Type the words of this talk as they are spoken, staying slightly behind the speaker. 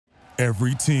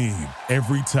Every team,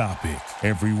 every topic,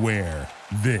 everywhere.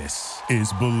 This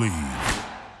is Believe.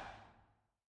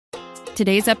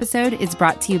 Today's episode is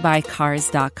brought to you by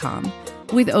Cars.com.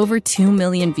 With over 2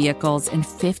 million vehicles and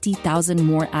 50,000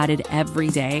 more added every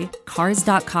day,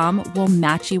 Cars.com will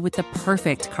match you with the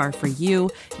perfect car for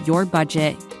you, your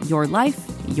budget, your life,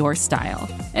 your style.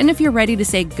 And if you're ready to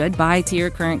say goodbye to your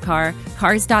current car,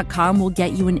 Cars.com will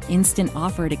get you an instant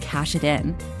offer to cash it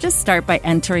in. Just start by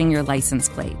entering your license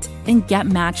plate and get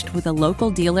matched with a local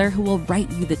dealer who will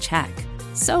write you the check.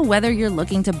 So whether you're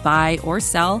looking to buy or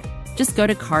sell, just go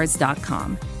to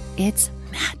Cars.com. It's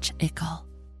magical.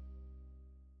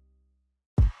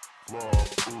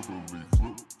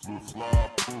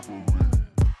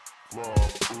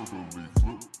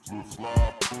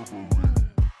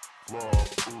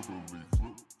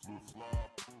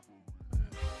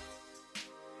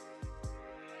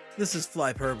 This is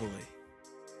Flyperbole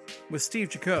with Steve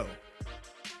Jaco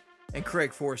and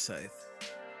Craig Forsyth.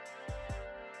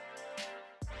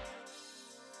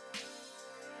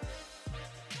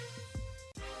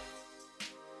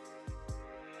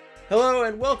 Hello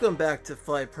and welcome back to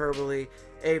Flyperbole,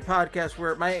 a podcast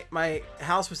where my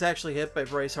house was actually hit by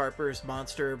Bryce Harper's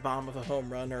monster bomb of a home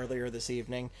run earlier this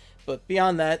evening. But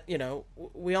beyond that, you know,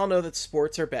 we all know that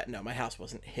sports are bad. No, my house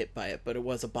wasn't hit by it, but it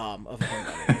was a bomb of a home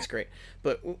run. It was great.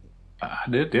 But I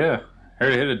did, yeah. I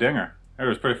heard it hit a dinger. It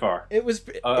was pretty far. It was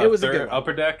a good one.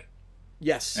 Upper deck?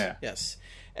 Yes, yeah. Yes.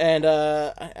 And,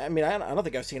 I mean, I don't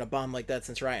think I've seen a bomb like that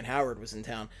since Ryan Howard was in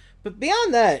town. But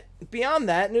beyond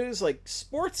that news, like,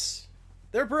 sports,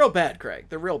 they're real bad, Craig.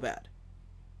 They're real bad.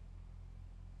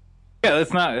 Yeah,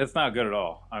 it's not good at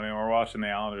all. I mean, we're watching the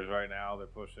Islanders right now. They're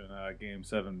pushing Game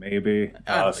 7 maybe.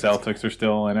 Celtics are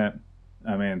still in it.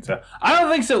 I mean, so I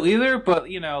don't think so either, but,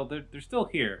 you know, they're still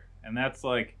here. And that's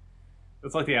like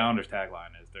the Islanders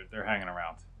tagline is. They're hanging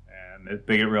around. And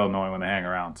they get real annoying when they hang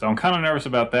around. So I'm kind of nervous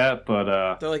about that,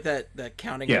 but... they're like that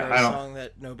Counting Crows song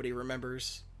that nobody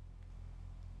remembers.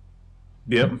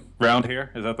 Yep. Round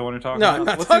Here? Is that the one you're talking about?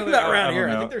 No, I'm not talking about Round Here.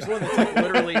 I think there's one that's like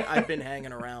literally, I've been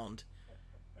hanging around.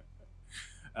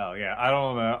 Oh, yeah. I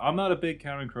don't know. I'm not a big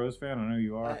Counting Crows fan. I know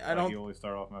you are. I don't... You always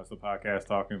start off most of the podcast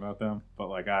talking about them. But,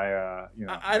 like, I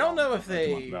don't know if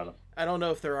they... I don't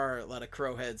know if there are a lot of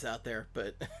crow heads out there,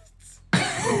 but...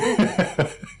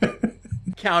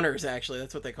 Counters, actually.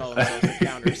 That's what they call themselves, the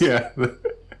counters. Yeah.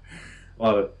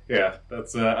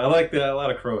 That's I like a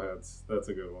lot of crow heads. That's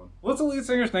a good one. What's the lead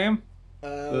singer's name?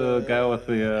 The guy with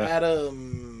the...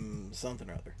 Adam something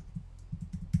or other.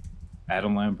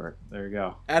 Adam Lambert. There you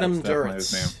go. Adam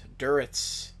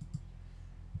Duritz.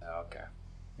 Okay.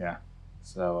 Yeah.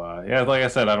 So, like I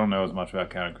said, I don't know as much about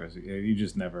Counting Crows. You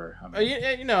just never... I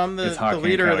mean, you know, I'm the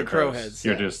leader of the Crowheads.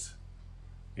 You're just...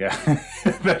 Yeah.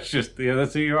 that's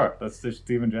who you are. That's the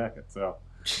Steven Jacket. So,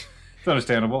 it's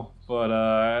understandable. But,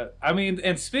 I mean,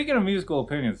 and speaking of musical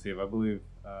opinions, Steve, I believe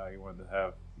you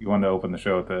wanted to open the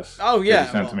show with this. Oh, yeah.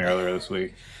 You sent to me earlier this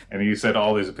week. And you said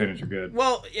all these opinions are good.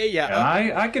 Well, yeah.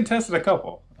 And I contested a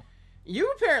couple. You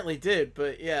apparently did,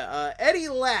 but yeah. Eddie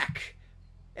Lack.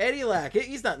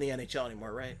 He's not in the NHL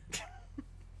anymore, right?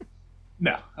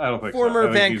 No, I don't think Former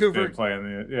so.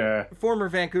 Vancouver Former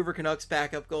Vancouver Canucks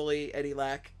backup goalie Eddie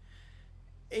Lack.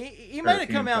 He might have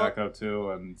come out backup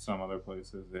too, and some other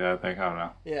places. Yeah, I don't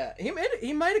know. Yeah, he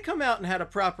might have come out and had a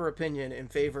proper opinion in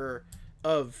favor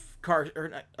of our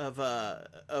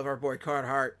boy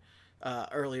Carter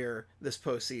earlier this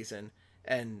postseason.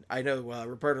 And I know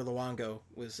Roberto Luongo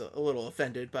was a little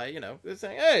offended by,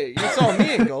 saying, "Hey, you saw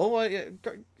me in goal. Well,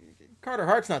 Carter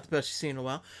Hart's not the best you've seen in a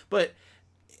while." But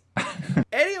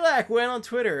Eddie Lack went on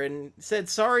Twitter and said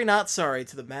sorry, not sorry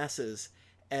to the masses,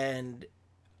 and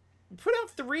put out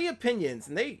 3 opinions,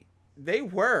 and they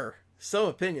were so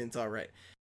opinions, all right.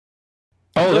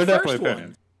 Oh, they're definitely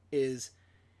opinions.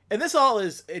 And this all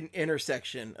is an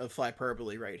intersection of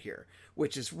Flyperbole right here,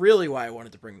 which is really why I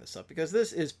wanted to bring this up, because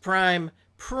this is primo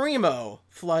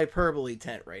Flyperbole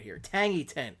tent right here. Tangy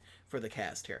tent for the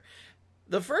cast here.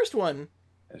 The first one...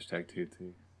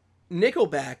 #TT.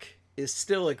 Nickelback is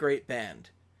still a great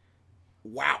band.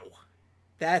 Wow.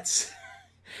 That's...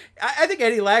 I think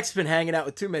Eddie Lack's been hanging out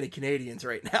with too many Canadians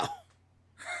right now.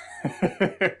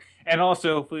 And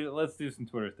also, please, let's do some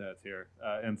Twitter stats here.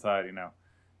 Inside,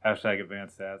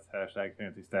 #advanced stats,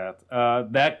 #fancy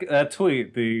stats. That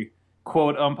tweet, the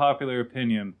quote, unpopular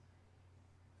opinion,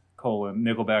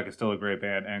 Nickelback is still a great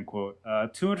band, end quote.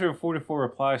 244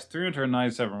 replies,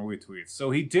 397 retweets.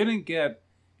 So he didn't get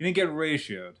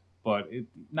ratioed, but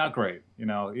not great.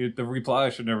 The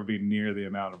replies should never be near the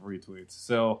amount of retweets.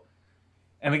 So,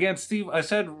 and again, Steve, I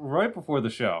said right before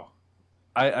the show,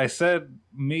 I said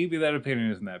maybe that opinion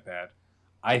isn't that bad.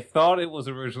 I thought it was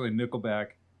originally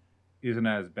Nickelback. Isn't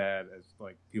as bad as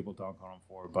like people dunk on them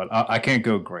for, but I can't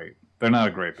go great. They're not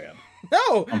a great band.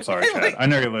 No, I'm sorry, Chad. Like, I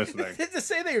know you're listening. To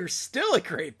say they are still a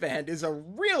great band is a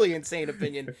really insane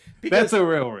opinion. That's a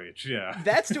real reach, yeah.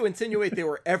 That's to insinuate they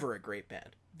were ever a great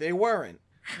band. They weren't.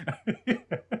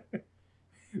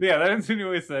 Yeah, that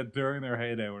insinuates that during their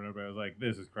heyday when everybody was like,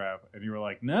 this is crap. And you were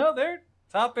like, no, they're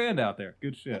top band out there.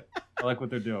 Good shit. I like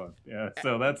what they're doing. Yeah,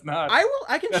 so that's not...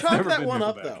 I can chalk that one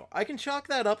up, Nickelback. though. I can chalk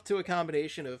that up to a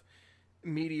combination of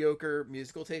mediocre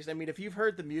musical taste. I mean, if you've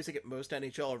heard the music at most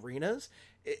NHL arenas,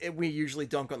 we usually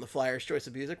dunk on the Flyers' choice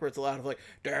of music, where it's a lot of like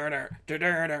hit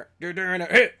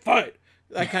fight,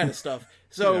 that kind of stuff.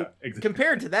 So Yeah, exactly.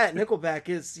 compared to that, Nickelback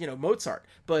is Mozart,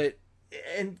 but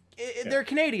they're a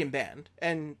Canadian band,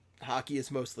 and hockey is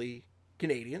mostly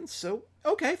Canadians. So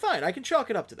okay, fine, I can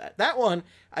chalk it up to that. That one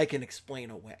I can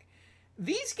explain away.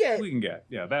 We can get,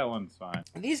 yeah, that one's fine.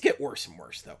 These get worse and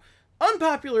worse, though.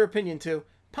 Unpopular opinion, too.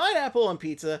 Pineapple on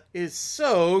pizza is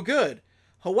so good.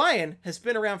 Hawaiian has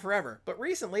been around forever, but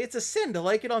recently it's a sin to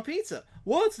like it on pizza.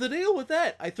 What's the deal with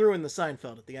that? I threw in the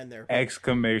Seinfeld at the end there.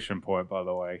 Exclamation point, by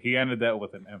the way. He ended that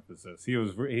with an emphasis. He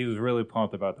was really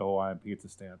pumped about the Hawaiian pizza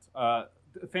stance.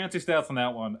 Fancy stats on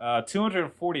that one.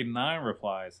 249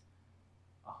 replies,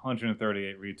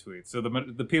 138 retweets. So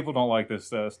the people don't like this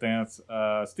stance.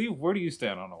 Steve, where do you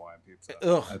stand on Hawaiian pizza?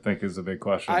 Ugh. I think is a big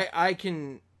question.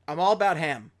 I'm all about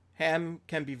ham. Ham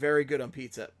can be very good on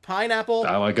pizza. Pineapple.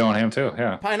 I like going ham too.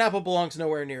 Yeah. Pineapple belongs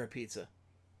nowhere near a pizza.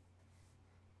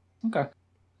 Okay.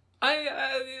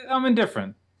 I'm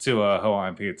indifferent to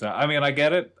Hawaiian pizza. I mean, I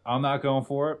get it. I'm not going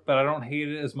for it, but I don't hate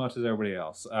it as much as everybody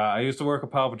else. I used to work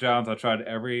at Papa John's. I tried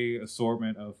every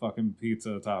assortment of fucking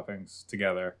pizza toppings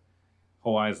together.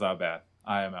 Hawaiian's not bad.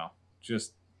 IMO.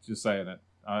 Just saying it.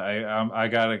 I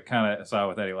gotta kind of side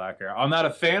with Eddie Lack here. I'm not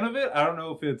a fan of it. I don't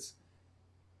know if it's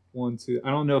I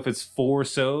don't know if it's 4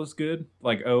 so's good,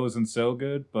 like O's and so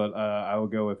good, but I will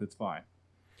go with it's fine.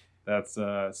 That's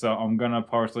so I'm gonna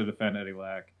partially defend Eddie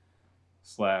Lack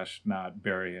 / not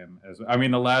bury him as. I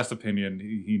mean, the last opinion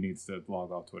he needs to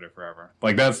log off Twitter forever.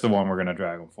 Like that's the one we're gonna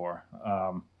drag him for.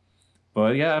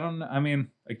 But yeah, I don't. I mean,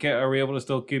 are we able to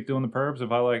still keep doing the perbs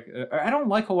if I like? I don't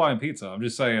like Hawaiian pizza. I'm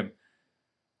just saying.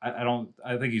 I don't.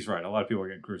 I think he's right. A lot of people are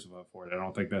getting crucified for it. I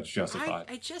don't think that's justified.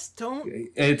 I just don't.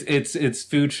 It's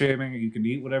food shaming. You can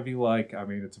eat whatever you like. I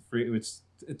mean, it's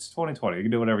 2020. You can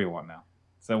do whatever you want now.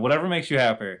 So whatever makes you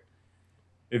happy.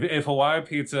 If Hawaiian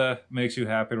pizza makes you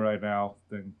happy right now,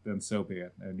 then so be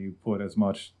it. And you put as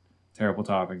much terrible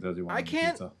toppings as you want.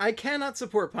 I cannot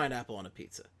support pineapple on a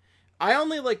pizza. I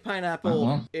only like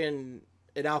pineapple in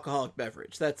an alcoholic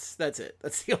beverage. That's it.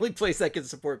 That's the only place I can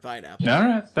support pineapple. All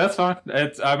right, that's fine.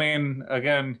 I mean,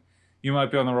 again, you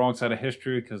might be on the wrong side of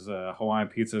history because Hawaiian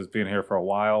pizza has been here for a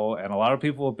while, and a lot of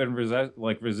people have been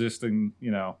resisting,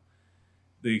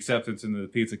 the acceptance into the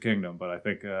pizza kingdom. But I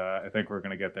think we're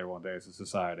gonna get there one day as a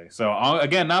society. So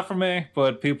again, not for me,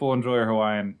 but people enjoy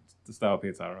Hawaiian style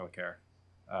pizza. I don't really care.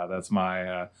 That's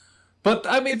my. But,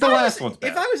 I mean, last one's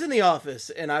bad. If I was in the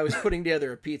office and I was putting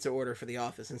together a pizza order for the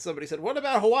office and somebody said, what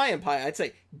about Hawaiian pie? I'd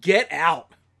say, get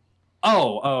out.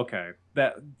 Oh, okay.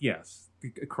 Yes,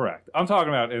 correct. I'm talking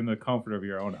about in the comfort of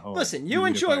your own home. Listen, you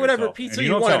enjoy whatever pizza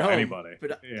you want at home. Anybody.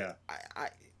 But yeah. I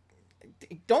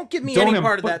don't give me any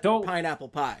part of that pineapple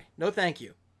pie. No, thank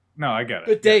you. No, I get it.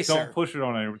 Good day, sir. Don't push it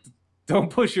on anybody. Don't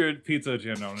push your pizza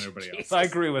agenda on everybody else. I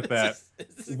agree with that.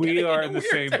 We are in the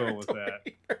same boat with that.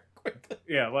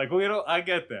 Yeah, I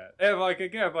get that. And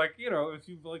if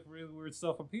you like really weird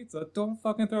stuff on pizza, don't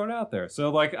fucking throw it out there.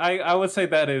 So I would say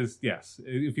that is, yes.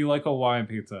 If you like Hawaiian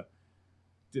pizza,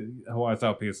 Hawaiian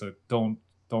style pizza, don't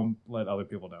let other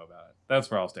people know about it.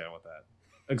 That's where I'll stand with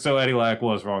that. So Eddie Lack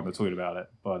was wrong to tweet about it,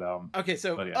 but okay,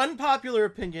 so yeah. Unpopular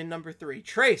opinion number 3.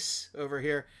 Trace over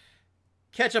here.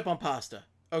 Ketchup on pasta.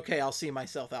 Okay, I'll see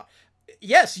myself out.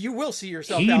 Yes, you will see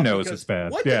yourself out. He knows it's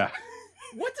bad. What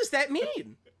does that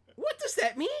mean? What does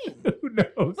that mean? Who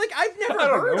knows? Like, I've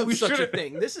never heard of such a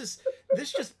thing. This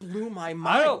just blew my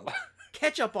mind.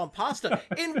 Ketchup on pasta.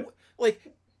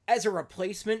 As a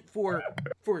replacement for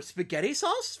spaghetti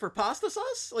sauce? For pasta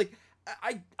sauce? Like,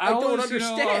 I don't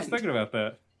understand. I was thinking about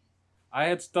that. I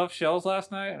had stuffed shells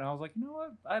last night, and I was like, you know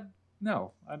what?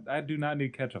 I do not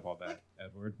need ketchup on that,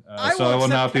 Edward. So I will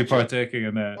not be partaking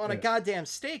in that. On a goddamn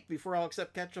steak before I'll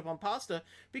accept ketchup on pasta,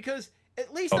 because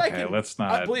at least okay, I can. Let's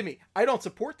not. Believe me, I don't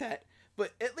support that,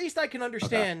 but at least I can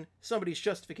understand somebody's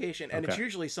justification, and it's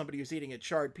usually somebody who's eating a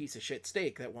charred piece of shit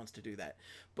steak that wants to do that.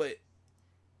 But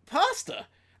pasta,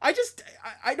 I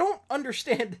don't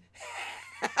understand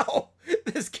how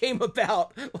this came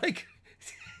about. Like,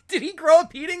 Did he grow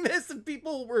up eating this and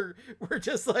people were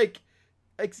just like,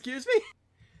 excuse me?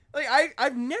 Like,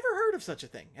 I've never heard of such a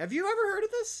thing. Have you ever heard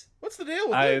of this? What's the deal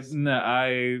with this? No,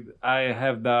 I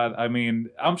have not. I mean,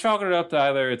 I'm chalking it up to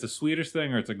either it's a Swedish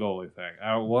thing or it's a goalie thing.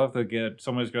 We'll have to get,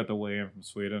 somebody's got to weigh in from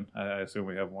Sweden. I assume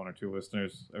we have one or two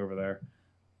listeners over there.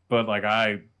 But, like,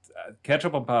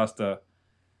 ketchup on pasta.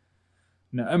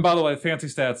 No, and by the way, Fancy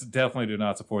Stats definitely do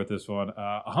not support this one.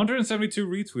 172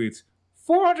 retweets,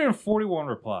 441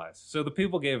 replies. So the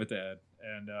people gave it to Ed.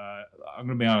 And I'm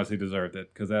going to be honest, he deserved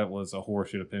it because that was a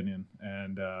horseshit opinion.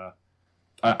 And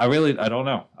I don't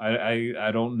know.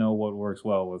 I don't know what works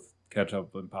well with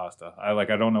ketchup and pasta. I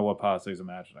don't know what pasta he's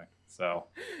imagining. So,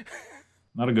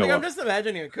 not a good one. I'm just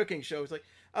imagining a cooking show. It's like,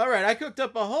 all right, I cooked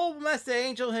up a whole mess of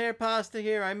angel hair pasta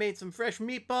here. I made some fresh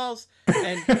meatballs.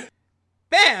 And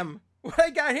bam! What I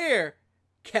got here?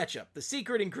 Ketchup, the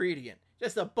secret ingredient.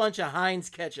 Just a bunch of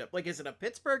Heinz ketchup. Like, is it a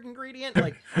Pittsburgh ingredient?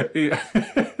 Like, Yeah.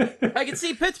 I can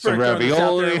see Pittsburgh throwing this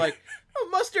out there. Like, oh,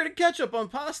 mustard and ketchup on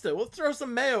pasta. We'll throw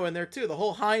some mayo in there, too. The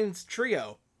whole Heinz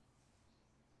trio.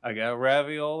 I got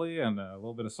ravioli and a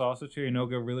little bit of sausage here. You know,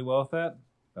 go really well with that?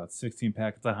 About 16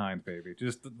 packets of Heinz, baby.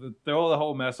 Just throw the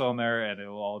whole mess on there, and it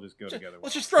will all just go together.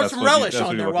 Let's just throw some relish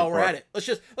on there while we're at it. Let's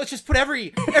just put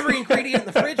every ingredient in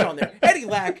the fridge on there. Eddie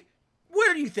Lack, what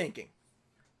are you thinking?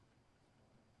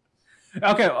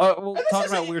 Okay, we'll talk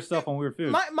about weird stuff on weird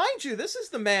food. Mind you, this is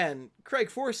the man, Craig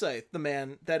Forsyth, the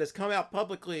man that has come out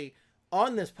publicly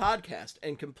on this podcast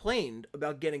and complained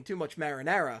about getting too much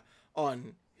marinara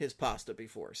on his pasta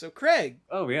before. So Craig...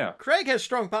 Oh, yeah. Craig has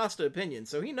strong pasta opinions,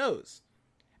 so he knows.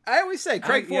 I always say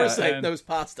Craig Forsyth knows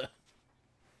pasta.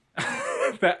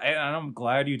 And I'm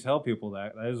glad you tell people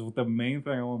that. That is the main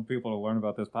thing I want people to learn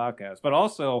about this podcast. But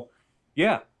also,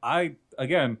 yeah,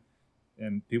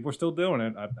 and people are still doing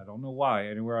it. I don't know why.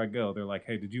 Anywhere I go, they're like,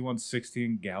 hey, did you want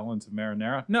 16 gallons of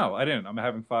marinara? No, I didn't. I'm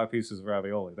having 5 pieces of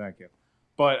ravioli. Thank you.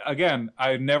 But again,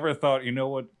 I never thought, you know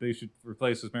what they should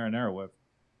replace this marinara with?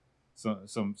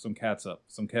 Some catsup,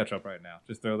 some ketchup right now.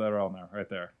 Just throw that on there, right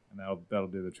there. And that'll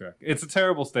do the trick. It's a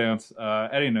terrible stance.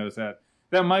 Eddie knows that.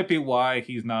 That might be why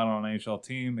he's not on an NHL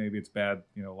team. Maybe it's bad,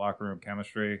 locker room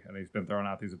chemistry, and he's been throwing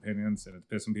out these opinions, and it's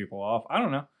pissing people off. I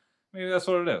don't know. Maybe that's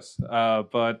what it is.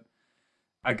 But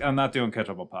I'm not doing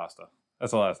ketchup on pasta.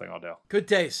 That's the last thing I'll do. Good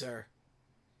day, sir.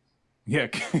 Yeah,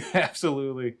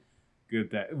 absolutely good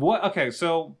day. What? Okay,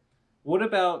 so what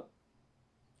about,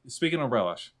 speaking of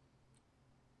relish,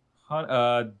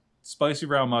 spicy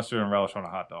brown mustard and relish on a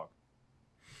hot dog?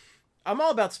 I'm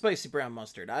all about spicy brown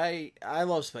mustard. I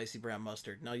love spicy brown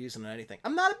mustard, and I'll use it on anything.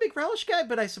 I'm not a big relish guy,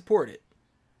 but I support it.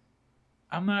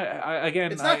 I'm not.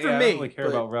 It's not for me. I don't really care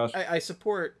about relish. I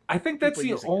support. I think that's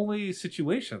the only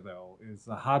situation, though, is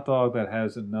a hot dog that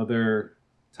has another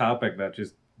topic that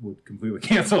just would completely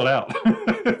cancel it out.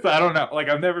 I don't know. Like,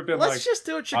 I've never been. Let's just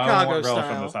do it Chicago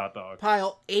style. On this hot dog.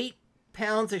 Pile 8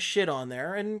 pounds of shit on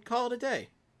there and call it a day.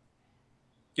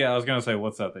 Yeah, I was gonna say,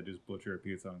 what's that? They just butcher a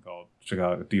pizza and call it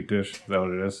Chicago deep dish. Is that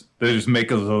what it is? They just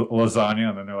make a lasagna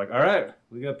and then they're like, "All right,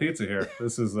 we got pizza here.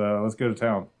 This is let's go to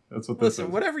town." That's what this is.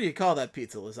 Listen, whatever you call that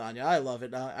pizza, lasagna, I love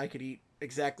it. I could eat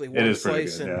exactly one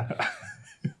slice and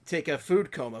take a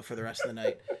food coma for the rest of the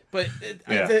night. But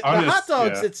the hot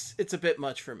dogs, it's a bit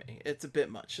much for me. It's a bit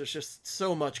much. There's just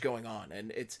so much going on,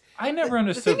 and it's. I never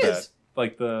understood that. Is,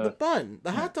 like the bun,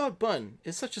 the hot dog bun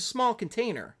is such a small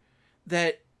container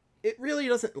that it really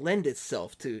doesn't lend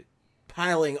itself to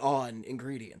piling on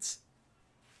ingredients.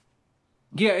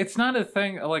 Yeah, it's not a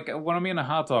thing. Like, when I'm eating a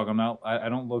hot dog, I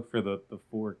don't look for the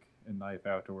fork and knife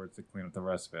afterwards to clean up the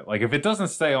rest of it. Like, if it doesn't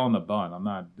stay on the bun, I'm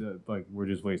not, we're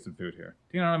just wasting food here.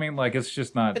 Do you know what I mean? Like, it's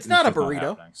just not. It's not a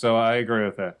burrito. So I agree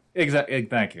with that. Exactly.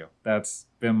 Thank you. That's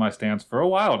been my stance for a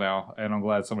while now, and I'm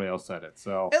glad somebody else said it.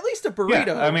 So at least a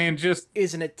burrito just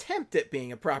is an attempt at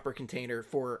being a proper container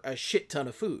for a shit ton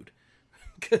of food.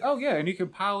 Oh, yeah, and you can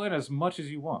pile in as much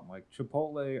as you want. Like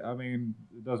Chipotle,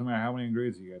 it doesn't matter how many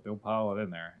ingredients you get, they'll pile it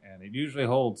in there. And it usually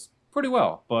holds pretty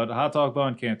well, but a hot dog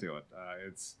bun can't do it.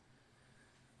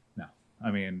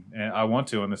 And I want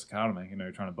to in this economy.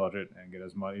 You're trying to budget and get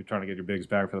as much, you're trying to get your biggest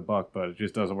bang for the buck, but it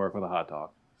just doesn't work with a hot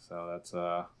dog. So that's,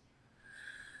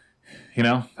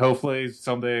 hopefully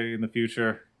someday in the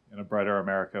future, in a brighter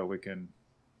America, we can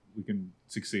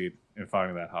succeed in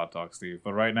finding that hot dog, Steve.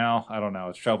 But right now, I don't know.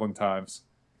 It's troubling times.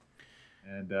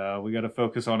 And we got to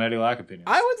focus on Eddie Lack opinions.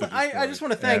 I just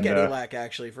want to thank Eddie Lack,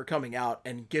 actually, for coming out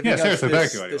and giving us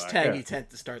this tangy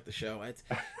tent to start the show.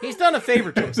 He's done a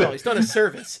favor to us all. He's done a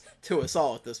service to us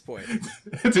all at this point.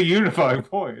 It's a unifying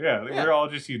point. Yeah, we're all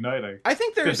just uniting. I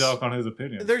think there's to dunk on his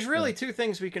opinions. There's really two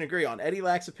things we can agree on. Eddie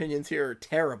Lack's opinions here are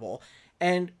terrible.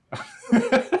 And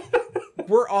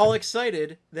we're all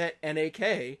excited that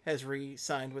NAK has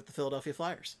re-signed with the Philadelphia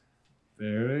Flyers.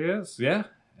 There he is. Yeah.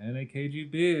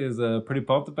 NAKGB is pretty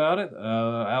pumped about it.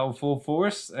 Out in full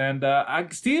force. And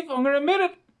Steve, I'm going to admit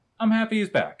it. I'm happy he's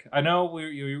back. I know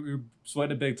you're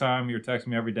sweating big time. You're texting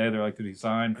me every day. They're like, did he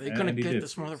sign? Are they going to get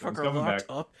this motherfucker locked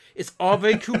up? Is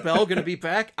Ave Kubel going to be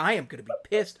back? I am going to be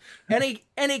pissed.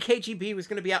 NAKGB was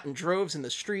going to be out in droves in the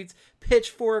streets,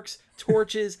 pitchforks,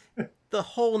 torches, the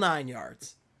whole 9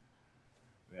 yards.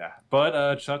 Yeah,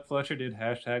 but Chuck Fletcher did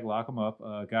hashtag lock him up.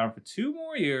 Got him for 2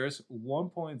 more years,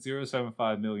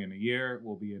 $1.075 million a year.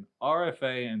 Will be an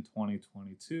RFA in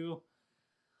 2022.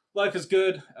 Life is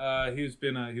good. He was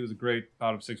a great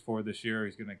bottom 6 forward this year.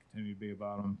 He's going to continue to be a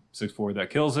bottom 6 forward that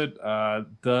kills it.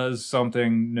 Does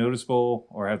something noticeable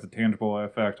or has a tangible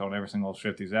effect on every single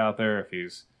shift he's out there. If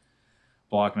he's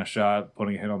blocking a shot,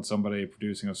 putting a hit on somebody,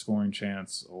 producing a scoring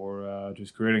chance, or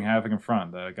just creating havoc in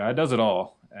front. The guy does it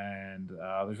all. And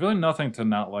there's really nothing to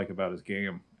not like about his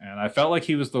game. And I felt like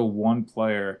he was the one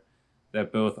player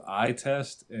that both eye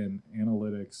test and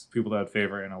analytics, people that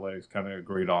favor analytics, kind of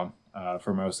agreed on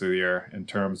for most of the year in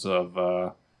terms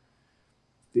of,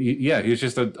 he's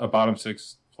just a bottom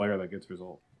 6 player that gets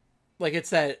results. Like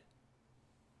it's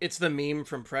the meme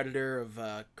from Predator of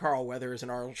Carl Weathers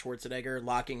and Arnold Schwarzenegger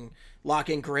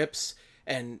locking grips.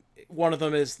 And one of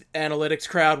them is analytics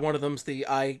crowd, one of them's the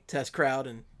eye test crowd,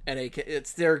 and NAK.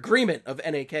 It's their agreement of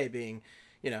NAK being,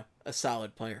 a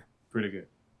solid player. Pretty good.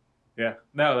 Yeah.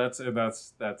 No, that's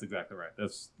exactly right.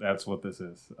 That's what this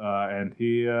is. And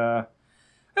he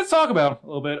let's talk about him a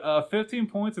little bit. 15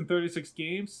 points in 36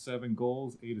 games, 7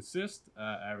 goals, 8 assists,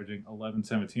 averaging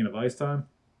 11-17 of ice time.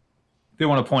 They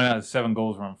want to point out that 7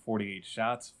 goals were on 48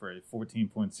 shots for a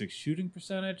 14.6 shooting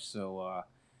percentage. So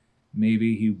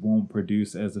maybe he won't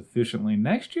produce as efficiently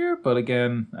next year. But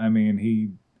again, I mean,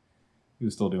 he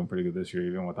was still doing pretty good this year,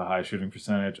 even with a high shooting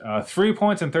percentage. 3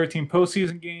 points in 13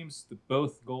 postseason games.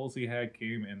 Both goals he had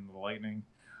came in the Lightning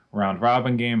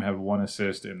round-robin game. Had 1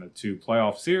 assist in the 2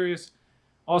 playoff series.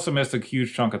 Also missed a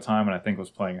huge chunk of time, and I think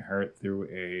was playing hurt through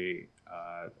a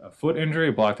foot injury.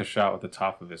 Blocked a shot with the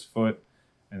top of his foot,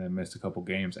 and then missed a couple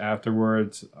games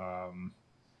afterwards.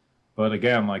 But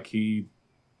again,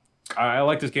 I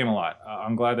like this game a lot.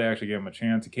 I'm glad they actually gave him a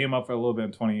chance. He came up for a little bit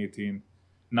in 2018.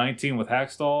 19 with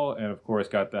Hackstall, and of course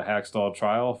got the Hackstall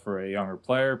trial for a younger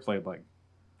player. Played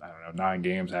 9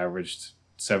 games, averaged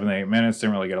 7 to 8 minutes,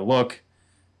 didn't really get a look.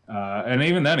 And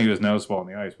even then he was noticeable on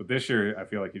the ice. But this year I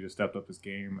feel like he just stepped up his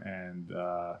game, and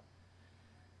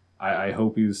I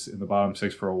hope he's in the bottom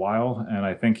 6 for a while. And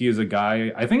I think he's a guy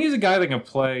that can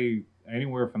play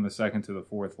anywhere from the 2nd to the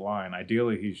 4th line.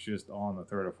 Ideally he's just on the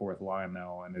 3rd or 4th line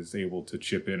now and is able to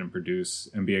chip in and produce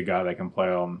and be a guy that can play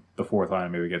on the 4th line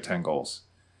and maybe get 10 goals.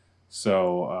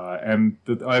 So,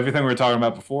 everything we were talking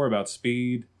about before about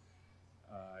speed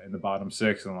in the bottom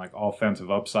 6 and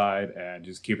offensive upside and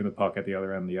just keeping the puck at the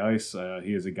other end of the ice,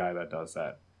 he is a guy that does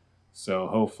that. So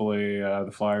hopefully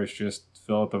the Flyers just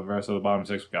fill up the rest of the bottom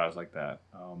 6 with guys like that.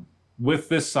 With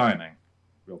this signing,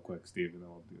 real quick, Steve, and then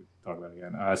we'll talk about it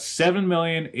again.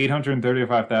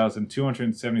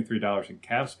 $7,835,273 in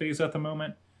cap space at the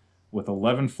moment, with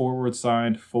 11 forwards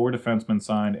signed, 4 defensemen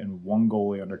signed, and 1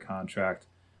 goalie under contract.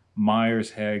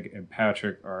 Myers, Hegg, and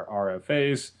Patrick are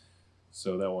RFAs,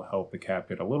 so that will help the cap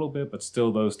hit a little bit, but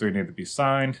still those 3 need to be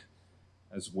signed,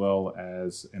 as well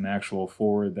as an actual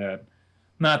forward that,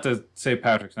 not to say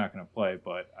Patrick's not going to play,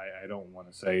 but I don't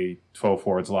want to say 12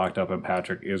 forwards locked up and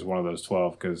Patrick is one of those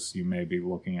 12, because you may be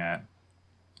looking at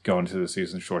going to the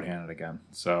season shorthanded again.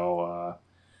 So,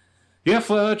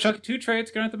 Chucky 2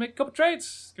 trades. Going to have to make a couple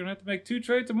trades. Going to have to make 2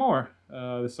 trades or more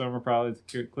this summer, probably,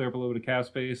 to clear up a little bit of cap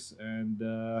space and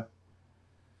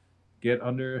get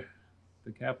under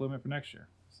the cap limit for next year.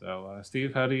 So,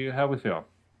 Steve, how we feel?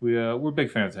 We're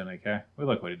big fans of NAK. We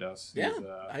like what he does. Yeah,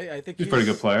 I think he's a pretty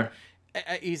good player.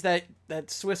 He's that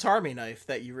Swiss Army knife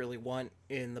that you really want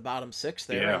in the bottom 6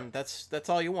 there, and that's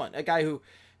all you want. A guy who,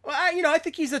 I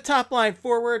think he's a top line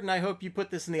forward, and I hope you put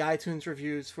this in the iTunes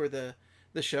reviews for the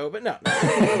show, but no.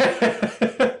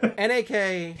 NAK.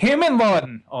 Him and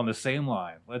Lawton on the same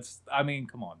line.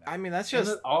 Come on now. That's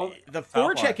just the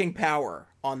forechecking power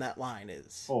on that line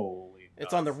is holy.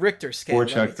 It's on the Richter scale.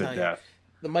 Forecheck to death.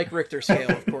 The Mike Richter scale,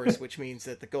 of course, which means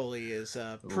that the goalie is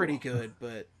pretty good,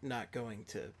 but not going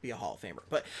to be a Hall of Famer.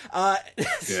 But yeah,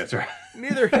 that's right.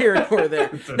 Neither here nor there.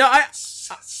 No,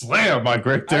 slam Mike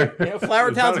Richter.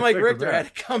 Flower Town's Mike Richter had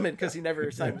it coming because he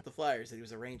never signed with the Flyers. He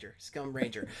was a Ranger, scum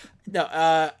Ranger. No,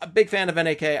 a big fan of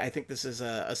NAK. I think this is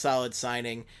a solid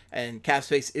signing, and cap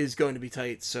space is going to be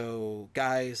tight. So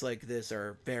guys like this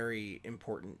are very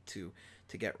important to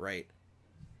get right.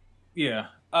 Yeah,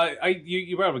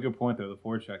 You brought up a good point there, the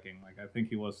forechecking. Like, I think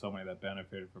he was somebody that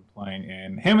benefited from playing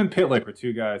in. Him and Pitlick were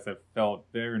two guys that felt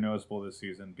very noticeable this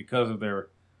season because of their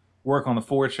work on the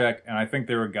forecheck, and I think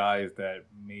they were guys that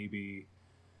maybe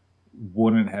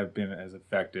wouldn't have been as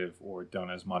effective or done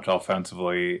as much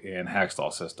offensively in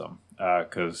Hackstall's system.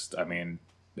 Because, I mean,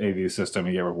 AV's system,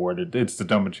 you get rewarded. It's the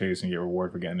dump and chase, and you get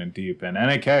rewarded for getting in deep. And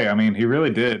NAK, I mean, he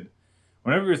really did.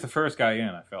 Whenever he was the first guy in,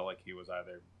 I felt like he was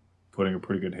either putting a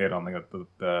pretty good hit on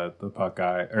the puck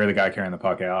guy, or the guy carrying the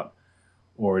puck out,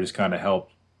 or just kind of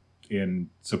helped in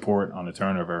support on a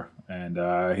turnover. And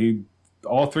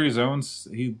all three zones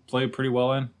he played pretty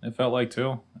well in, it felt like,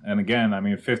 too. And again, I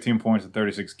mean, 15 points in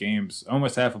 36 games,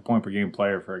 almost half a point per game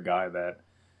player for a guy that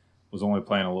was only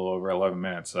playing a little over 11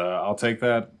 minutes. I'll take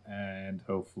that, and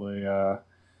hopefully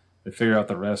they figure out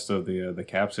the rest of the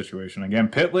cap situation. Again,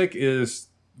 Pitlick is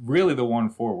really the one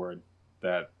forward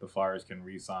that the Flyers can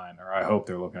re-sign, or I hope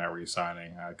they're looking at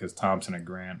re-signing, because Thompson and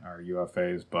Grant are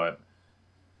UFAs, but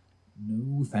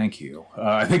no thank you.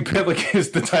 I think Pitlick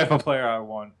is the type of player I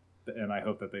want, and I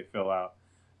hope that they fill out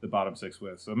the bottom six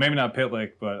with. So maybe not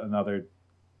Pitlick, but another,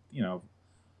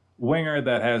 winger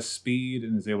that has speed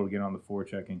and is able to get on the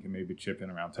forecheck and can maybe chip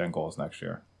in around 10 goals next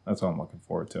year. That's what I'm looking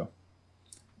forward to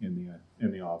in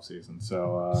the offseason.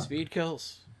 So speed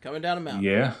kills. Coming down a mountain.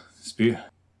 Yeah, speed.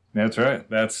 That's right.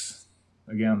 That's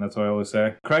what I always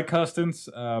say. Craig Custance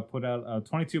put out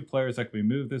 22 players that can be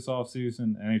moved this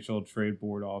offseason, NHL Trade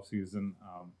Board offseason.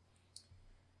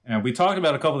 And we talked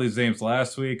about a couple of these names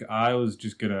last week. I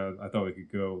thought we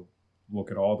could go look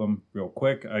at all of them real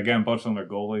quick. Again, a bunch of them are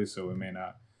goalies, so we may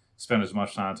not spend as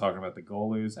much time talking about the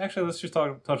goalies. Actually, let's just touch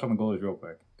on the goalies real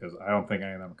quick, because I don't think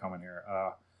any of them are coming here.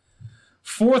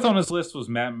 Fourth on his list was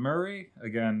Matt Murray.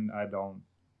 Again, I don't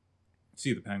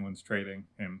see the Penguins trading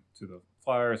him to the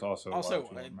Flyers. Also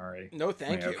Murray. No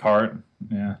thank you. Hart.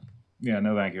 Yeah,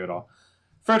 no thank you at all.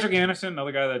 Frederick Anderson,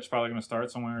 another guy that's probably going to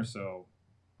start somewhere, so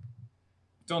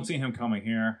don't see him coming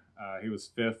here. He was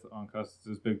fifth on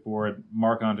Custance's big board.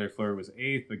 Marc-Andre Fleury was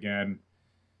eighth. Again,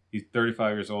 he's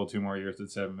 35 years old, 2 more years at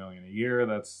 $7 million a year.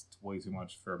 That's way too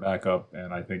much for a backup,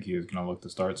 and I think he is going to look to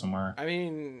start somewhere. I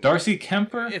mean, Darcy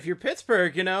Kemper. If you're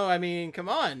Pittsburgh, come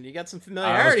on, you got some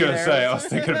familiarity there. I was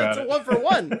thinking about it. It's a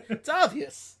 1-for-1. It's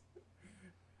obvious.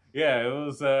 Yeah, it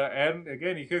was, and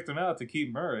again, he kicked him out to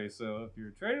keep Murray. So if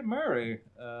you're trading Murray,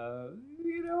 I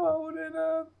wouldn't,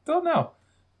 don't know.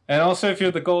 And also, if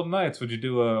you're the Golden Knights, would you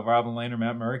do a Robin Lehner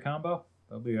Matt Murray combo?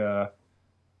 That'd be, I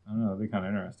don't know, that'd be kind of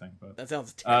interesting. But that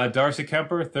sounds terrible. Darcy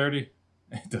Kemper, 30.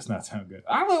 It does not sound good.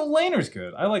 I don't know, Lehner's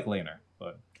good. I like Lehner,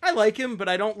 but I like him, but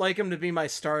I don't like him to be my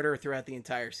starter throughout the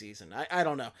entire season. I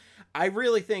don't know. I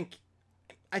think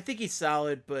he's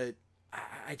solid, but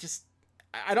I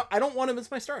don't want him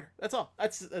as my starter. That's all.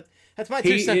 That's my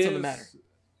 2 cents on the matter.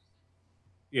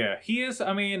 Yeah, he is.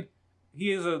 I mean,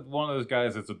 he is one of those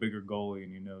guys that's a bigger goalie,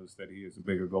 and he knows that he is a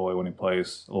bigger goalie when he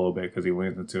plays a little bit because he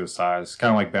leans into his size,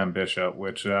 kind of like Ben Bishop,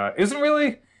 which isn't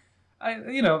really,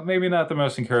 maybe not the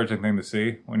most encouraging thing to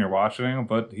see when you're watching him,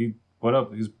 but he's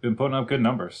been putting up good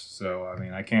numbers. So I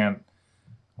mean, I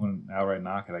wouldn't outright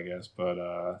knock it, I guess. But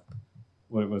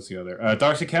what's the other?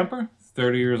 Darcy Kemper,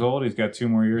 30 years old. He's got 2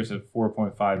 more years at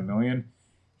 $4.5 million.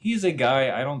 He's a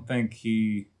guy. I don't think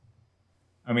he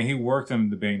worked him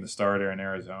to being the starter in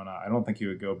Arizona. I don't think he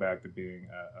would go back to being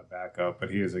a backup, but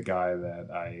he is a guy that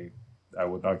I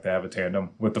would like to have a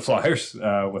tandem with the Flyers,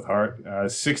 with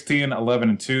Hart. 16, 11,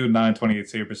 and 2, 928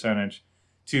 save percentage,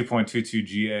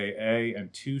 2.22 GAA,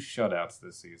 and 2 shutouts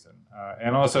this season.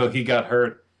 And also, he got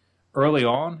hurt early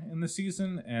on in the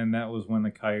season, and that was when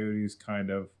the Coyotes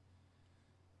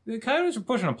were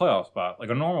pushing a playoff spot, like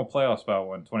a normal playoff spot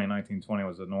when 2019-20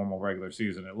 was a normal regular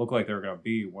season. It looked like they were going to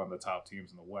be one of the top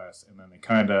teams in the West, and then they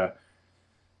kind of,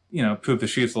 pooped the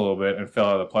sheets a little bit and fell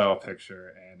out of the playoff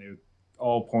picture, and it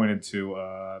all pointed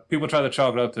to, people try to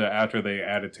chalk it up to after they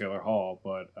added Taylor Hall,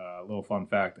 but a little fun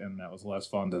fact, and that was less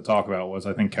fun to talk about, was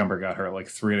I think Kemper got hurt like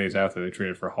 3 days after they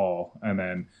traded for Hall, and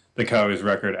then the Coyotes'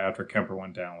 record after Kemper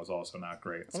went down was also not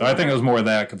great. So I think it was more of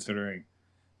that, considering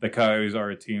the Coyotes are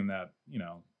a team that,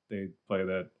 they play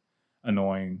that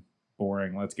annoying,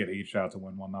 boring, let's get 8 shots to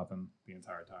win 1-0 the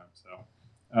entire time. So,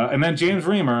 and then James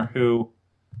Reimer,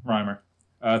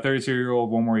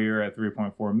 32-year-old, 1 more year at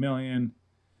 $3.4 million,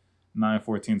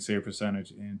 914 save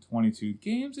percentage in 22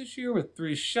 games this year with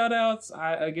 3 shutouts.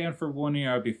 Again, for 1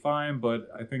 year, I'd be fine, but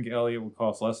I think Elliott would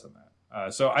cost less than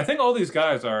that. So I think all these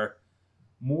guys are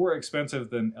more expensive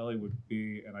than Elliott would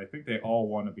be, and I think they all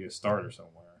want to be a starter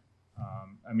somewhere.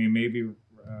 Maybe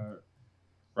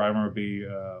Reimer would be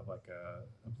like a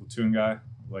platoon guy,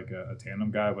 like a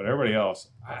tandem guy, but everybody else,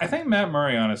 I think Matt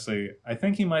Murray, honestly, I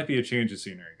think he might be a change of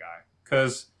scenery guy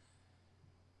because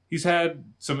he's had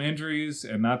some injuries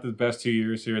and not the best 2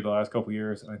 years here the last couple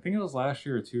years. And I think it was last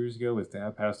year or 2 years ago his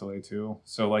dad passed away too.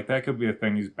 So like that could be a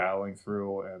thing he's battling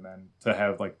through, and then to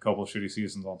have like a couple shitty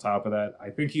seasons on top of that, I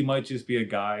think he might just be a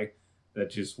guy that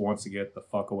just wants to get the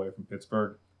fuck away from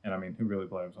Pittsburgh. And I mean, who really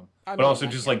blames him? But also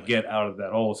just like get out of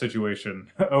that whole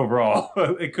situation overall.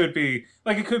 It could be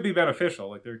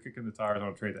beneficial. Like they're kicking the tires on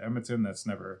a trade to Edmonton. That's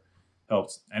never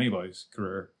helped anybody's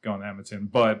career going to Edmonton,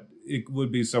 but it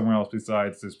would be somewhere else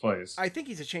besides this place. I think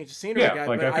he's a change of scenery guy,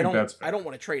 like, but I that's don't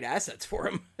want to trade assets for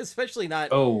him, especially not.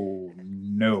 Oh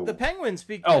no, the Penguins.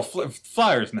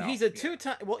 Flyers now. He's a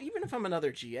two-time. Well, even if I'm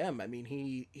another GM, I mean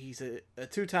he's a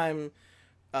two-time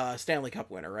Stanley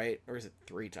Cup winner, right? Or is it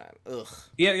 3-time? Ugh.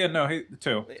 Yeah, no,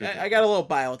 two. I got a little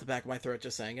bile at the back of my throat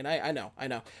just saying, and I know.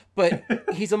 But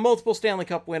he's a multiple Stanley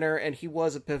Cup winner, and he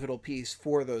was a pivotal piece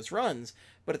for those runs.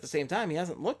 But at the same time, he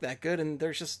hasn't looked that good, and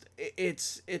there's just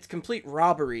it's complete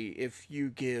robbery if you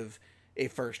give a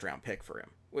first-round pick for him,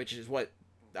 which is what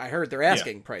I heard their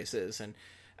asking price is. And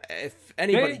if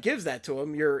anybody gives that to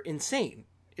him, you're insane.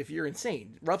 If you're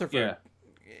insane, Rutherford,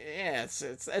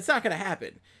 it's not going to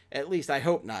happen. At least I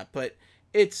hope not, but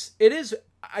it is.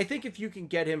 I think if you can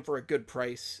get him for a good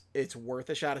price, it's worth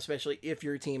a shot, especially if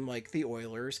you're a team like the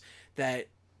Oilers that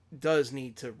does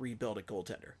need to rebuild a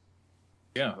goaltender.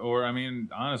 Yeah, or I mean,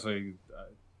 honestly,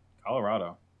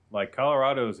 Colorado. Like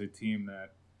Colorado is a team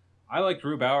that I like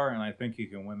Drew Bauer, and I think he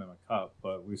can win them a cup.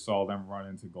 But we saw them run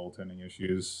into goaltending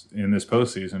issues in this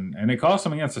postseason, and it cost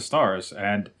them against the Stars.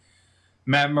 And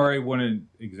Matt Murray wouldn't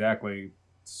exactly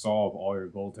solve all your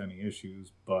goaltending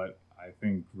issues, but I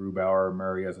think Grubauer and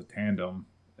Murray as a tandem,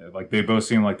 like they both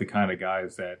seem like the kind of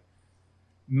guys that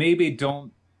maybe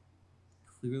don't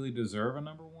clearly deserve a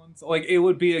number one. So, like it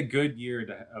would be a good year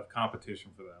of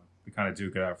competition for them to kind of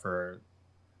duke it out for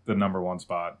the number one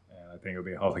spot, and I think it would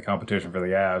be a healthy competition for the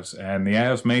Avs. And the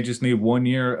Avs may just need 1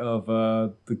 year of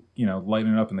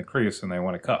lightening up in the crease, and they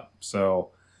win a cup.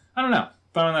 So I don't know.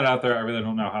 Throwing that out there, I really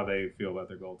don't know how they feel about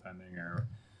their goaltending or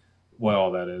what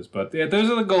all that is, but yeah, those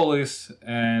are the goalies,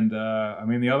 and I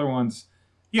mean the other ones.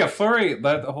 Yeah, Fleury.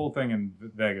 The whole thing in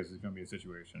Vegas is going to be a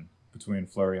situation between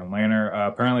Fleury and Lehner.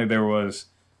 Apparently, there was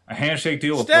a handshake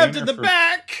deal with stabbed Lehner in the for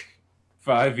back.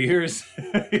 5 years.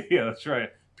 Yeah, that's right.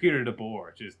 Peter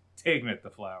DeBoer just taking it the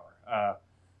flower.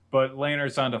 But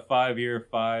Lehner signed a 5-year,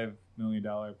 $5 million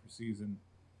per season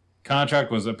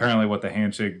contract. Was apparently what the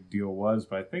handshake deal was,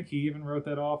 but I think he even wrote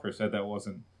that off or said that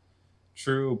wasn't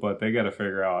true, but they got to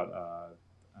figure out.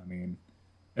 I mean,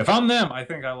 if I'm them, I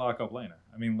think I lock up Lehner.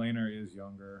 I mean, Lehner is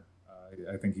younger.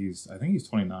 I think he's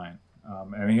 29,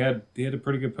 and he had a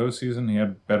pretty good postseason. He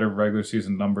had better regular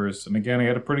season numbers, and again, he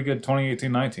had a pretty good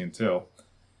 2018-19 too.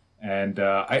 And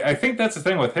I think that's the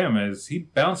thing with him is he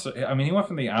bounced. I mean, he went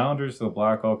from the Islanders to the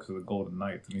Blackhawks to the Golden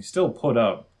Knights, and he still put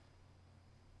up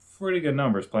pretty good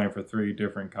numbers playing for three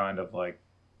different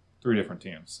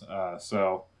teams.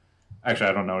 So. Actually,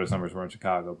 I don't know what his numbers were in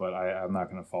Chicago, but I'm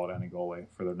not going to fault any goalie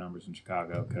for their numbers in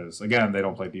Chicago because, again, they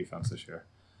don't play defense this year.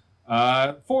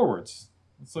 Forwards.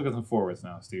 Let's look at some forwards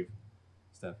now,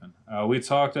 Stefan. We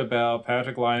talked about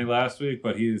Patrick Laine last week,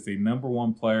 but he is the number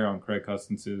one player on Craig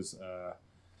Custance'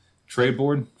 trade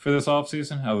board for this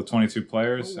offseason out of the 22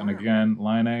 players. Oh, wow. And again,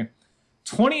 Laine,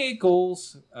 28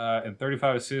 goals and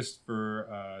 35 assists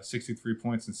for 63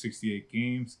 points in 68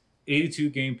 games. 82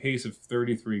 game pace of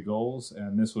 33 goals,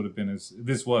 and this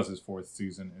was his fourth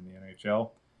season in the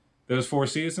NHL. Those 4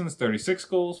 seasons, 36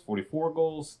 goals, 44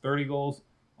 goals, 30 goals,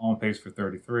 on pace for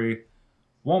 33.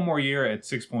 1 more year at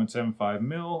 6.75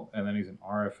 mil, and then he's an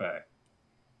RFA.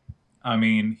 I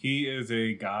mean, he is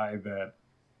a guy that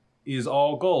is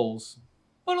all goals,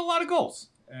 but a lot of goals.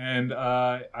 And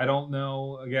I don't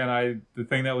know, again, the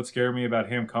thing that would scare me about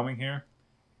him coming here,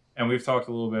 and we've talked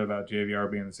a little bit about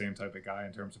JVR being the same type of guy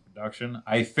in terms of production.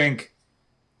 I think,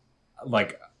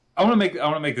 like, I want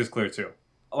to make this clear too.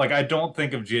 Like, I don't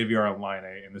think of JVR and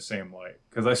Laine in the same light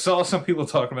because I saw some people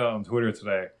talking about it on Twitter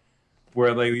today,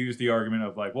 where they use the argument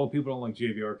of like, well, people don't like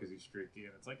JVR because he's streaky,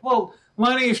 and it's like, well,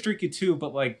 Laine is streaky too,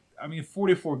 but like, I mean,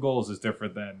 44 goals is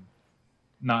different than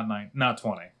not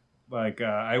 20. Like,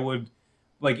 I would.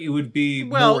 Like, it would be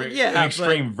an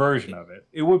extreme version of it.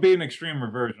 It would be an extreme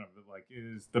version of it. Like, it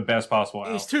is the best possible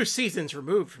outcome. He's 2 seasons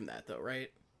removed from that, though,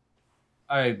 right?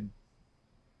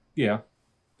 Yeah.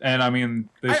 And, I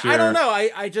mean, this year... I don't know.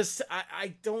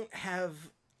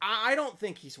 I don't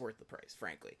think he's worth the price,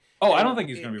 frankly. Oh, I don't think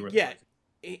he's going to be worth the price.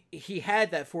 Yeah, he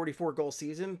had that 44-goal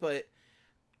season, but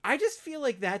I just feel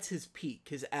like that's his peak,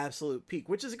 his absolute peak,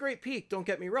 which is a great peak, don't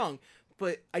get me wrong.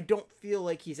 but I don't feel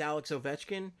like he's Alex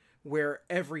Ovechkin, where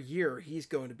every year he's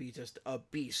going to be just a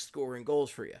beast scoring goals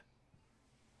for you.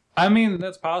 I mean,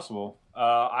 that's possible.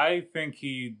 I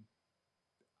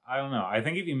don't know. I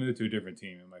think if he moved to a different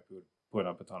team, he might put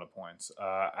up a ton of points.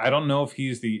 I don't know if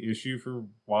he's the issue for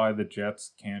why the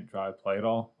Jets can't drive play at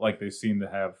all. Like, they seem to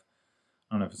have,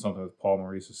 I don't know if it's something with Paul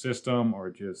Maurice's system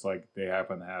or just like they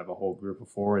happen to have a whole group of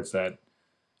forwards that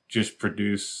just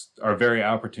are very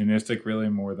opportunistic, really,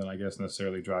 more than I guess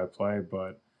necessarily drive play.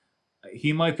 But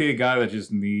he might be a guy that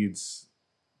just needs,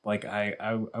 like,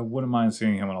 I wouldn't mind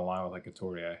seeing him on a line with like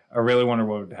Couturier. I really wonder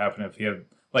what would happen if he had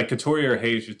like Couturier or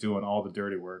Hayes just doing all the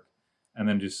dirty work and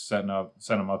then just set him up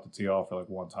to tee off for like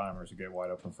one timers to get wide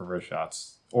open for wrist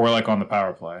shots, or like on the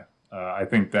power play. I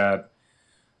think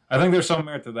there's some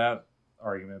merit to that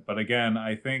argument, but again,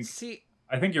 I think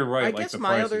you're right. I Like, guess the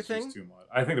my price other is thing, just too much.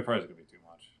 I think the price is gonna be too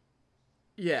much.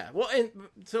 Yeah, well, and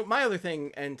so my other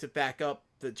thing, and to back up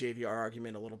the JVR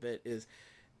argument a little bit,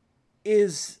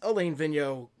 is Alain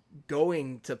Vigneault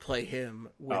going to play him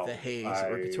with a Hayes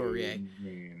or Couturier?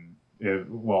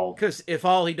 Because if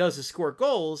all he does is score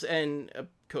goals, and a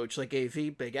coach like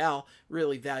AV, Big Al,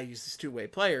 really values his two-way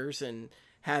players and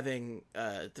having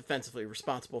defensively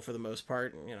responsible for the most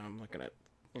part, and, I'm looking at,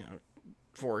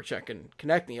 forecheck and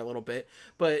connecting a little bit,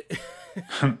 but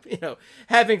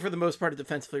having for the most part a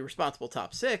defensively responsible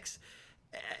top six,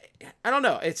 I don't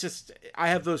know. It's just, I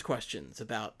have those questions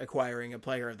about acquiring a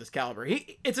player of this caliber.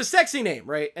 It's a sexy name,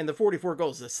 right? And the 44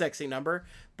 goals is a sexy number,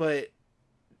 but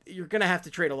you're going to have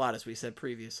to trade a lot, as we said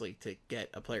previously, to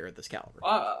get a player of this caliber.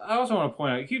 I also want to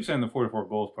point out, you keep saying the 44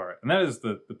 goals part, and that is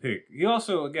the peak. He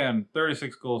also, again,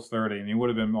 36 goals, 30, and he would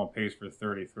have been on pace for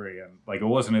 33. And like, it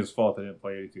wasn't his fault they didn't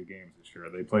play 82 games this year.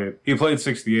 He played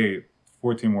 68,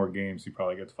 14 more games. He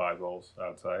probably gets 5 goals,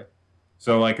 I'd say.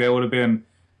 So like, that would have been,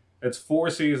 it's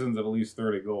 4 seasons of at least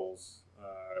 30 goals.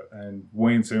 And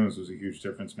Wayne Simmons was a huge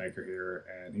difference maker here,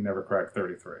 and he never cracked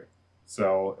 33.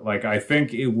 So like, I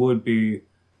think it would be.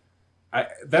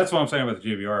 That's what I'm saying about the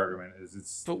JVR argument.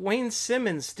 But Wayne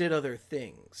Simmons did other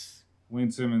things.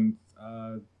 Wayne Simmons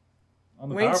on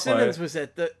the Wayne power Simmons play. Was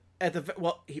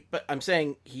but I'm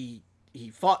saying he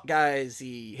fought guys,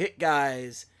 he hit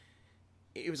guys.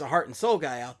 He was a heart and soul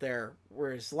guy out there.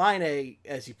 Whereas Laine,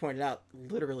 as you pointed out,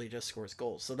 literally just scores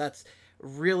goals. So that's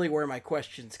really where my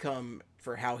questions come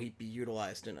for how he'd be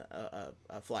utilized in a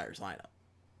Flyers lineup.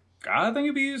 I think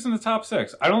he'd be used in the top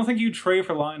 6. I don't think you trade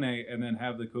for Laine and then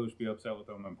have the coach be upset with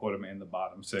him and put him in the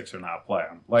bottom 6 or not play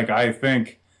him. Like, I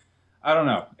don't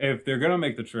know. If they're going to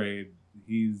make the trade,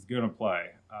 he's going to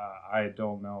play. I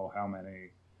don't know how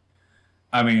many.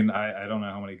 I mean, I don't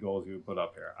know how many goals he would put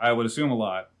up here. I would assume a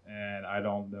lot, and I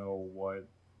don't know what.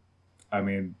 I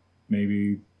mean,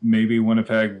 maybe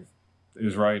Winnipeg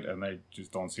is right, and they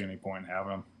just don't see any point in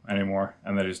having him anymore,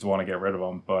 and they just want to get rid of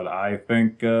him. But I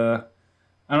think.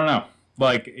 I don't know.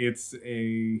 Like,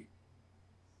 I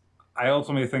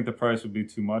ultimately think the price would be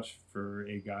too much for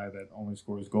a guy that only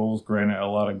scores goals. Granted, a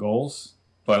lot of goals,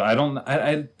 but I don't know.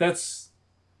 I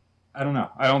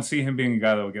don't see him being a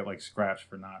guy that would get like scratched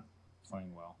for not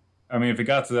playing well. I mean, if it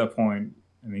got to that point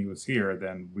and he was here,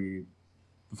 then the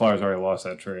Flyers already lost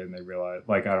that trade, and they realized,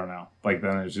 like, I don't know, like,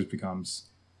 then it just becomes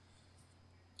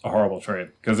a horrible trade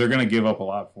because they're going to give up a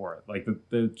lot for it. Like,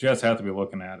 the Jets have to be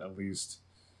looking at least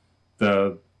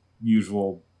the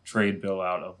usual trade bill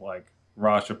out of like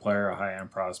roster player, a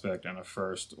high-end prospect, and a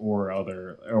first or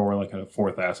like a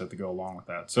fourth asset to go along with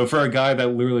that. So for a guy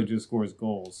that literally just scores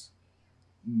goals,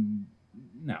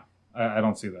 no, I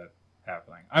don't see that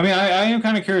happening. I mean, I am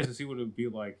kind of curious to see what it would be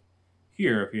like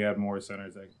here if he had more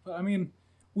centers. But I mean,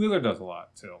 Wheeler does a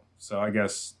lot too. So I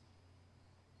guess,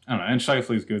 I don't know, and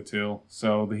Scheifele's good too.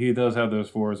 So he does have those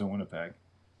fours in Winnipeg.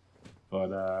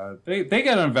 But they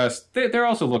got to invest. They're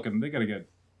also looking. They got to get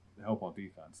help on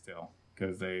defense too,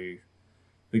 because they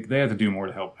have to do more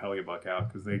to help Hellebuyck out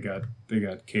because they got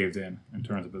caved in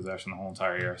terms of possession the whole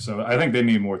entire year. So I think they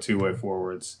need more two-way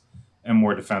forwards and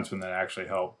more defensemen that actually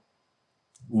help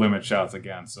limit shots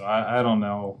against. So I don't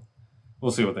know.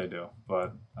 We'll see what they do,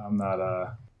 but I'm not.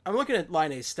 I'm looking at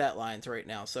Laine's stat lines right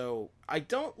now, so I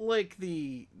don't like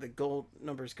the goal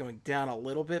numbers going down a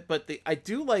little bit, but I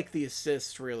do like the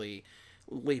assists really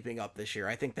leaping up this year.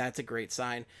 I think that's a great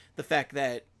sign. The fact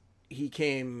that he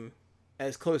came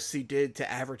as close as he did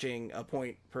to averaging a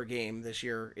point per game this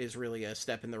year is really a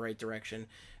step in the right direction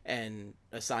and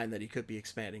a sign that he could be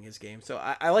expanding his game. So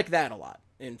I like that a lot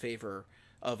in favor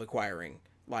of acquiring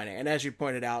Laine. And as you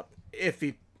pointed out, if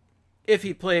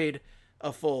he played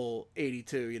a full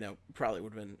 82, probably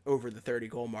would have been over the 30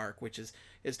 goal mark, which is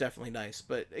definitely nice.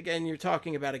 But again, you're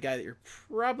talking about a guy that you're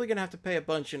probably going to have to pay a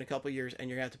bunch in a couple of years, and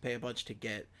you're going to have to pay a bunch to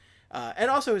get. And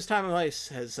also his time on ice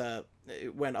has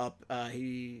it went up.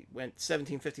 He went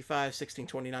 17.55,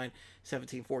 16.29,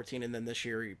 17.14, and then this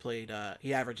year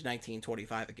he averaged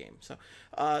 19.25 a game. So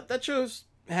that shows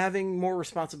having more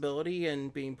responsibility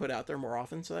and being put out there more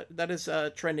often. So that is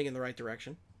trending in the right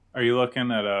direction. Are you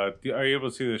looking at are you able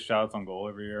to see the shots on goal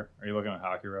every year? Are you looking at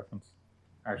Hockey Reference?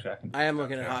 Actually, I am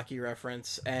looking at Hockey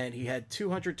Reference, and he had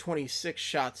 226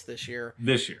 shots this year.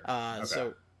 Okay.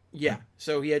 So yeah,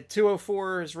 so he had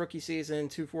 204 his rookie season,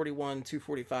 241,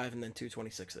 245, and then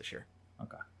 226 this year.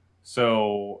 Okay.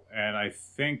 So, and I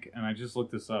just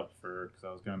looked this up because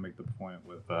I was going to make the point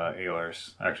with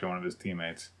Ehlers, actually one of his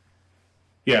teammates.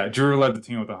 Yeah, Drew led the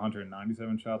team with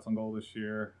 197 shots on goal this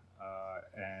year,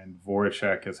 and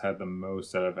Voracek has had the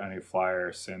most out of any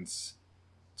Flyer since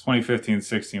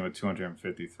 2015-16 with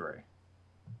 253.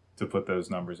 To put those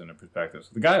numbers into perspective,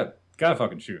 so the guy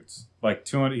fucking shoots like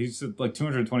 200. He's like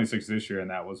 226 this year,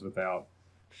 and that was without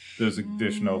those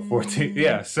additional 14.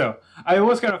 Yeah, so it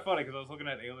was kind of funny because I was looking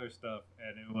at Ehlers stuff,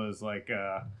 and it was like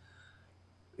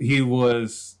he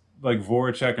was like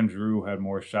Voracek and Drew had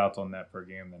more shots on net per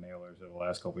game than Ehlers over the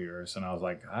last couple of years, and I was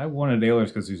like, I wanted Ehlers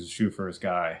because he's a shoot first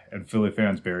guy, and Philly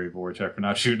fans buried Voracek for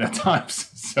not shooting at times.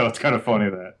 So it's kind of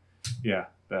funny that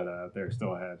they're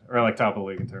still ahead, or like top of the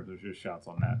league in terms of just shots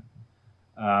on net.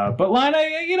 But Line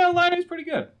is pretty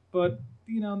good, but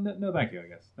no thank you, I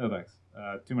guess. No thanks.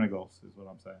 Too many goals is what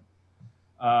I'm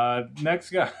saying.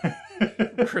 Next guy.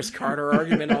 Chris Carter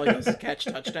argument, all he does is catch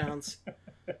touchdowns.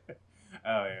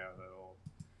 Oh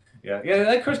yeah,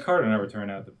 that Chris Carter never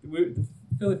turned out. The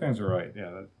Philly fans were right.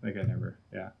 Yeah, that guy never.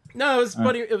 Yeah. No,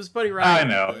 it was Buddy Ryan. I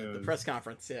know. The press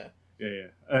conference. Yeah. Yeah.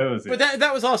 It was. But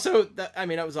that was also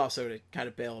to kind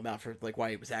of bail him out for like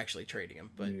why he was actually trading him.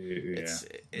 But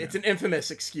it's an infamous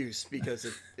excuse because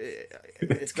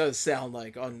it does sound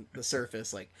like on the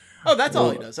surface like, oh, that's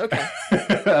all he does. Okay.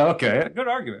 Okay. Good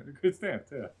argument. Good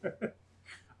stance. Yeah.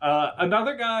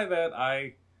 Another guy that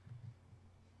I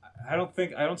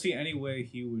don't see any way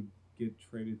he would get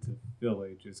traded to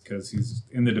Philly just because he's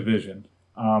in the division.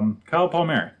 Kyle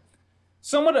Palmieri.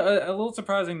 Somewhat a little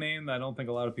surprising name that I don't think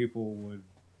a lot of people would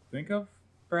think of,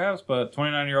 perhaps, but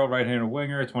 29-year-old right-handed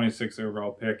winger, 26th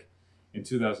overall pick in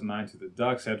 2009 to the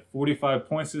Ducks, had 45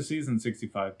 points this season,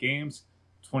 65 games,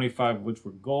 25 of which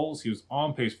were goals. He was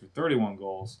on pace for 31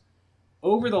 goals.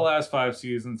 Over the last 5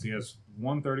 seasons, he has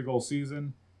one 30-goal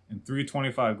season and 3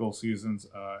 25-goal seasons,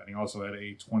 and he also had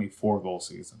a 24-goal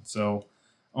season. So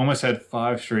almost had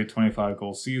 5 straight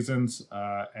 25-goal seasons,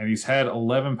 and he's had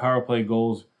 11 power play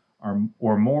goals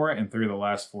or more in 3 of the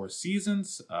last 4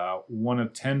 seasons. One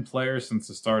of 10 players since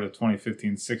the start of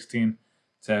 2015-16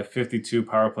 to have 52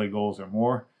 power play goals or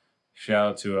more. Shout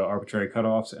out to arbitrary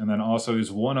cutoffs. And then also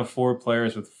he's one of 4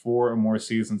 players with 4 or more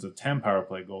seasons of 10 power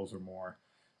play goals or more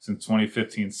since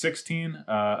 2015-16.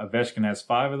 Ovechkin has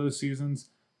 5 of those seasons.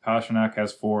 Pastrnak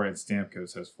has 4, and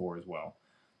Stamkos has 4 as well.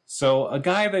 So a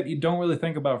guy that you don't really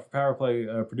think about for power play,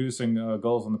 producing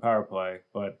goals on the power play,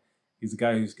 but he's a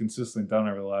guy who's consistently done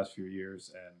it over the last few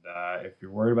years. And if you're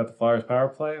worried about the Flyers' power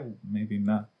play, maybe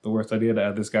not the worst idea to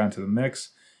add this guy into the mix.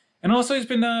 And also he's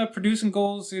been producing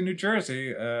goals in New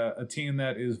Jersey, a team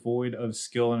that is void of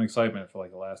skill and excitement for like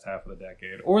the last half of the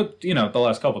decade. Or, the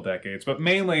last couple decades. But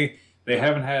mainly, they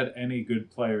haven't had any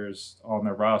good players on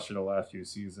their roster the last few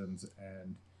seasons.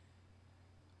 And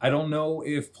I don't know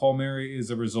if Palmieri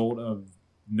is a result of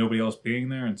nobody else being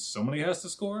there and somebody has to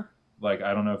score. Like,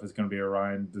 I don't know if it's going to be a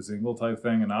Ryan Dzingel type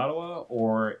thing in Ottawa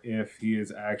or if he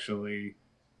is actually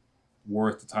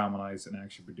worth the time on ice and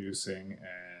actually producing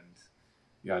and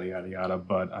yada, yada, yada.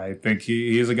 But I think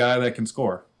he is a guy that can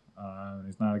score.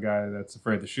 He's not a guy that's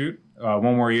afraid to shoot.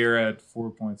 One more year at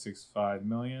 $4.65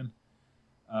 million.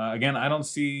 Again, I don't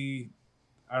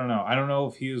know. I don't know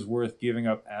if he is worth giving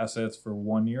up assets for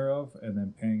 1 year of and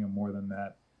then paying him more than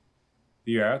that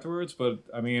the year afterwards, but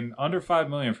I mean, under $5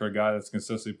 million for a guy that's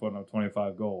consistently putting up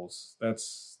 25 goals,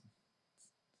 that's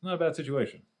not a bad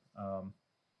situation.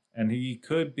 And he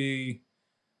could be,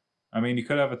 you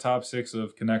could have a top 6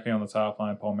 of connecting on the top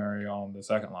line, Palmieri on the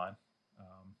second line.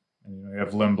 And you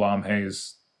have Lindblom,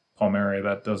 Hayes, Palmieri.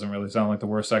 That doesn't really sound like the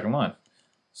worst second line.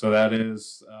 So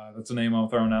that's a name I'm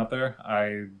throwing out there.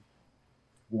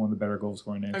 One of the better goal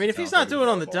scoring names. If he's not doing it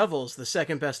on the Devils, the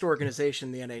second best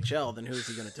organization in the NHL, then who's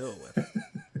he going to do it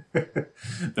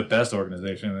with? The best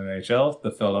organization in the NHL,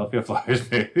 the Philadelphia Flyers,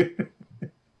 baby.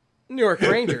 New York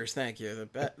Rangers, thank you.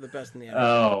 The best in the NFL.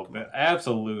 Oh,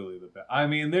 absolutely the best. I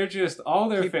mean, they're just all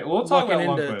their. We'll talk about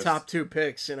one into top 2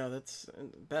 picks. That's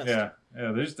best. Yeah,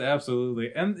 they're just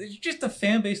absolutely, and it's just a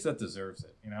fan base that deserves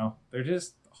it. They're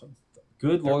just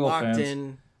good, loyal fans.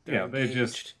 In, they're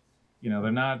just,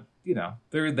 they're not,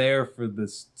 they're there for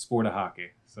this sport of hockey.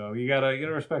 So you gotta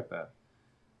respect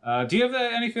that. Do you have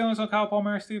any feelings on Kyle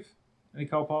Palmieri, Steve? Any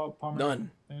Kyle Palmieri?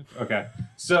 None. Okay.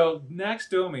 So Max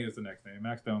Domi is the next name.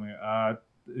 Max Domi.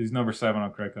 He's number 7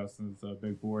 on Craig Custom's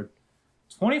big board.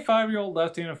 25-year-old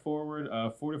left-handed forward.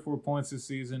 44 points this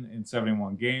season in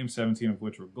 71 games, 17 of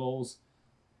which were goals.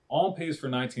 On pace for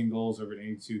 19 goals over an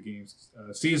 82 games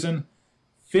season.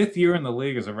 5th year in the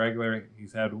league as a regular.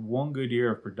 He's had one good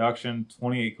year of production,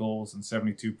 28 goals and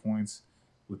 72 points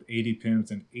with 80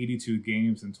 PIMs in 82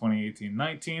 games in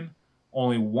 2018-19.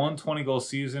 Only one 20-goal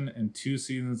season and 2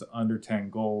 seasons under 10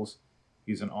 goals.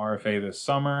 He's an RFA this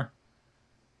summer.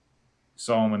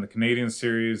 Saw him in the Canadian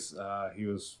series. He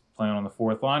was playing on the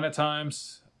 4th line at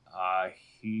times.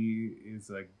 He is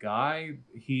a guy.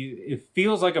 It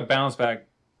feels like a bounce-back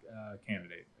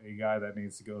candidate. A guy that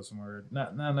needs to go somewhere.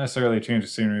 Not necessarily a change of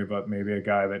scenery, but maybe a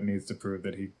guy that needs to prove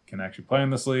that he can actually play in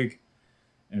this league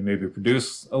and maybe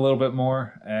produce a little bit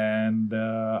more. And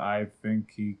I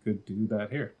think he could do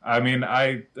that here. I mean,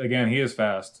 he is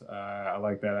fast. I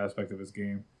like that aspect of his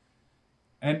game.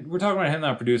 And we're talking about him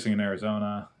not producing in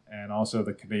Arizona. And also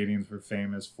the Canadians were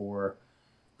famous for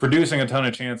producing a ton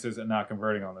of chances and not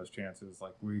converting on those chances,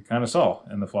 like we kind of saw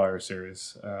in the Flyers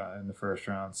series in the first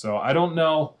round. So I don't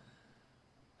know.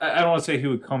 I don't want to say he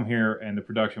would come here and the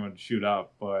production would shoot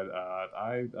up, but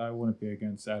I wouldn't be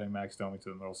against adding Max Domi to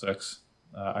the middle 6.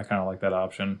 I kind of like that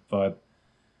option, but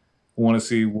want to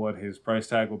see what his price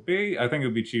tag will be. I think it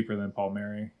would be cheaper than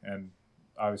Palmieri and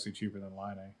obviously cheaper than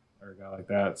Line or a guy like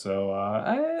that. So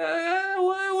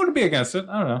I wouldn't be against it.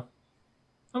 I don't know.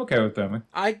 I'm okay with Domi.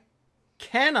 I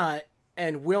cannot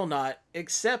and will not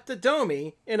accept a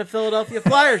Domi in a Philadelphia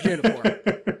Flyers uniform.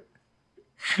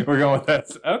 We're going with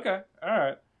that. Okay. All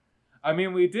right. I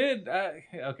mean, we did. Okay,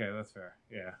 that's fair.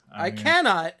 Yeah. I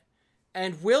cannot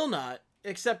and will not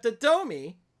accept a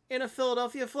Domi in a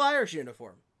Philadelphia Flyers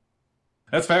uniform.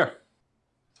 That's fair.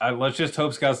 Let's just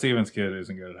hope Scott Stevens' kid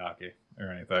isn't good at hockey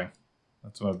or anything.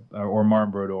 That's what, or Martin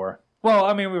Brodeur. Well,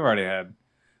 I mean, we've already had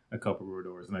a couple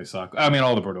Brodeurs and they suck. I mean,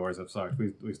 all the Brodeurs have sucked.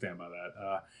 We stand by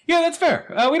that. Yeah, that's fair.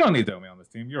 We don't need Domi on this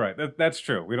team. You're right. That's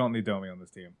true. We don't need Domi on this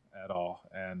team at all.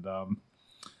 And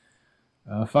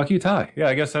fuck you, Ty. Yeah,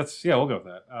 I guess we'll go with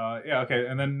that. Yeah, okay.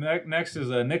 And then next is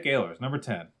Nick Ehlers, number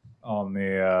 10 on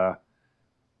the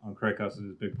on Craig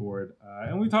Custom's big board.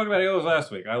 And we talked about Ehlers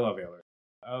last week. I love Ehlers.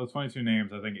 Out of 22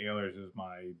 names, I think Ehlers is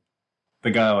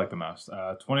the guy I like the most.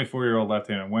 24-year-old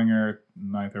left-handed winger,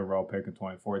 9th overall pick in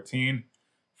 2014.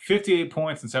 58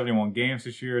 points in 71 games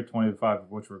this year, 25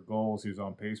 of which were goals. He was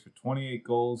on pace for 28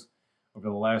 goals over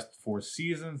the last 4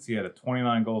 seasons. He had a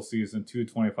 29-goal season, 2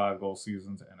 25-goal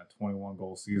seasons, and a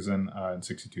 21-goal season in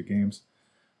 62 games.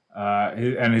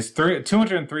 His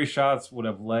 203 shots would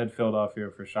have led Philadelphia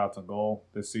for shots on goal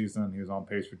this season. He was on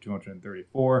pace for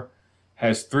 234.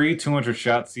 Has 3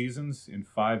 200-shot seasons in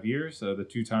 5 years. The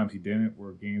 2 times he didn't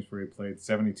were games where he played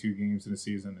 72 games in a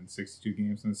season and 62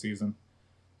 games in a season.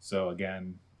 So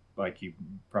again, like he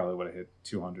probably would have hit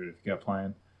 200 if he kept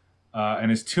playing.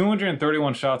 And his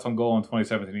 231 shots on goal in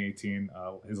 2017-18,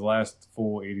 his last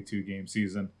full 82-game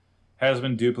season, has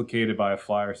been duplicated by a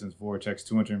Flyer since Voracek's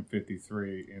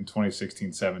 253 in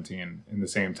 2016-17 in the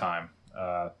same time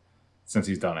since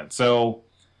he's done it. So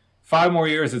 5 more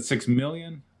years at $6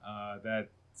 million. That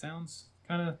sounds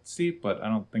kind of steep, but I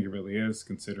don't think it really is,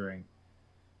 considering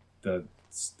the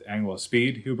angle of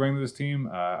speed he'll bring to this team.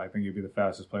 I think he'll be the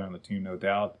fastest player on the team, no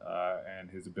doubt,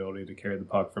 and his ability to carry the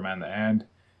puck from end to end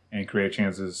and create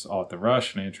chances off the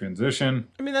rush and in transition.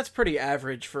 I mean, that's pretty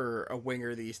average for a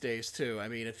winger these days, too. I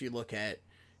mean, if you look at,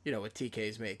 what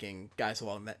TK's making, guys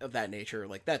of that nature,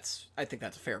 like I think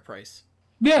that's a fair price.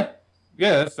 Yeah,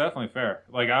 that's definitely fair.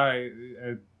 Like, I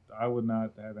would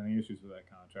not have any issues with that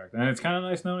contract. And it's kind of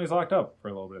nice knowing he's locked up for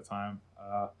a little bit of time.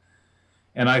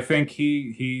 And I think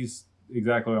he's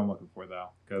exactly what I'm looking for, though,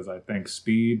 because I think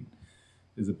speed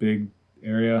is a big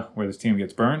area where this team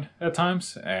gets burned at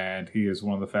times, and he is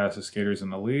one of the fastest skaters in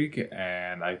the league,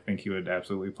 and I think he would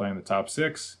absolutely play in the top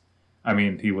 6. I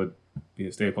mean, he would be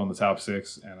a staple in the top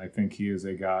 6, and I think he is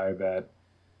a guy that,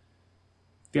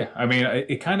 I mean,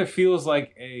 it kind of feels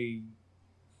like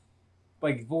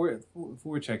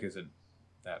Voracek isn't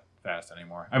that fast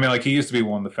anymore. I mean, like, he used to be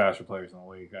one of the faster players in the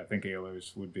league. I think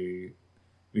Ehlers would be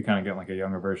kind of getting like a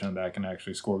younger version of that, can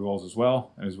actually score goals as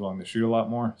well and is willing to shoot a lot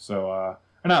more. So,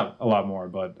 or not a lot more,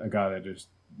 but a guy that just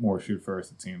more shoot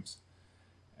first, it seems.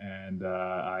 And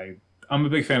I'm a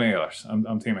big fan of Ehlers.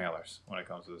 I'm Team Ehlers when it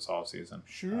comes to this offseason.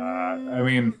 Sure. I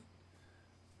mean,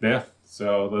 yeah.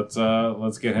 So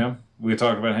let's get him. We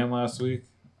talked about him last week.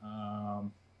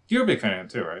 You're a big fan of him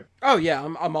too, right? Oh yeah,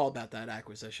 I'm all about that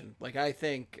acquisition. Like, I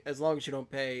think as long as you don't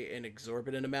pay an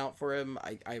exorbitant amount for him,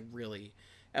 I really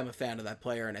am a fan of that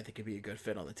player, and I think he'd be a good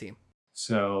fit on the team.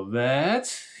 So I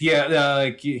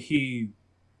think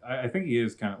he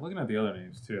is kind of looking at the other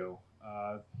names too.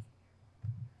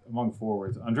 Among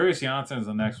forwards, Andreas Janssen is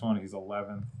the next one. He's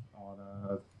 11th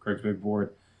on Craig's big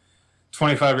board.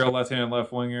 25-year-old left-handed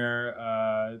left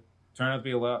winger. Turned out to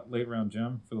be a late round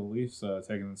gem for the Leafs,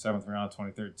 taken in the 7th round,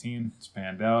 2013. It's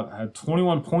panned out. Had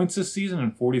 21 points this season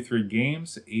in 43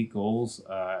 games, 8 goals,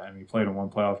 and he played in 1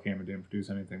 playoff game and didn't produce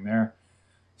anything there.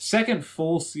 Second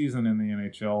full season in the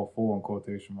NHL, full in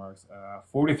quotation marks.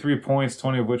 43 points,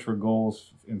 20 of which were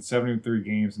goals in 73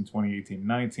 games in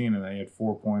 2018-19, and then he had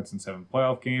 4 points in 7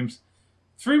 playoff games.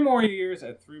 3 more years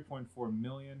at $3.4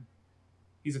 million.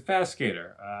 He's a fast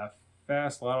skater.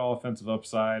 Fast, a lot of offensive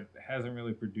upside. Hasn't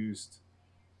really produced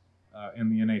in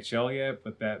the NHL yet,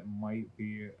 but that might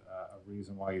be a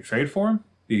reason why you trade for him,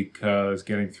 because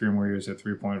getting 3 more years at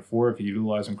 3.4, if you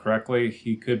utilize him correctly,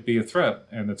 he could be a threat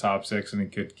in the top 6, and he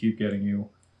could keep getting you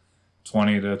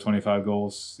 20 to 25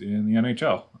 goals in the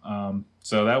NHL.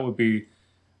 So that would be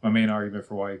my main argument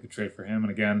for why you could trade for him.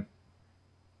 And again,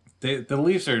 the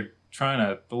Leafs are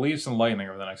the Leafs and Lightning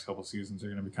over the next couple of seasons are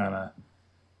going to be kind of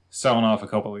selling off a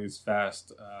couple of these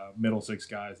fast middle 6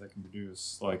 guys that can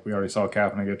produce. Like we already saw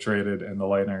Kapanen get traded, and the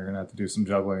Lightning are going to have to do some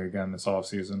juggling again this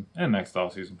offseason and next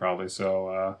offseason probably.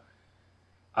 So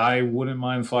I wouldn't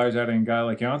mind Flyers adding a guy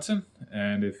like Janssen,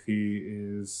 and if he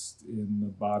is in the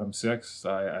bottom 6,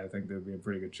 I think they'd be in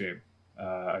pretty good shape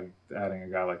adding a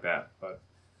guy like that. But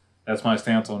that's my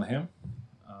stance on him.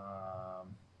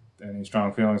 Any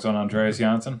strong feelings on Andreas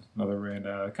Janssen?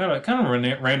 Another kind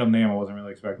of random name I wasn't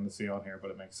really expecting to see on here,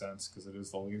 but it makes sense because it is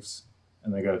the Leafs,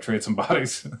 and they got to trade some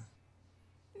bodies.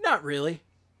 Not really.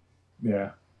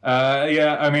 Yeah.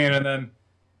 I mean, and then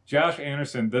Josh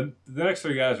Anderson. The next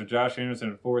 3 guys are Josh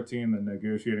Anderson at 14, the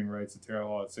negotiating rights to Taylor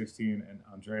Hall at 16, and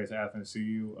Andreas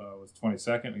Athanasiou was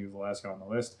 22nd. He was the last guy on the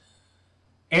list.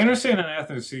 Anderson and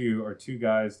Athanasiou are 2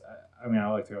 guys. I mean, I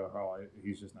like Taylor Hall.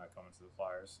 He's just not coming to the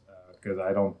Flyers because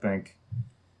I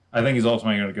think he's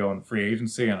ultimately going to go in free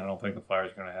agency, and I don't think the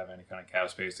Flyers are going to have any kind of cap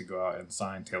space to go out and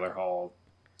sign Taylor Hall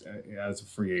as a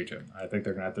free agent. I think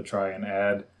they're going to have to try and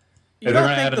add. You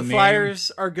don't think the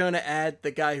Flyers are going to add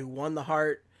the guy who won the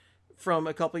Hart from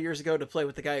a couple years ago to play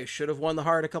with the guy who should have won the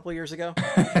Hart a couple years ago?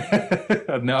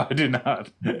 No, I do not.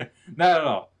 Not at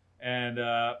all. And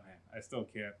man, I still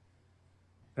can't.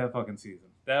 That fucking season.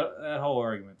 That whole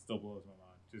argument still blows my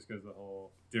mind, just because the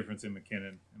whole difference in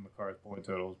McKinnon and McCarr's point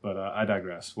totals. But I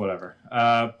digress. Whatever.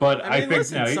 But I think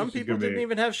listen, some people didn't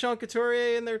even have Sean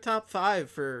Couturier in their top 5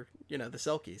 for the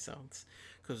Selke. So it's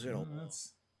because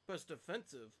best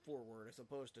defensive forward as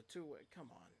opposed to 2-way. Come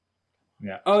on.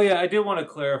 Yeah. Oh yeah. I did want to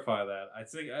clarify that. I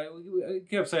think I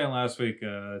kept saying last week,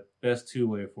 best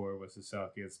 2-way forward was the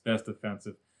Selke. It's best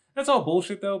defensive. That's all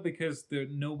bullshit, though, because there's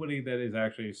nobody that is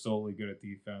actually solely good at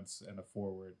defense and a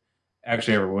forward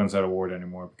actually ever wins that award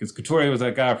anymore. Because Couturier was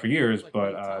that guy for years, like,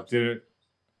 but did it?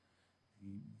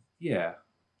 Yeah,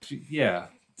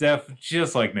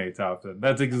 just like Nate Thompson.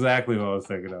 That's exactly what I was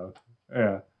thinking of.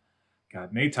 Yeah,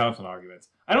 God, Nate Thompson arguments.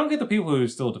 I don't get the people who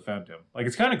still defend him. Like,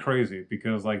 it's kind of crazy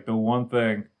because, like, the one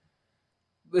thing,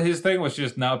 his thing was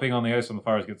just not being on the ice when the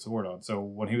Flyers get scored on. So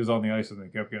when he was on the ice and they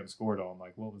kept getting scored on,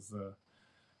 like, what was the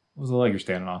leg you're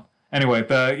standing on? Anyway,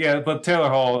 but Taylor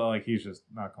Hall, like, he's just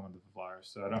not coming to the Flyers,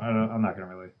 so I'm not going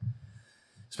to really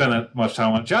spend that much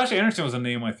time on. Josh Anderson was a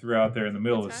name I threw out there in the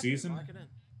middle of the season.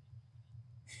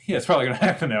 Yeah, it's probably going to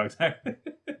happen now, exactly.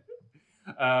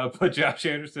 But Josh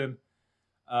Anderson,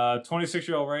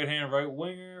 26-year-old right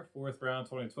winger, 4th round,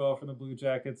 2012 from the Blue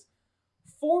Jackets.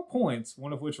 4 points,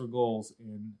 one of which were goals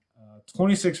in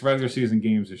 26 regular season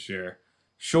games this year.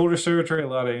 Shoulder surgery, a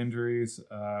lot of injuries,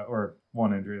 or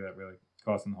one injury that really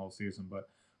cost him the whole season. But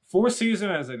 4th season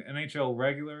as an NHL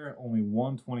regular, only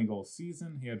one 20-goal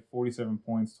season. He had 47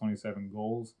 points, 27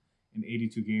 goals in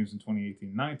 82 games in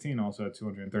 2018-19. Also had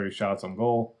 230 shots on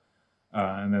goal.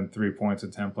 And then 3 points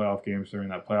in 10 playoff games during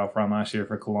that playoff run last year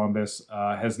for Columbus.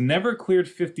 Has never cleared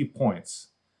 50 points.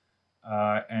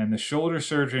 And the shoulder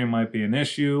surgery might be an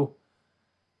issue,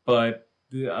 but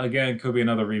again, could be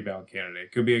another rebound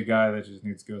candidate. Could be a guy that just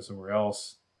needs to go somewhere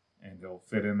else, and he'll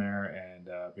fit in there and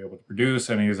be able to produce.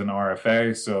 And he's an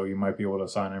RFA, so you might be able to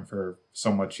sign him for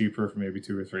somewhat cheaper for maybe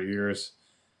 2 or 3 years.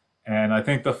 And I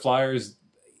think the Flyers,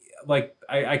 like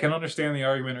I can understand the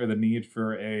argument or the need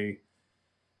for a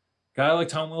guy like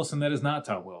Tom Wilson that is not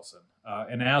Tom Wilson.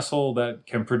 An asshole that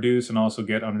can produce and also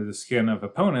get under the skin of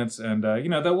opponents. And,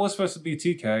 that was supposed to be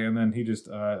TK, and then he just,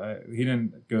 he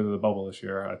didn't go to the bubble this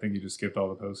year. I think he just skipped all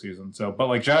the postseason. So, but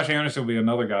like Josh Anderson would be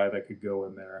another guy that could go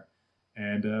in there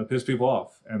and piss people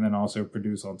off and then also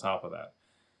produce on top of that.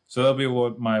 So that'll be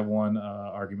what my one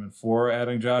argument for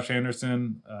adding Josh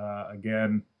Anderson.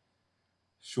 Again,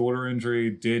 shoulder injury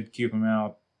did keep him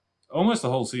out almost the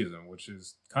whole season, which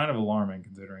is kind of alarming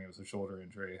considering it was a shoulder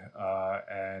injury.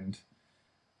 And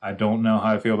I don't know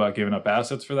how I feel about giving up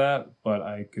assets for that, but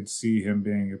I could see him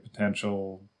being a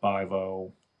potential buy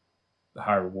low,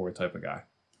 high reward type of guy.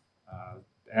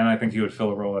 And I think he would fill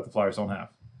a role that the Flyers don't have.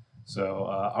 So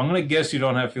I'm going to guess you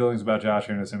don't have feelings about Josh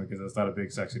Anderson because that's not a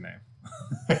big, sexy name.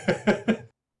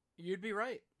 You'd be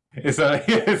right. It's not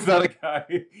a guy.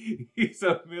 He's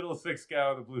a middle six guy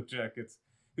with the Blue Jackets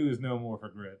who is no more for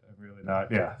grit. I'm really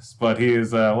not. Yes, but he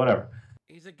is whatever.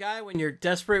 He's a guy when you're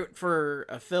desperate for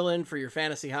a fill-in for your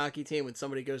fantasy hockey team when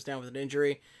somebody goes down with an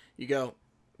injury, you go,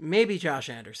 maybe Josh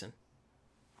Anderson.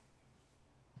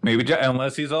 Maybe,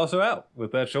 unless he's also out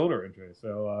with that shoulder injury.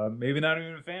 So maybe not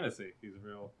even in fantasy. He's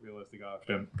a realistic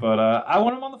option. But I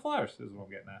want him on the Flyers, is what I'm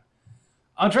getting at.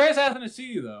 Andreas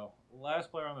Athanasiou, though,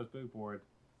 last player on this big board.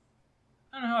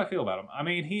 I don't know how I feel about him. I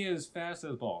mean, he is fast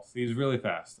as balls. He's really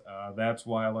fast. That's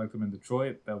why I liked him in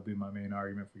Detroit. That would be my main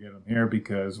argument for getting him here,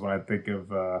 because when I think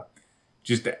of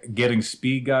just getting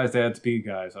speed guys to add speed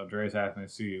guys, Andreas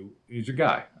Athanasiou is your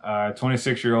guy.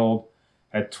 26-year-old,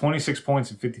 had 26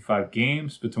 points in 55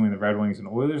 games between the Red Wings and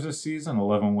Oilers this season,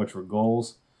 11 of which were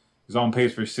goals. He's on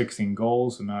pace for 16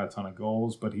 goals, so not a ton of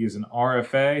goals, but he is an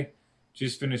RFA.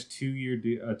 Just finished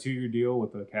a two-year deal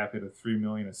with a cap hit of $3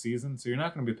 million a season, so you're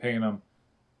not going to be paying him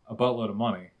a buttload of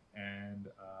money. And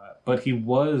but he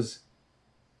was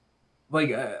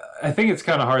like, I think it's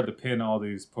kind of hard to pin all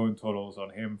these point totals on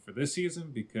him for this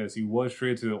season because he was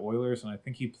traded to the Oilers, and I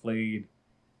think he played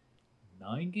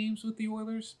 9 games with the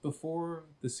Oilers before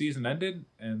the season ended,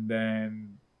 and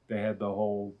then they had the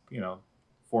whole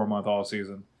 4-month off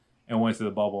season and went to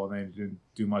the bubble, and they didn't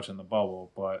do much in the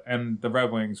bubble. And the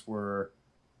Red Wings were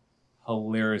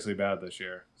hilariously bad this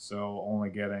year, so only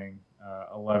getting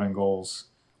 11 goals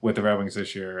with the Red Wings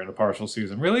this year in a partial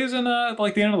season really isn't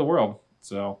like the end of the world.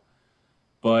 So,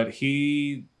 but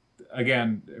he,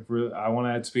 again, I want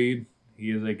to add speed.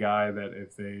 He is a guy that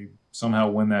if they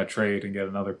somehow win that trade and get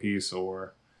another piece,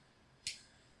 or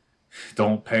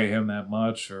don't pay him that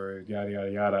much, or yada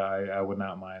yada yada, I would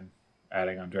not mind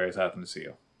adding Andreas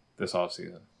Athanasiou this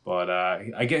offseason. But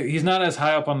I get he's not as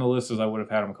high up on the list as I would have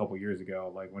had him a couple years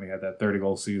ago, like when he had that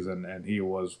 30-goal season and he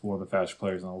was one of the fastest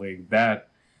players in the league.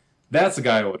 That's the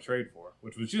guy I would trade for,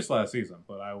 which was just last season,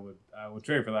 but I would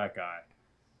trade for that guy.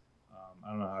 I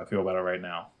don't know how I feel about it right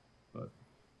now, but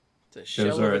those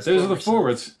are the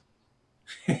forwards.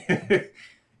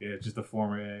 Yeah, just a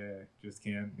former. Yeah, just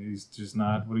can't. He's just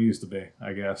not what he used to be,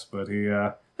 I guess. But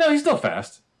no, he's still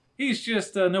fast. He's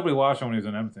just nobody watched him when he was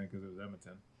in Edmonton because it was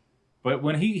Edmonton. But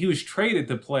when he was traded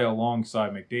to play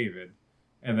alongside McDavid,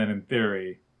 and then in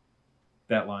theory,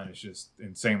 that line is just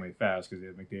insanely fast because he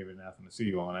had McDavid and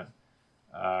Athanasiou on it.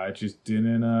 It just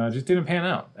didn't pan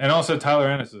out. And also Tyler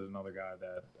Ennis is another guy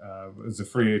that was a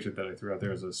free agent that I threw out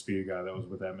there as a speed guy that was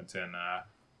with Edmonton.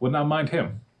 Would not mind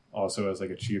him also as like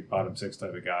a cheap bottom six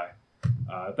type of guy.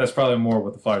 That's probably more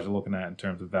what the Flyers are looking at in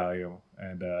terms of value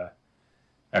and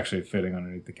actually fitting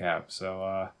underneath the cap.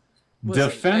 So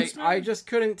defense. I just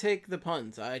couldn't take the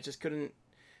puns. I just couldn't.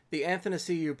 The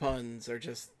Athanasiou puns are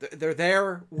just they're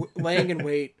there laying in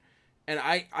wait. And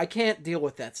I can't deal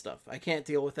with that stuff. I can't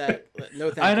deal with that. No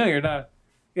thank you. I know you're not.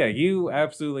 Yeah, you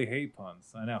absolutely hate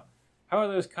puns. I know. How are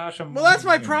those Kasha? Well, that's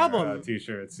my problem.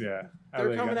 T-shirts, yeah.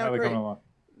 They're coming out great.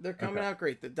 They're coming out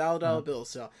great. The dollar bills.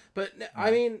 So, but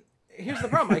I mean, here's the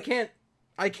problem.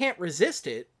 I can't resist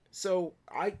it. So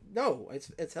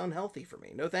it's unhealthy for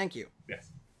me. No, thank you. Yes,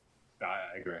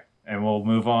 I agree. And we'll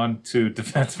move on to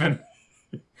defensemen.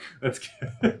 Let's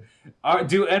get.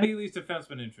 Do any of these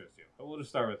defensemen interest you? We'll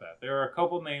just start with that. There are a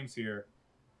couple names here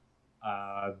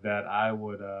that I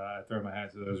would throw my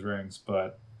hat to those rings,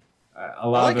 but a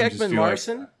lot of them just feel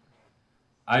Ekman-Larsson.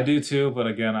 I do too, but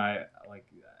again, I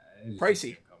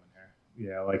pricey.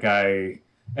 Yeah,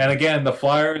 and again, the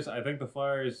Flyers. I think the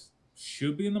Flyers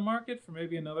should be in the market for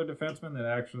maybe another defenseman that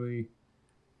actually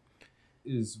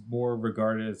is more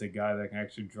regarded as a guy that can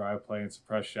actually drive play and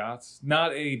suppress shots.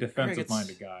 Not a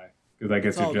defensive-minded guy, because I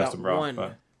guess you're Justin Brown.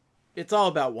 But it's all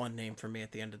about one name for me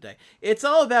at the end of the day. It's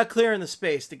all about clearing the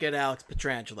space to get Alex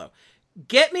Pietrangelo.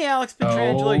 Get me Alex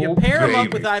Pietrangelo. You Oh, pair him up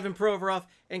baby. with Ivan Provorov,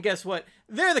 and guess what?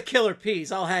 They're the killer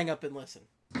peas. I'll hang up and listen.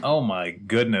 Oh my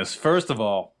goodness. First of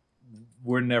all,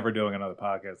 we're never doing another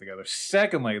podcast together.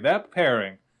 Secondly, that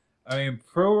pairing, I mean,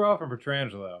 Provorov and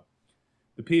Pietrangelo,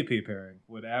 the PP pairing,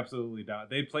 would absolutely die.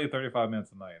 They'd play 35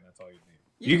 minutes a night, and that's all you need.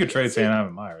 You could trade Sanheim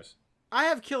and Myers. I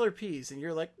have killer peas, and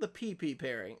you're like, the PP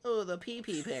pairing. Oh, the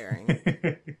PP pairing.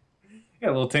 Yeah,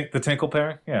 a little the Tinkle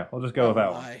pairing. Yeah, we'll just go with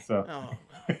that one. So.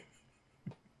 Oh.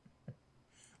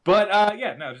 But,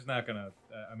 yeah, no, just not going to,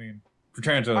 I mean,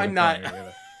 Pietrangelo.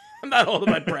 I'm not holding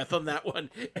my breath on that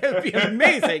one. It would be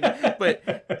amazing,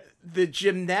 but the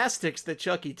gymnastics that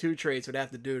Chucky 2 trades would have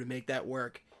to do to make that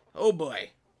work. Oh boy.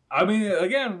 I mean,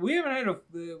 again, we haven't had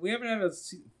a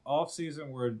off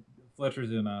season where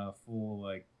Fletcher's in a full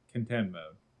like contend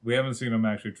mode. We haven't seen him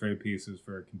actually trade pieces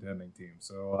for a contending team.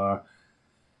 So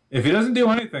if he doesn't do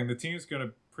anything, the team's going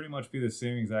to pretty much be the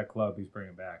same exact club he's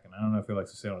bringing back. And I don't know if he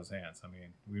likes to sit on his hands. I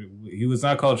mean, he was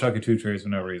not called Chucky 2 trades for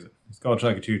no reason. He's called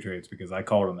Chucky 2 trades because I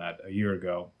called him that a year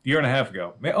and a half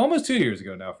ago, almost 2 years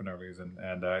ago now for no reason.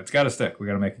 And it's got to stick. We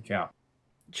got to make it count.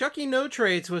 Chucky No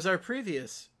Trades was our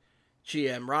previous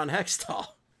GM, Ron Hextall.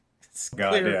 It's God,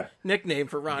 clear yeah. nickname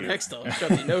for Ron Hextall,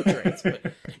 Chucky No Trades.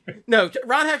 But no,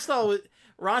 Ron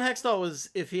Hextall was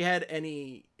if you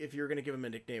were going to give him a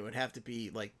nickname, it would have to be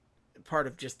like part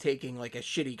of just taking like a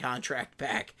shitty contract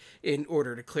back in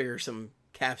order to clear some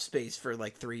cap space for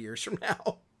like 3 years from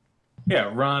now. Yeah,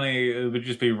 Ronnie, it would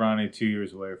just be Ronnie 2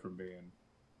 years away from being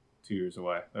 2 years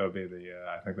away. That would be I think that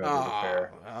would be the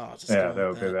fair. Yeah, that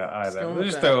would be that.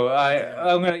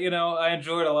 I'm gonna, I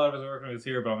enjoyed a lot of his work when he was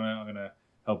here, but I'm gonna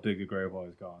help dig the grave while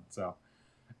he's gone. So,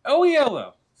 OEL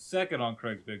though, second on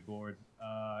Craig's big board.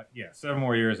 7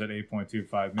 more years at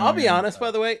 $8.25 million. I'll be honest,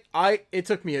 by the way, it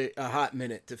took me a hot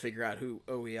minute to figure out who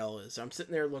OEL is. I'm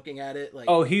sitting there looking at it like,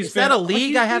 is that a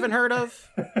league I haven't heard of?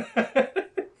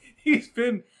 He's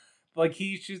been like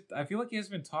I feel like he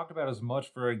hasn't been talked about as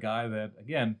much for a guy that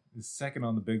again is second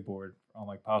on the big board on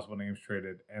like possible names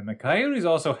traded. And the Coyotes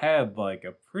also had like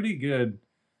a pretty good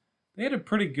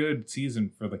season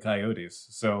for the Coyotes.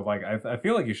 So like I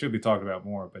feel like he should be talked about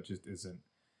more, but just isn't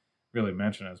really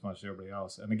mentioned as much as everybody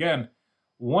else. And again,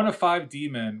 one of 5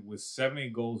 D-men with 70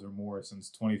 goals or more since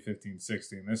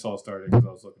 2015-16. This all started because I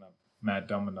was looking up Matt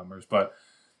Dumba numbers. But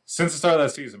since the start of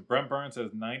that season, Brent Burns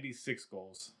has 96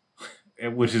 goals,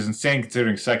 which is insane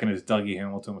considering second is Dougie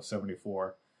Hamilton with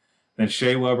 74. Then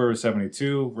Shea Weber was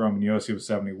 72, Roman Josi was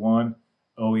 71,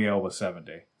 OEL was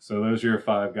 70. So those are your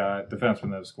 5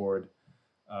 defensemen that have scored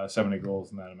 70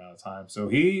 goals in that amount of time. So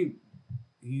he's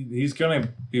going to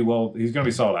be he's going to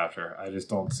be sought after. I just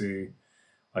don't see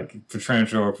like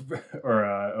Pietrangelo or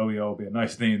OEL would be a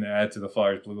nice name to add to the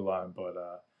Flyers blue line. But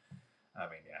I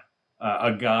mean, yeah,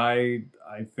 a guy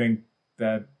I think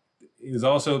that is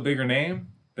also a bigger name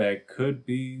that could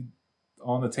be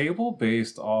on the table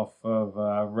based off of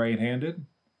right-handed.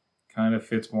 Kind of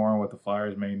fits more on what the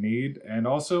Flyers may need. And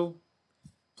also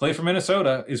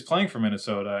is playing for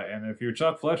Minnesota. And if you're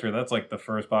Chuck Fletcher, that's like the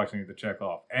first box you need to check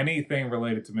off. Anything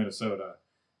related to Minnesota,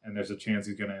 and there's a chance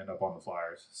he's going to end up on the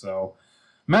Flyers. So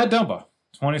Matt Dumba,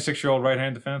 26-year-old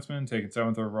right-hand defenseman, taken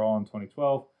 7th overall in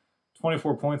 2012.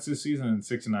 24 points this season in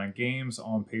 69 games,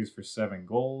 on pace for 7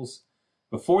 goals.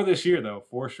 Before this year, though,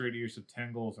 4 straight years of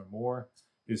 10 goals or more.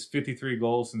 His 53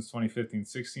 goals since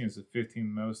 2015-16 is the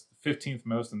 15th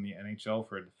most in the NHL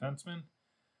for a defenseman.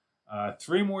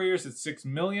 3 more years at $6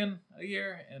 million a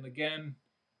year, and again,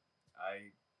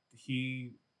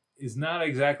 he is not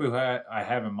exactly who I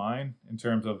have in mind in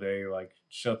terms of a like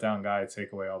shutdown guy,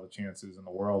 take away all the chances in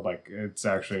the world. Like it's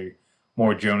actually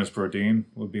more Jonas Brodin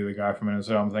would be the guy from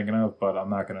Minnesota I'm thinking of, but I'm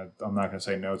not gonna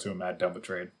say no to a Matt Dumba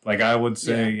trade. Like I would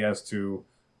say yes to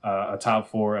a top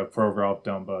 4 of Provorov,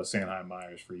 Dumba, Sanheim,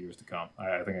 Myers for years to come.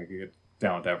 I think I could get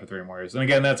down with that for 3 more years. And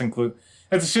again, that's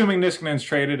assuming Niskanen's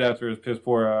traded after his piss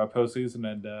poor postseason,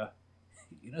 and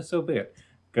so be it,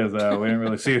 because we didn't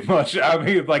really see it much. I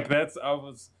mean, like I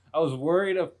was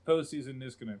worried of postseason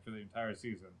Niskanen for the entire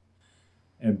season,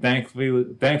 and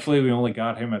thankfully we only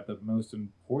got him at the most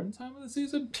important time of the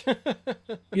season.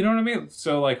 You know what I mean?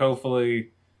 So like,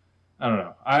 hopefully, I don't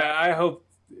know. I hope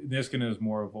Niskanen is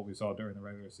more of what we saw during the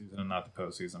regular season and not the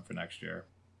postseason for next year.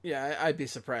 Yeah, I'd be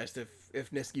surprised if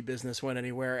Niski business went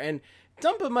anywhere. And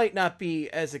Dumba might not be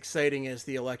as exciting as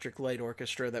the Electric Light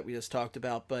Orchestra that we just talked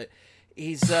about, but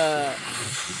he's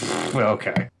well,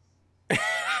 okay.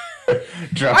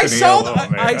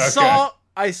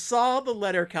 I saw the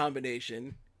letter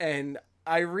combination, and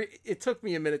it took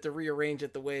me a minute to rearrange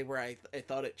it the way where I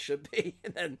thought it should be,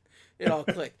 and then it all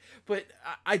clicked. But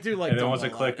I do like. And then Dumba once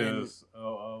it clicked, it was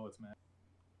it's Matt.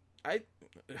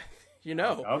 You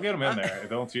know. I'll get him in there.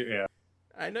 Don't you? Yeah.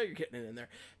 I know you're getting it in there.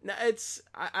 Now,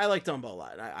 I like Dumbo a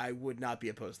lot. I would not be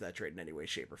opposed to that trade in any way,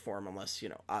 shape, or form, unless,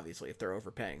 obviously if they're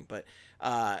overpaying. But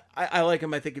I like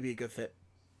him. I think it'd be a good fit.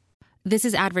 This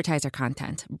is advertiser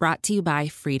content brought to you by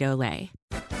Frito-Lay.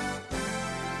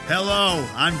 Hello,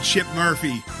 I'm Chip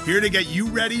Murphy, here to get you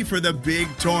ready for the big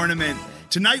tournament.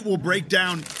 Tonight we'll break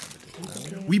down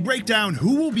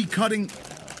who will be cutting...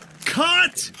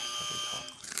 Cut!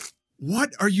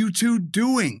 What are you two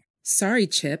doing? Sorry,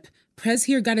 Chip. Prez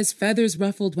here got his feathers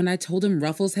ruffled when I told him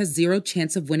Ruffles has 0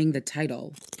 chance of winning the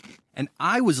title. And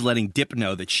I was letting Dip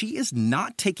know that she is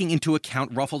not taking into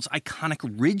account Ruffles'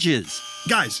 iconic ridges.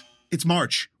 Guys, it's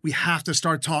March. We have to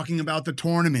start talking about the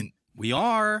tournament. We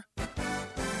are.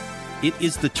 It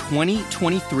is the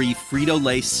 2023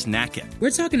 Frito-Lay Snack It. We're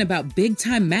talking about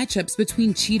big-time matchups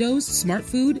between Cheetos, Smart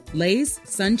Food, Lay's,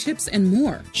 Sun Chips, and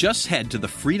more. Just head to the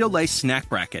Frito-Lay Snack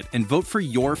Bracket and vote for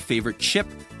your favorite chip,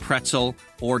 pretzel,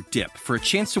 or dip for a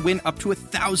chance to win up to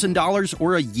 $1,000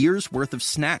 or a year's worth of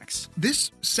snacks.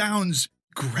 This sounds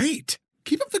great.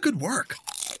 Keep up the good work.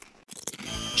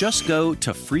 Just go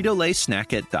to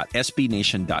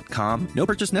fritolaysnackit.sbnation.com. No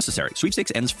purchase necessary.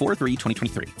 Sweepstakes ends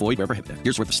 4/3/2023. Void where prohibited.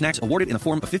 Year's worth of snacks awarded in the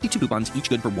form of 52 coupons, each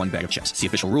good for 1 bag of chips. See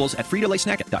official rules at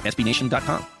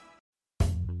fritolaysnackit.sbnation.com.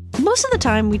 Most of the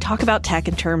time, we talk about tech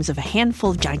in terms of a handful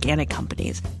of gigantic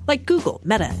companies, like Google,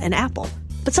 Meta, and Apple.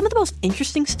 But some of the most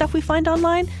interesting stuff we find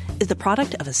online is the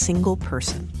product of a single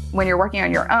person. When you're working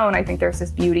on your own, I think there's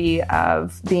this beauty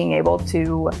of being able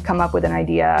to come up with an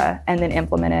idea and then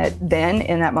implement it then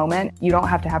in that moment. You don't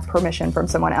have to have permission from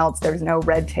someone else. There's no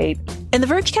red tape. In the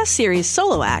Vergecast series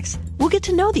Solo Acts, we'll get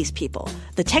to know these people,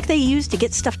 the tech they use to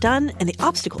get stuff done, and the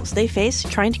obstacles they face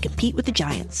trying to compete with the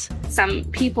giants. Some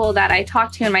people that I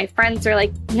talk to and my friends are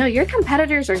like, your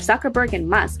competitors are Zuckerberg and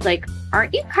Musk. Like,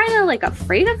 aren't you kind of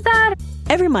afraid of that?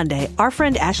 Every Monday, our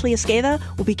friend Ashley Esqueda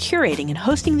will be curating and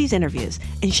hosting these interviews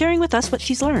and sharing with us what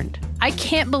she's learned. I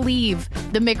can't believe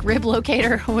the McRib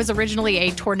locator was originally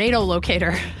a tornado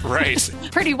locator. Right.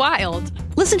 Pretty wild.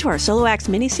 Listen to our Solo Acts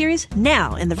miniseries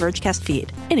now in the Vergecast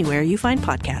feed, anywhere you find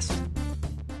podcasts.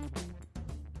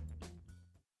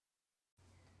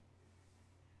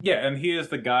 Yeah, and he is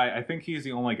the guy. I think he's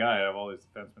the only guy out of all these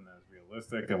defensemen that is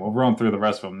realistic. And we'll run through the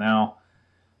rest of them now.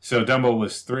 So Dumbo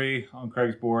was 3 on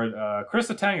Craig's board. Chris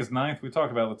Letang is 9th. We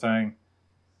talked about Letang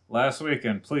last week,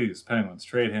 and please, Penguins,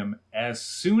 trade him as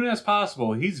soon as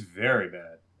possible. He's very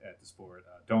bad at the sport.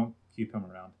 Don't keep him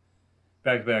around.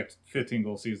 Back-to-back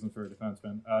 15-goal season for a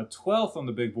defenseman. 12th on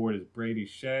the big board is Brady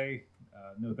Shea.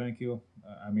 No thank you.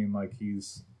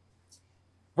 He's...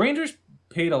 Rangers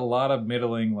paid a lot of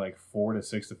middling, 4 to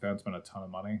 6 defensemen a ton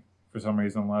of money for some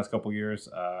reason in the last couple years,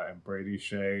 and Brady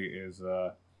Shea is...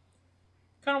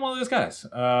 kind of one of those guys.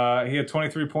 He had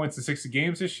 23 points in 60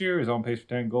 games this year. He's on pace for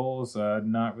 10 goals.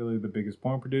 Not really the biggest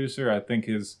point producer. I think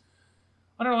his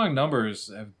underlying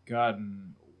numbers have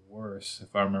gotten worse,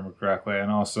 if I remember correctly.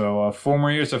 And also 4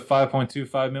 more years of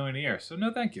 $5.25 million a year. So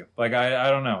no, thank you. I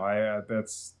don't know.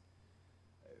 That's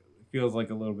it feels like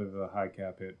a little bit of a high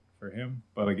cap hit for him.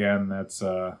 But again, that's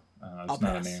it's not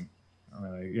a name.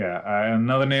 Really, yeah.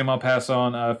 Another name I'll pass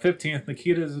on. 15th,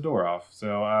 Nikita Zadorov.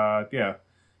 So yeah.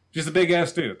 Just a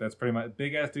big-ass dude. That's pretty much...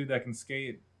 Big-ass dude that can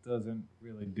skate doesn't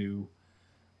really do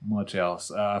much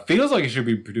else. Feels like he should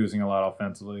be producing a lot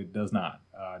offensively. Does not.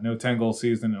 No 10-goal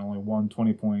season and only 1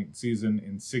 20-point season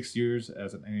in 6 years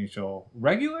as an NHL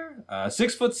regular.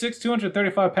 6'6",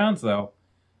 235 pounds, though,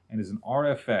 and is an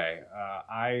RFA.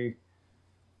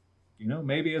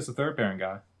 Maybe as a third-pairing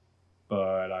guy,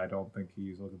 but I don't think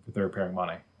he's looking for third-pairing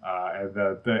money.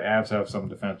 The Avs have some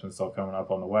defensemen still coming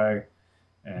up on the way.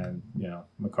 And,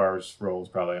 Makar's role is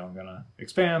probably only going to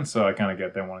expand, so I kind of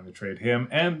get them wanting to trade him.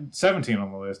 And 17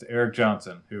 on the list, Eric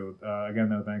Johnson, who, again,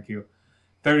 no thank you,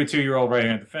 32-year-old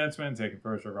right-hand defenseman, taken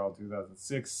first overall in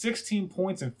 2006, 16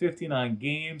 points in 59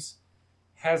 games,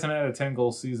 hasn't had a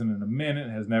 10-goal season in a minute,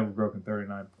 has never broken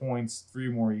 39 points, 3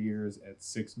 more years at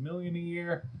 $6 million a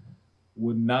year.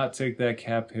 Would not take that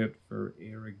cap hit for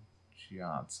Eric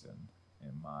Johnson,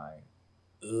 in my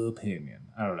opinion.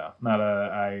 I don't know.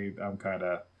 I'm kind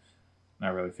of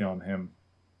not really feeling him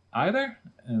either.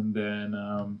 And then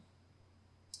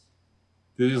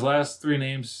do these last 3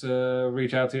 names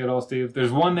reach out to you at all, Steve?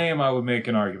 There's one name I would make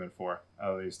an argument for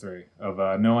out of these 3, of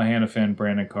Noah Hannafin,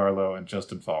 Brandon Carlo, and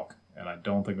Justin Falk. And I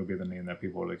don't think it would be the name that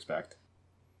people would expect.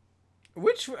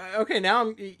 Okay,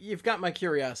 now you've got my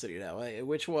curiosity now.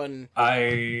 Which one?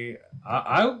 I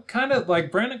kind of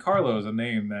like Brandon Carlo is a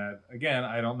name that, again,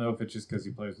 I don't know if it's just because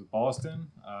he plays with Boston,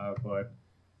 but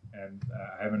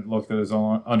I haven't looked at his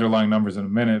own underlying numbers in a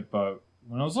minute, but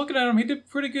when I was looking at him, he did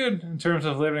pretty good in terms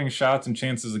of limiting shots and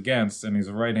chances against, and he's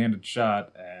a right-handed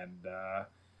shot. And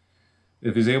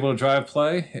if he's able to drive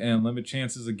play and limit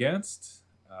chances against,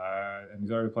 and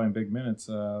he's already playing big minutes,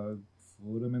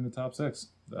 put him in the top 6.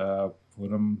 Put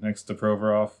him next to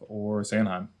Provorov or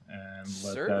Sanheim, and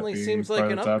let certainly that be seems part like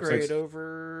of an the top upgrade 6.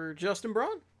 over Justin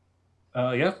Braun.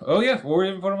 Yeah. Oh, yeah. Or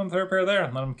even put him on the third pair there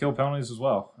and let him kill penalties as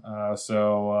well.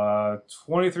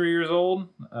 23 years old,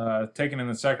 taken in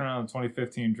the second round of the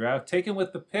 2015 draft, taken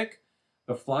with the pick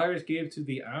the Flyers gave to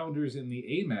the Islanders in the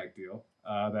AMAC deal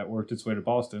that worked its way to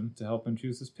Boston to help him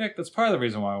choose his pick. That's part of the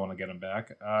reason why I want to get him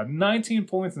back. 19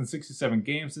 points in 67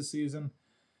 games this season.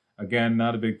 Again,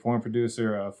 not a big point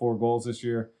producer. 4 goals this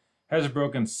year. Has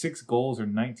broken 6 goals or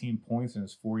 19 points in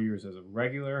his 4 years as a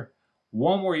regular.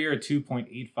 1 more year at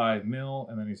 $2.85 million,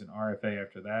 and then he's an RFA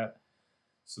after that.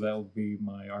 So that will be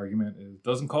my argument. It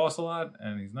doesn't cost a lot,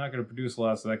 and he's not going to produce a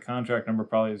lot, so that contract number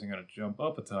probably isn't going to jump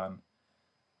up a ton.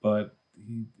 But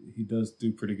he does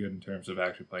do pretty good in terms of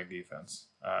actually playing defense,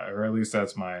 or at least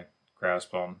that's my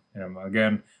grasp on him.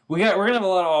 Again, we're going to have a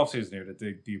lot of offseason here to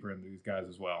dig deeper into these guys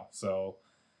as well. So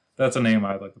that's a name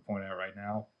I'd like to point out right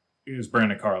now. Is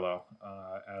Brandon Carlo.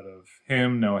 Out of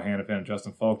him, Noah Hannafin, and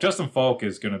Justin Falk. Justin Falk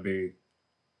is going to be,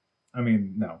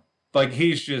 no. Like,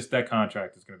 he's just, that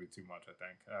contract is going to be too much, I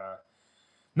think.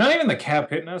 Not even the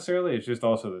cap hit necessarily, it's just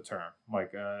also the term.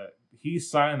 Like, he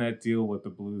signed that deal with the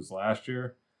Blues last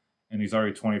year, and he's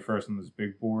already 21st on this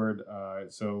big board.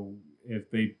 So if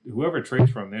whoever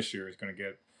trades for him this year is going to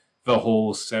get the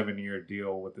whole 7-year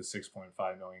deal with the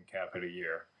 $6.5 million cap hit a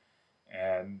year.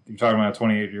 And you're talking about a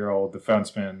 28-year-old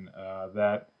defenseman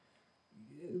that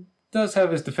does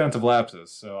have his defensive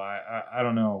lapses. So I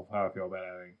don't know how I feel about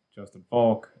adding Justin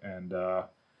Falk. And Noah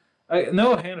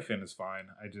Hannafin is fine.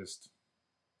 I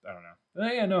don't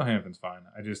know. Yeah, Noah Hannafin's fine.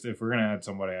 If we're going to add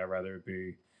somebody, I'd rather it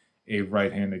be a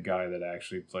right-handed guy that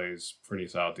actually plays pretty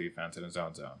solid defense in his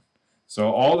own zone.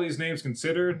 So all these names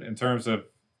considered in terms of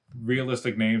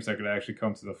realistic names that could actually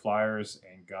come to the Flyers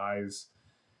and guys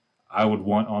I would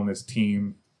want on this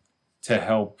team to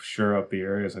help shore up the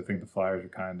areas I think the Flyers are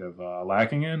kind of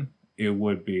lacking in, it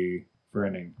would be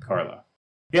Brandon Carlo.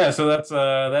 Yeah, so that's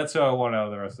who I want out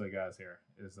of the rest of the guys here.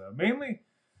 Is mainly,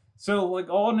 so like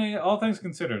all things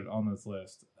considered on this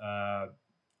list.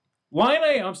 Line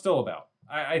A, I'm still about.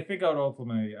 I think I would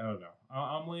ultimately, I don't know.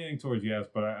 I'm leaning towards yes,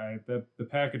 but the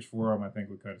package for him I think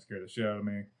would kind of scare the shit out of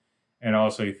me. And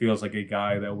also he feels like a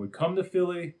guy that would come to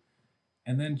Philly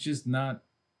and then just not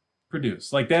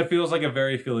produce. Like, that feels like a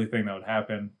very Philly thing that would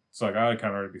happen. So like I would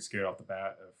kind of already be scared off the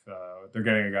bat if they're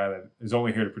getting a guy that is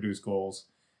only here to produce goals,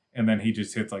 and then he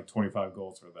just hits like 25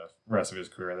 goals for the rest of his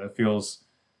career. That feels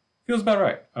about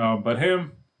right. But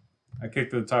him, I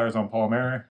kicked the tires on Paul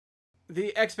Mary.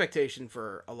 The expectation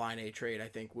for a Line A trade, I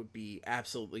think, would be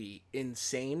absolutely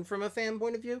insane from a fan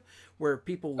point of view, where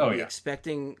people would be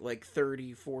expecting like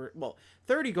 30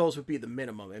 goals would be the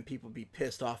minimum, and people would be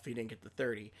pissed off if he didn't get the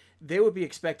 30. They would be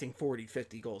expecting 40,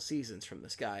 50 goal seasons from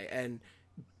this guy, and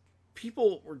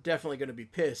people were definitely going to be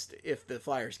pissed if the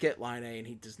Flyers get Line A and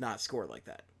he does not score like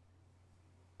that.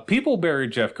 People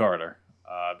buried Jeff Carter,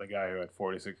 the guy who had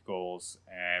 46 goals,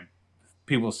 and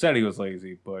people said he was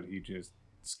lazy, but he just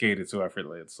skated so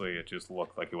effortlessly it just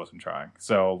looked like he wasn't trying.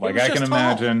 So like I can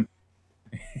imagine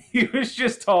he was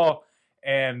just tall,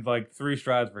 and like 3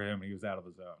 strides for him he was out of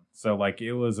the zone. So like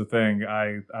it was a thing.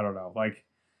 I don't know. Like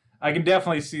I can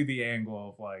definitely see the angle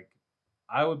of like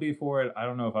I would be for it. I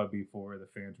don't know if I'd be for the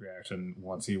fans' reaction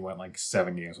once he went like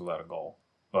 7 games without a goal.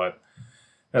 But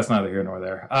that's neither here nor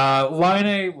there. Line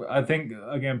A, I think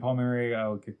again Paul Mary I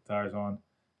would kick the tires on.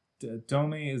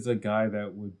 Domi is a guy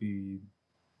that would be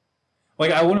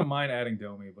like, I wouldn't mind adding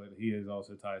Domi, but he is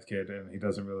also Ty's kid, and he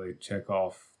doesn't really check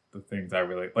off the things I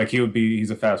really like. He's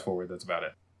a fast forward. That's about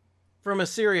it. From a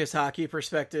serious hockey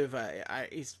perspective,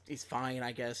 he's fine.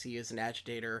 I guess he is an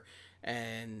agitator,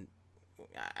 and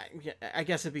I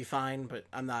guess it'd be fine, but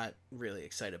I'm not really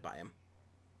excited by him.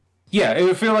 Yeah, it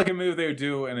would feel like a move they would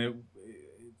do, and it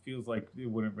feels like it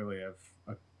wouldn't really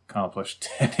have accomplished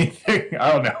anything.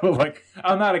 I don't know. Like,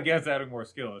 I'm not against adding more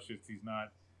skill. It's just he's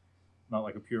not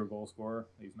like a pure goal scorer.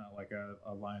 He's not like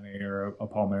a Line A or a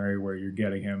Paul Mary where you're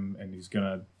getting him and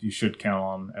you should count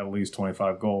on at least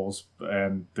 25 goals.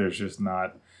 And there's just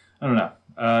not, I don't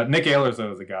know. Nick Ehlers,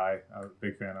 though, is a guy I'm a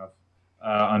big fan of.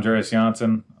 Andreas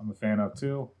Janssen, I'm a fan of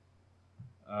too.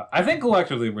 I think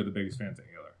collectively we're the biggest fans of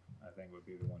Ehler. I think would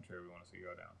be the one trade we want to see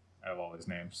go down out of all these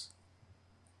names.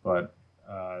 But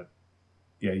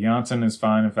yeah, Janssen is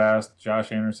fine and fast.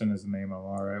 Josh Anderson is the name I'm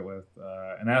all right with.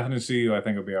 And Athanasiou, I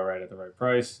think, will be all right at the right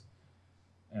price.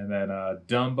 And then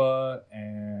Dumba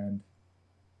and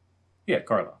Yeah,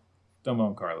 Carlo. Dumbo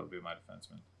and Carlo would be my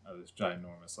defenseman of this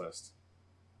ginormous list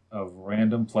of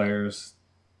random players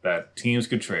that teams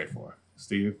could trade for,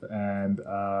 Steve. And,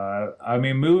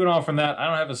 moving on from that, I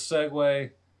don't have a segue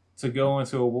to go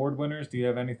into award winners. Do you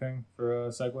have anything for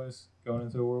segues going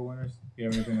into award winners? Do you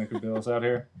have anything that could bail us out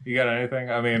here? You got anything?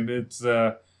 I mean, it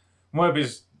might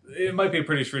be a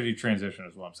pretty shitty transition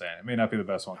is what I'm saying. It may not be the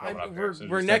best one coming up here. So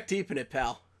we're neck deep in it,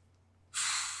 pal.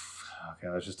 Okay,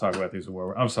 let's just talk about these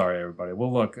awards. I'm sorry, everybody.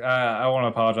 Well, look, I want to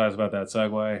apologize about that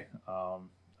segue.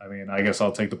 I guess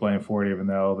I'll take the blame for it, even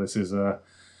though this is a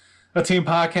team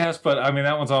podcast. But,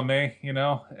 that one's on me, And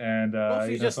well,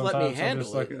 if you just let me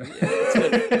handle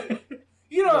it.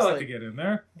 I like to get in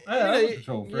there. I'm a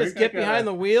control freak. You just get behind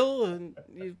the wheel and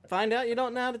you find out you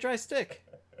don't know how to dry stick.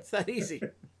 It's that easy.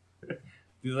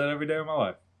 Do that every day of my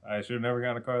life. I should have never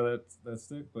gotten a car that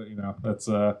stick, but, that's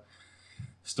a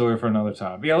story for another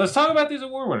time. But yeah, let's talk about these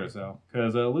award winners, though,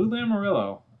 because Lou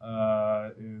Lamoriello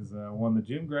is won the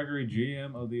Jim Gregory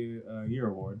GM of the Year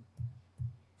award.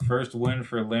 First win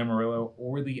for Lamoriello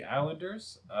or the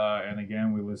Islanders. And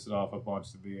again, we listed off a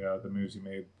bunch of the moves he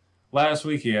made last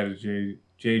week. He had a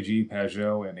JG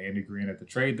Pajot and Andy Green at the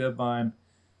trade deadline.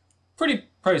 Pretty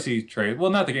pricey trade. Well,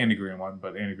 not the Andy Green one,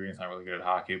 but Andy Green's not really good at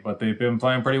hockey. But they've been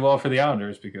playing pretty well for the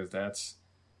Islanders because that's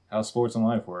how sports and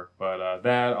life work. But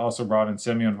that also brought in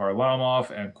Semyon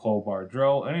Varlamov and Cole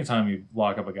Bardreau. Anytime you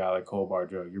lock up a guy like Cole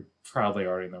Bardreau, you're probably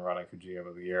already in the running for GM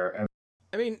of the year.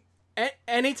 And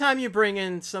anytime you bring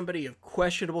in somebody of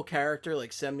questionable character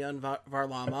like Semyon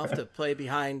Varlamov to play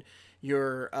behind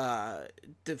your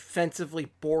defensively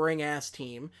boring-ass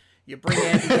team, you bring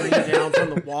Andy Green down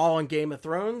from the wall on Game of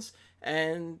Thrones,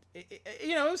 and,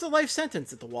 it was a life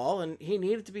sentence at the wall, and he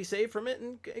needed to be saved from it,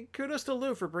 and kudos to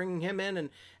Lou for bringing him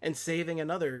in and saving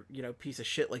another, piece of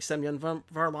shit like Semyon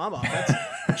Varlamov. That's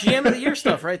GM of the Year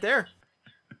stuff right there.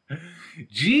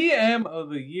 GM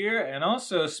of the Year, and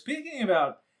also, speaking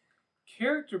about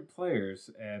character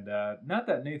players, and not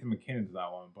that Nathan McKinnon's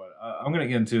not one, but I'm going to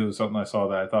get into something I saw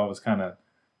that I thought was kind of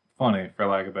funny, for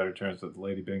lack of better terms, with the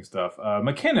Lady Bing stuff.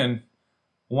 McKinnon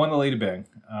won the Lady Bing.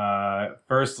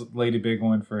 First Lady Bing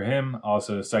win for him.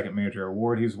 Also, the second major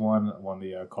award he's won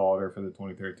the Calder for the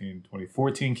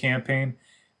 2013-2014 campaign.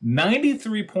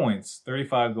 93 points,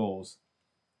 35 goals,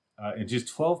 in just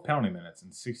 12 penalty minutes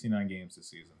in 69 games this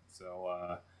season.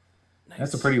 So nice.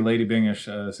 That's a pretty Lady Bing-ish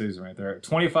season right there.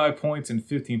 25 points in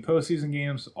 15 postseason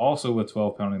games, also with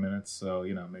 12 penalty minutes. So,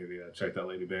 maybe check that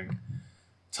Lady Bing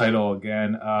title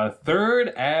again.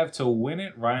 Third Av to win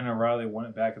it. Ryan O'Reilly won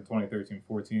it back in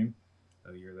 2013-14,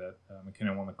 the year that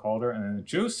McKinnon won the Calder. And then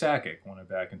Joe Sakic won it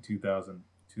back in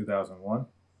 2001.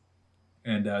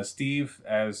 And Steve,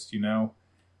 as you know,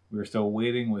 we are still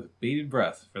waiting with bated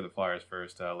breath for the Flyers'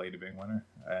 first Lady Bing winner.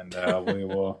 And we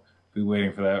will be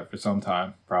waiting for that for some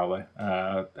time, probably.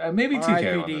 Maybe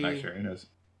TK won the next year. Who knows?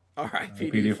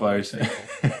 R.I.P.D. Flyers. Yeah,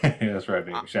 that's right,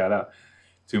 baby. Shout out.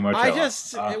 Too much.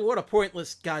 What a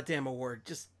pointless goddamn award.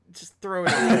 Just throw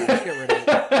it out. Just get rid of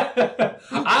it.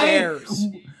 Who cares?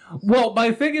 Well,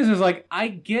 my thing is like, I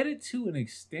get it to an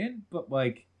extent, but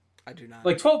like, I do not.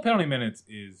 Like 12 penalty minutes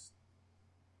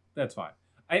that's fine.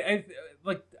 I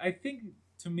think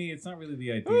to me, it's not really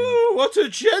the idea. Oh, what a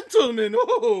gentleman!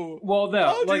 Oh, well, no.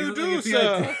 How do you do,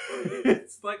 sir?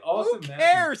 It's like Austin Matthews. Who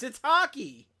cares? It's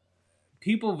hockey.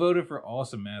 People voted for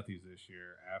Austin Matthews this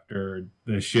year after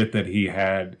the shit that he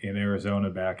had in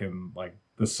Arizona back in like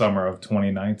the summer of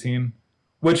 2019.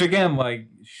 Which again, like,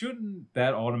 shouldn't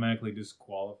that automatically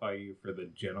disqualify you for the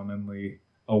gentlemanly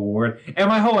award? And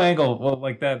my whole angle, well,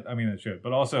 like that, it should.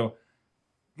 But also,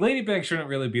 Lady Bing shouldn't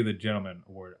really be the gentleman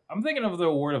award. I'm thinking of the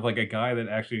award of like a guy that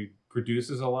actually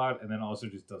produces a lot and then also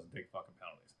just doesn't take fucking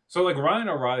penalties. So like Ryan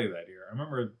O'Reilly that year, I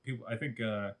remember people, I think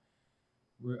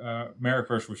Marek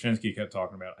Wyshynski kept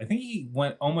talking about it. I think he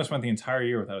almost went the entire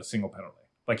year without a single penalty.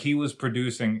 Like he was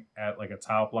producing at like a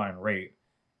top line rate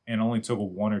and only took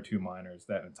one or two minors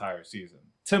that entire season.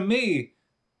 To me,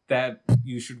 that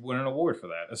you should win an award for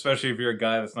that, especially if you're a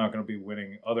guy that's not going to be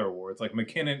winning other awards. Like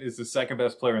McKinnon is the second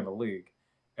best player in the league,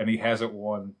 and he hasn't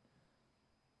won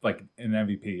like an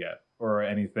MVP yet or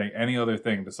any other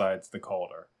thing besides the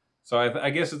Calder. So I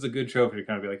guess it's a good trophy to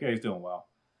kind of be like, hey, he's doing well.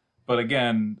 But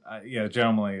again,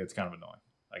 generally it's kind of annoying.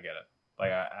 I get it.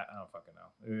 Like, I don't fucking know.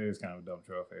 It is kind of a dumb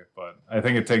trophy. But I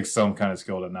think it takes some kind of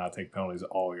skill to not take penalties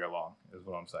all year long, is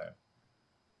what I'm saying.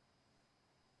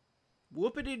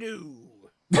 Whoopity-doo.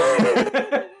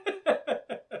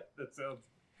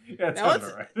 That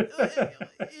sounds right.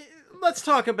 Let's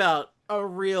talk about a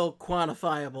real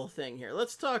quantifiable thing here.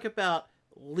 Let's talk about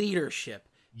leadership.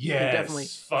 Yes, definitely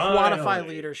finally. Quantify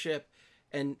leadership.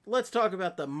 And let's talk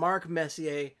about the Mark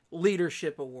Messier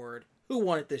Leadership Award. Who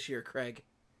won it this year, Craig?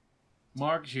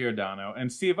 Mark Giordano.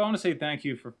 And Steve, I want to say thank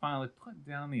you for finally putting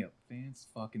down the advanced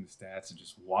fucking stats and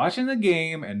just watching the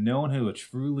game and knowing who a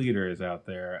true leader is out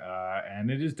there.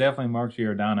 And it is definitely Mark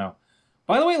Giordano.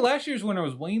 By the way, last year's winner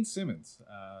was Wayne Simmons.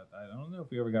 I don't know if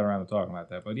we ever got around to talking about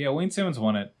that. But yeah, Wayne Simmons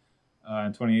won it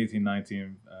in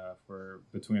 2018-19 for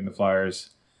between the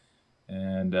Flyers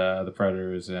and the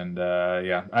Predators. And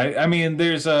yeah, I mean,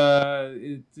 there's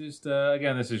it just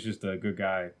again, this is just a good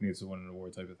guy needs to win an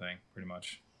award type of thing, pretty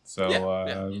much.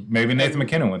 So maybe Nathan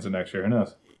McKinnon wins it next year. Who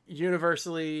knows?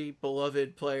 Universally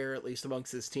beloved player, at least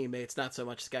amongst his teammates. Not so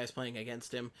much the guys playing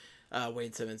against him.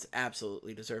 Wayne Simmons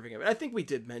absolutely deserving of it. I think we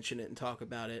did mention it and talk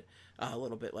about it a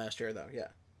little bit last year, though. Yeah.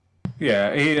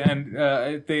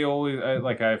 Yeah, they always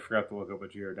I forgot to look up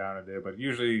what Giordano did, but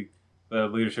usually the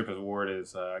leadership award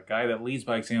is a guy that leads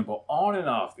by example on and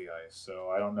off the ice. So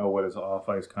I don't know what his off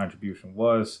ice contribution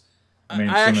was. I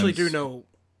actually do know.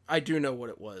 I do know what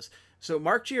it was. So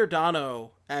Mark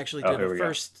Giordano actually did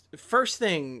the first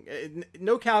thing.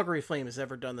 No Calgary Flame has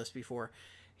ever done this before.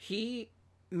 He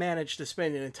managed to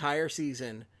spend an entire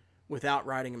season without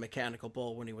riding a mechanical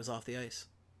bull when he was off the ice.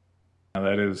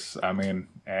 That is, I mean,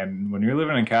 and when you're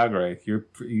living in Calgary, you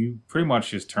pretty much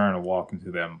just turn and walk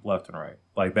into them left and right.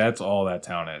 Like that's all that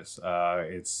town is.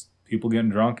 It's people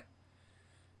getting drunk,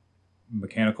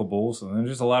 mechanical bulls, and then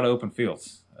just a lot of open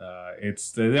fields.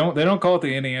 They don't call it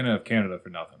the Indiana of Canada for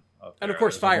nothing. And of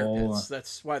course, fire pits.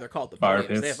 That's why they're called the fire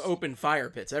pits. They have open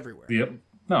fire pits everywhere. Yep.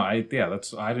 No, I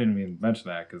didn't even mention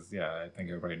that because I think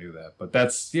everybody knew that. But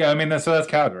that's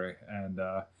Calgary,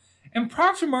 and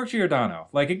props for Mark Giordano.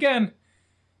 Like again,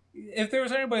 if there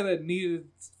was anybody that needed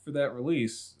for that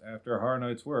release after a hard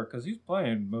night's work, because he's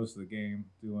playing most of the game,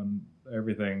 doing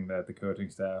everything that the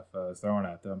coaching staff is throwing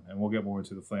at them, and we'll get more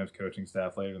into the Flames coaching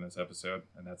staff later in this episode,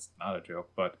 and that's not a joke.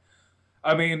 But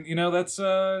I mean, that's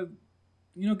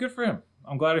good for him.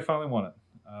 I'm glad he finally won it.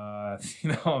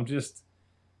 I'm just,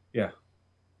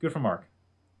 good for Mark.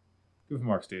 Good for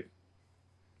Mark, Steve.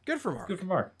 Good for Mark. Good for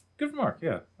Mark. Good for Mark.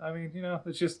 Yeah. I mean,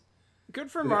 it's just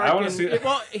good for Mark.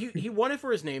 Well, he won it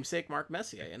for his namesake, Mark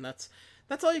Messier, and that's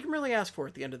all you can really ask for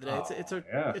at the end of the day.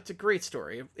 It's a great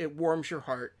story. It warms your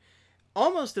heart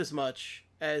almost as much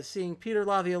as seeing Peter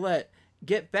Laviolette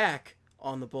get back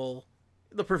on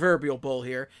the proverbial bull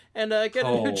here, and get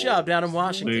a new job down in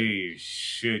Washington. Holy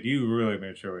shit, you really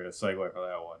made sure we had a segue for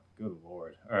that one. Good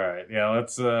Lord. All right,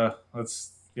 let's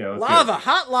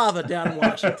hot lava down in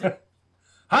Washington.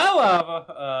 Hot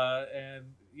lava, and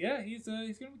he's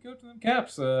going to be coaching them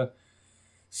Caps.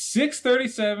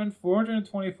 637,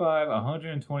 425,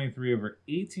 123 over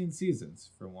 18 seasons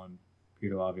for one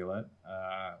Peter Laviolette,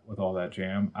 with all that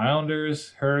jam.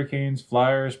 Islanders, Hurricanes,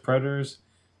 Flyers, Predators,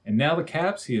 and now the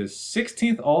Caps. He is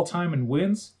 16th all-time in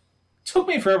wins. Took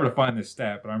me forever to find this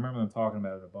stat, but I remember them talking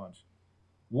about it a bunch.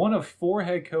 One of 4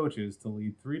 head coaches to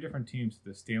lead 3 different teams to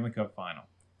the Stanley Cup final.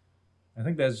 I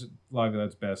think that's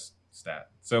Laviolette's best stat.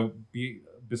 So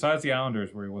besides the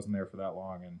Islanders, where he wasn't there for that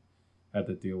long and had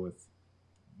to deal with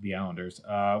the Islanders,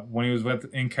 when he was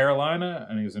in Carolina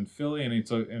and he was in Philly and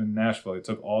in Nashville, he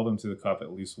took all of them to the Cup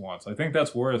at least once. I think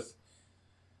that's worth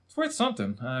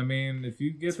something. I mean, if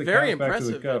you get the Caps back to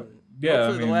the Cup,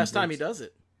 hopefully the last time he does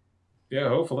it. Yeah,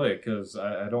 hopefully, because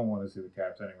I don't want to see the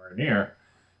Caps anywhere near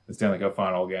the Stanley Cup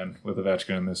final again with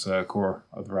Ovechkin in this core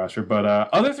of the roster. But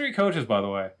other 3 coaches, by the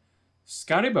way,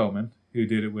 Scotty Bowman, who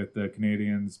did it with the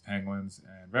Canadiens, Penguins,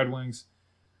 and Red Wings.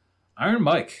 Iron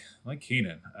Mike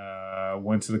Keenan,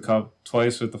 went to the Cup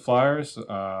twice with the Flyers,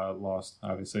 lost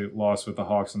with the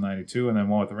Hawks in 92, and then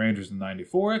won with the Rangers in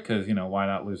 94, because, why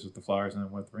not lose with the Flyers and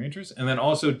then win with the Rangers? And then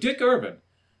also Dick Irvin,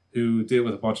 who did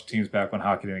with a bunch of teams back when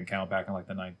hockey didn't count back in like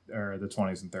the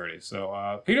 20s and 30s.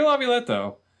 So Peter Laviolette,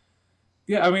 though,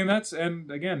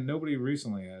 and again, nobody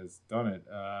recently has done it.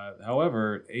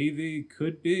 However, AV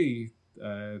could be,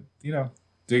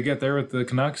 did get there with the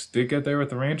Canucks, did get there with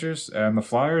the Rangers, and the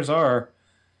Flyers they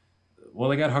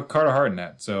got Carter Hart in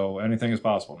that, so anything is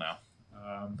possible now.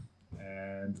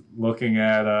 And looking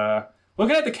at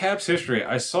the Caps history,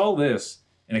 I saw this,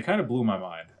 and it kind of blew my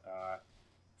mind.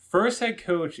 First head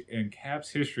coach in Caps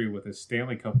history with a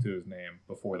Stanley Cup to his name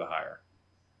before the hire.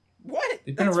 What?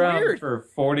 They've been around for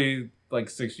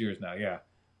 6 years now, yeah.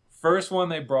 First one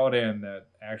they brought in that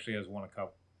actually has won a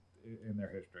cup in their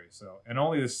history. So, and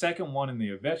only the second one in the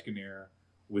Ovechkin era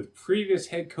with previous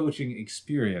head coaching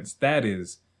experience. That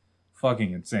is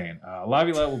fucking insane.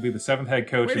 Laviolette will be the 7th head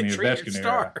coach in the Ovechkin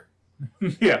era.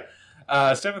 Yeah.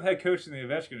 7th head coach in the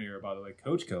Ovechkin era, by the way,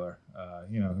 coach killer.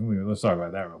 Let's talk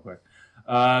about that real quick.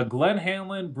 Glenn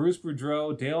Hanlon, Bruce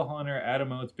Boudreau, Dale Hunter,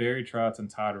 Adam Oates, Barry Trotz, and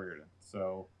Todd Reardon.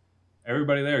 So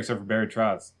everybody there except for Barry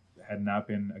Trotz had not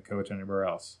been a coach anywhere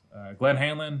else. Glenn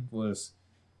Hanlon was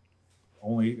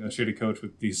only a shitty coach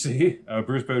with DC.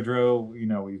 Bruce Boudreau,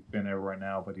 he's been everywhere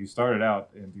now, but he started out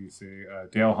in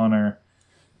DC. Dale Hunter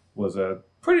was a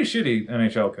pretty shitty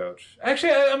NHL coach.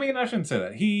 Actually, I shouldn't say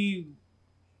that.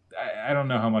 I don't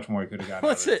know how much more he could have gotten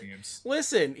out of his teams.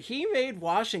 Listen, he made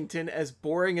Washington as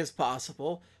boring as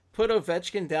possible, put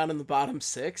Ovechkin down in the bottom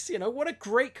 6. What a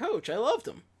great coach. I loved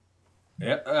him.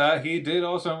 Yeah, he did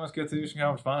also almost get to the Eastern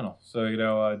Conference Final. So,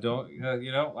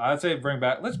 I'd say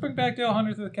let's bring back Dale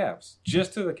Hunter to the Caps.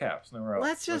 Just to the Caps, nowhere else.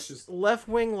 Let's just left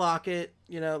wing lock it.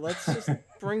 Let's just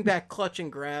bring back clutch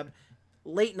and grab.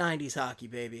 Late 90s hockey,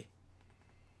 baby.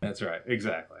 That's right,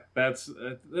 exactly. That's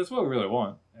what we really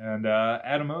want. And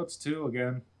Adam Oates too,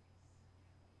 again,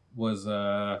 was he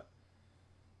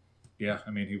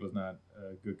was not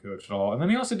a good coach at all. And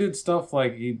then he also did stuff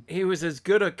like he was as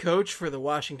good a coach for the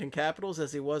Washington Capitals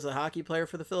as he was a hockey player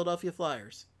for the Philadelphia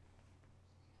Flyers.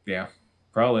 Yeah,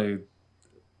 probably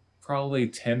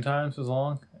 10 times as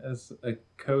long as a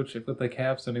coach with the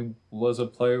Caps than he was a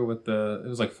player with it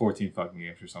was like 14 fucking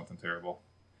games or something terrible.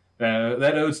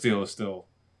 That Oates deal is still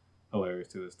hilarious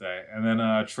to this day. And then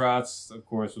Trotz, of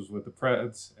course, was with the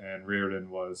Preds, and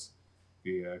Reardon was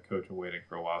the coach of waiting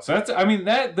for a while. So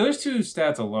those two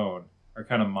stats alone are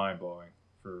kind of mind-blowing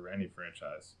for any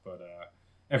franchise. But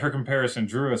and for comparison,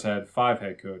 Drew has had 5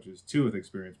 head coaches, 2 with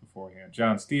experience beforehand.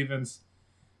 John Stevens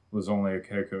was only a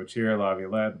head coach here.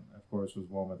 Laviolette, of course, was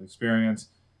one with experience.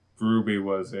 Berube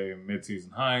was a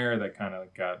mid-season hire that kind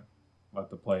of got let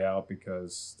to play out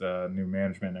because the new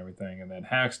management and everything. And then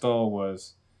Hackstall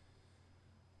was...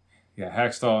 Yeah,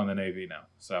 Hackstall in the Navy now.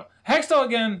 So Hackstall,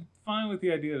 again, fine with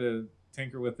the idea to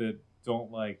tinker with it. Don't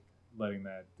like letting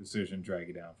that decision drag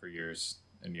you down for years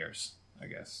and years, I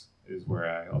guess, is where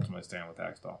I ultimately stand with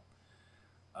Hackstall.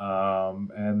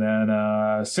 And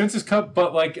then since his cup,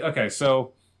 but okay,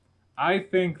 so I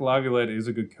think Laviolette is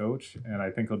a good coach, and I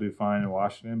think he'll do fine in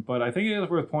Washington. But I think it is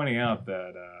worth pointing out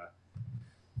that,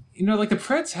 the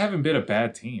Preds haven't been a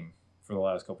bad team for the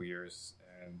last couple of years,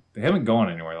 and they haven't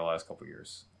gone anywhere the last couple of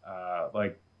years.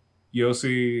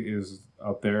 Yossi is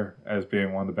up there as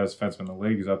being one of the best defensemen in the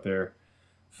league. He's up there,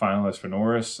 finalist for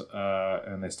Norris,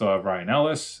 and they still have Ryan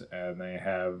Ellis, and they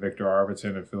have Victor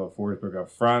Arvidsson and Philip Forsberg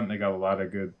up front. They got a lot of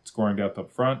good scoring depth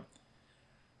up front.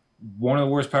 One of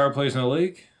the worst power plays in the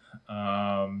league.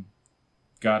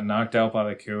 Got knocked out by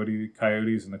the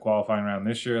Coyotes in the qualifying round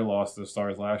this year. Lost to the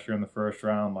Stars last year in the first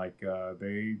round.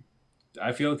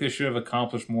 I feel like they should have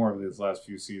accomplished more of these last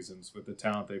few seasons with the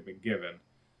talent they've been given.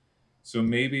 So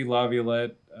maybe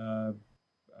Laviolette,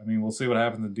 we'll see what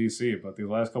happens in DC, but the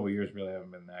last couple of years really haven't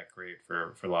been that great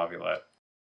for Laviolette.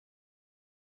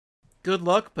 Good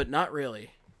luck, but not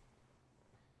really.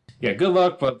 Yeah, good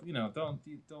luck, but don't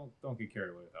get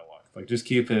carried away with that luck. Just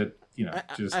keep it,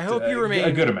 I hope you remain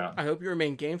a good amount. I hope you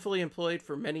remain gainfully employed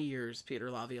for many years,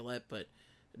 Peter Laviolette, but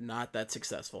not that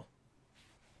successful.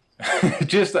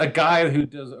 Just a guy who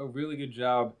does a really good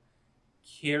job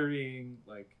carrying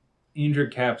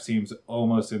injured Cap teams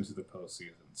almost into the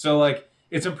postseason. So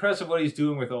it's impressive what he's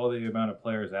doing with all the amount of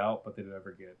players out, but they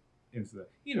never get into the.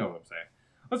 You know what I'm saying?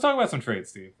 Let's talk about some trades,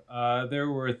 Steve. There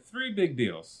were 3 big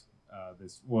deals.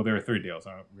 There were 3 deals.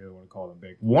 I don't really want to call them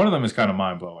big. One of them is kind of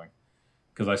mind blowing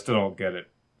because I still don't get it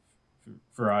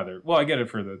for either. Well, I get it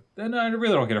for I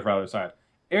really don't get it for either side.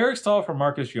 Eric Stahl for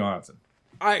Marcus Johansson.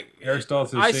 Eric Stahl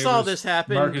to the Sabres, saw this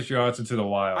happen. Marcus Johansson to the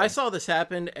Wild. I saw this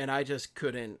happen, and I just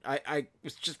couldn't. I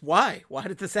was just, why? Why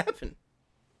did this happen?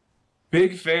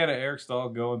 Big fan of Eric Stahl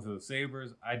going to the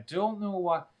Sabres. I don't know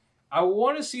why. I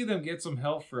want to see them get some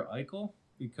help for Eichel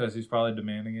because he's probably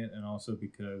demanding it, and also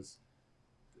because,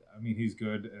 he's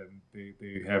good, and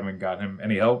they haven't gotten him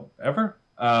any help ever.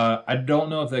 I don't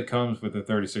know if that comes with a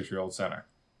 36-year-old center.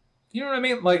 You know what I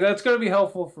mean? That's going to be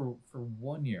helpful for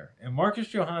 1 year. And Marcus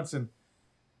Johansson,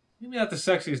 maybe not the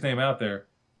sexiest name out there,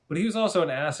 but he was also an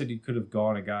asset you could have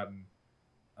gone and gotten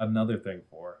another thing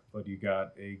for. But you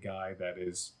got a guy that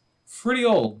is pretty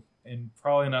old and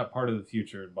probably not part of the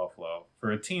future in Buffalo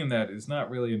for a team that is not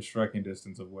really in striking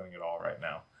distance of winning it all right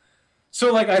now.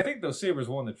 So, I think those Sabres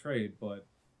won the trade, but,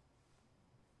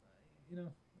 you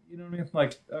know what I mean?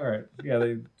 All right, yeah,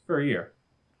 they for a year.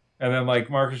 And then,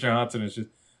 Marcus Johansson is just...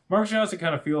 Marcus Johansson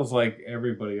kind of feels like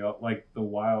everybody else, the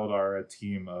Wild are a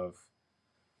team of...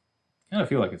 kind of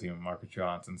feel like a team of Marcus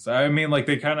Johansson. So,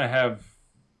 they kind of have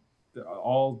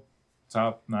all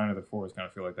top 9 of the forwards kind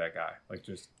of feel like that guy.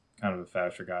 Just kind of a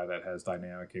faster guy that has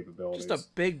dynamic capabilities. Just a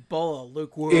big bowl of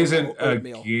lukewarm isn't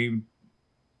oatmeal.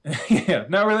 Yeah,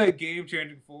 not really a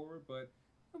game-changing forward, but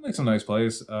he'll make some nice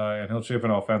plays, and he'll chip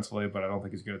in offensively, but I don't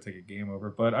think he's going to take a game over.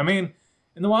 But, I mean,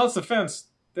 in the Wild's defense,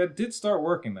 that did start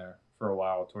working there for a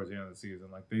while towards the end of the season.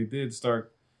 Like, they did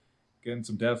start getting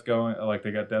some depth going. Like,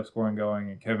 they got depth scoring going,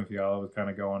 and Kevin Fiala was kind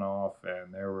of going off,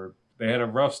 and they had a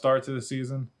rough start to the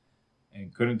season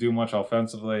and couldn't do much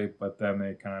offensively, but then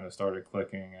they kind of started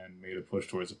clicking and made a push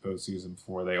towards the postseason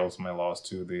before they ultimately lost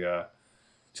to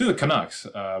the Canucks.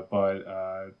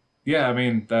 Yeah, I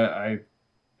mean,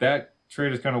 that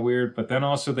trade is kind of weird, but then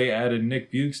also they added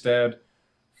Nick Bjugstad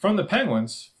from the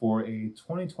Penguins for a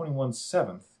 2021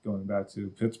 7th going back to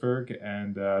Pittsburgh,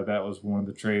 and that was one of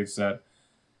the trades that,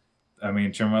 I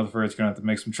mean, Jim Rutherford's going to have to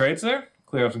make some trades there,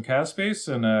 clear up some cap space,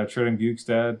 and trading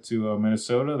Bjugstad to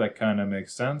Minnesota, that kind of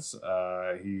makes sense.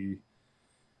 He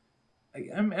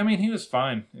was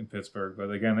fine in Pittsburgh, but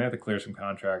again, they have to clear some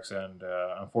contracts, and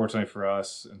unfortunately for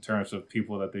us, in terms of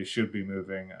people that they should be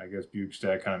moving, I guess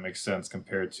Bjugstad kind of makes sense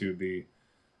compared to the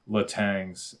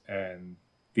Letangs and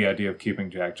the idea of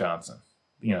keeping Jack Johnson.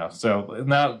 You know, so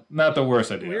not the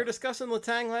worst idea. We were discussing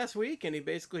Letang last week, and he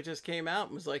basically just came out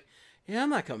and was like, "Yeah,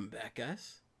 I'm not coming back,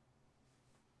 guys."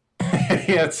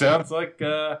 Yeah, it sounds like,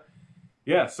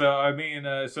 yeah. So I mean,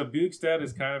 so Bjugstad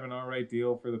is kind of an all right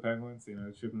deal for the Penguins. You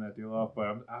know, shipping that deal off.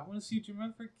 But I want to see Jim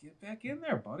Rutherford get back in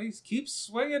there, buddies. Keep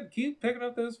swinging, keep picking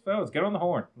up those phones. Get on the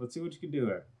horn. Let's see what you can do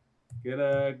there.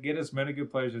 Get as many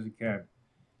good players as you can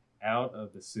out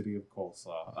of the city of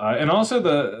coleslaw. And also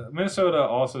the Minnesota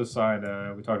also signed.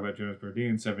 We talked about Jonas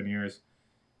Brodin, 7 years,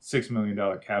 $6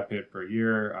 million cap hit per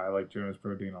year. I like Jonas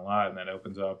Brodin a lot, and that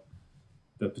opens up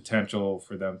the potential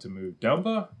for them to move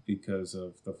Dumba because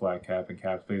of the flat cap and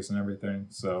cap space and everything.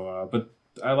 So, but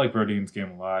I like Brodin's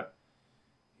game a lot.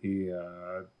 He,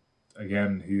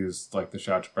 again, he's like the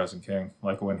shot suppressing king.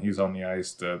 Like when he's on the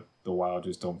ice, the Wild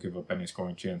just don't give up any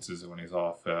scoring chances. And when he's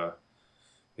off,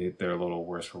 they're a little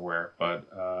worse for wear. But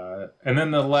and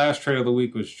then the last trade of the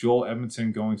week was Joel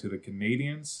Edmondson going to the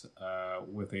Canadiens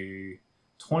with a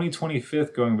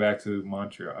 2025 going back to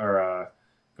Montreal, or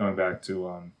going back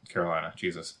to Carolina.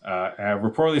 Jesus.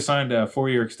 Reportedly signed a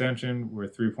 4-year extension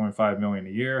worth $3.5 million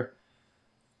a year.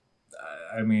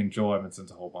 I mean, Joel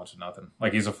Edmondson's a whole bunch of nothing.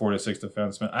 Like, he's a 4 to 6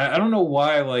 defenseman. I don't know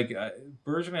why. Like,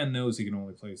 Bergevin knows he can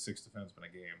only play 6 defensemen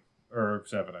a game, or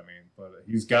 7. I mean, but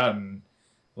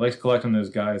likes collecting those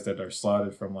guys that are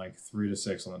slotted from like 3 to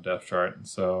 6 on the depth chart. And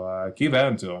so keep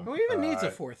adding to them. Who even needs a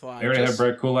fourth line? They already have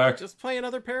Brett Kulak. Just play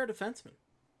another pair of defensemen.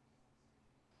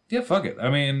 Yeah, fuck it. I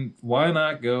mean, why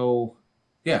not go?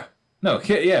 Yeah. No,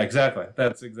 yeah, exactly.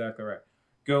 That's exactly right.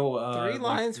 Go 3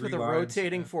 lines with a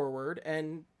rotating forward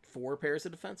and 4 pairs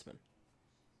of defensemen.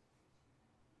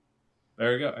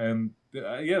 There you go. And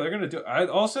yeah, they're going to do.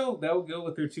 Also, that will go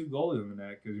with their 2 goalies in the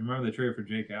net, because you remember they traded for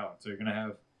Jake Allen. So you're going to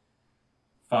have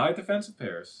 5 defensive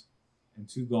pairs and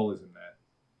 2 goalies in that.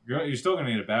 You're still going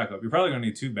to need a backup. You're probably going to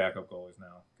need 2 backup goalies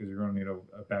now, because you're going to need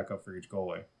a backup for each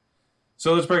goalie.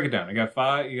 So let's break it down. You got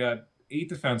 8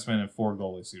 defensemen and 4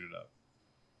 goalies suited up.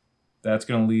 That's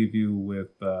going to leave you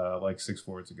with like 6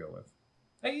 forwards to go with.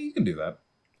 Hey, you can do that.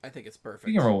 I think it's perfect.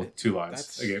 You can roll with 2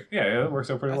 lines. Again. Yeah, it works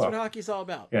out pretty well. That's what hockey's all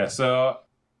about. Yeah, so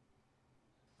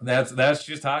that's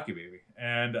just hockey, baby.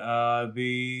 And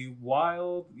the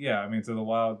Wild, yeah, I mean, so the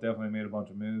Wild definitely made a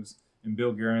bunch of moves. And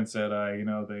Bill Guerin said,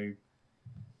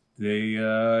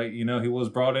 he was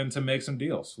brought in to make some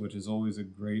deals, which is always a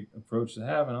great approach to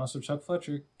have. And also, Chuck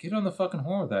Fletcher, get on the fucking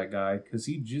horn with that guy, because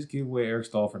he just gave away Eric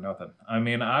Stahl for nothing. I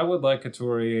mean, I would like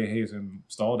Couturier, Hayes, and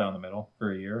Stahl down the middle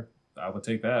for a year. I would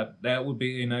take that. That would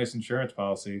be a nice insurance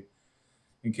policy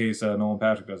in case Nolan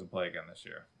Patrick doesn't play again this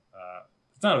year.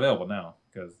 It's not available now,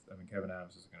 because Kevin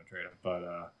Adams isn't going to trade him.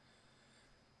 But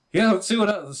yeah, let's see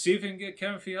let's see if we can get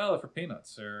Kevin Fiala for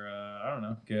peanuts, or I don't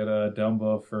know, get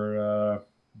Dumba for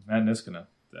Matt Niskanen.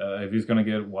 If he's going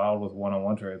to get wild with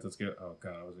one-on-one trades, let's get. Oh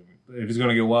god, if he's going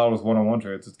to get wild with one-on-one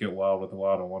trades, let's get wild with the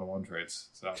wild on one-on-one trades.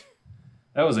 So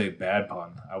that was a bad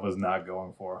pun. I was not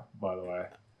going for, by the way.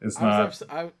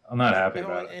 I'm not happy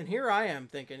about it. And here I am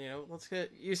thinking, let's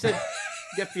get. You said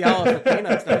get Fiala for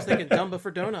peanuts. And I was thinking Dumba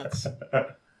for donuts.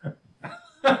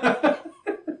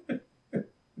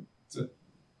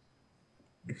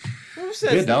 Who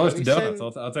says $8 to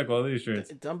donuts. I'll take all these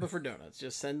trades. Dumba for donuts.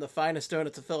 Just send the finest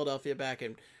donuts of Philadelphia back,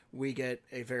 and we get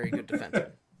a very good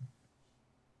defenseman.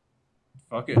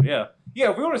 Fuck it, yeah. Yeah,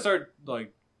 if we want to start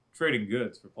like trading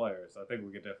goods for players, I think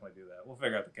we could definitely do that. We'll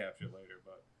figure out the cap shit later,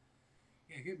 but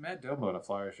yeah, get Matt Dumba in a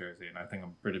Flyers jersey, and I think I'm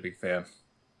a pretty big fan.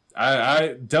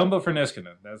 Dumba for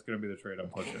Niskanen. That's going to be the trade I'm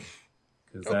pushing.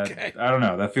 Because I don't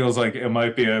know. That feels like it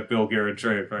might be a Bill Guerin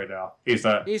trade right now. He's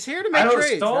here to make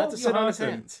trades, not to sit on his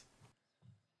hands.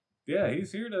 Yeah,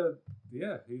 he's here to.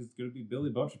 Yeah, he's going to be Billy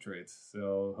Bunch of Trades.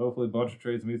 So hopefully Bunch of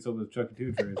Trades meets up with Chucky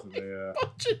Two Trades. And they,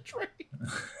 Bunch of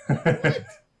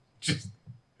Trades.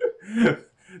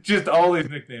 just all these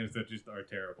nicknames that just are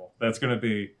terrible. That's going to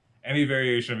be any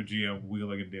variation of a GM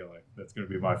wheeling and dealing. That's going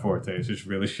to be my forte. It's just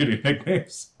really shitty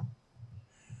nicknames.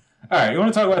 All right, you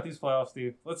want to talk about these playoffs,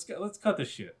 Steve? Let's cut this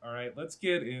shit. All right, let's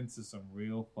get into some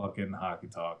real fucking hockey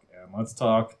talk, and let's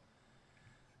talk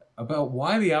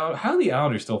about how the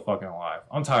Islanders still fucking alive.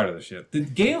 I'm tired of this shit. The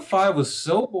Game 5 was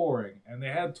so boring, and they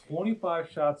had 25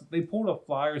 shots. They pulled a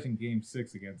Flyers in Game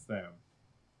 6 against them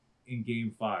in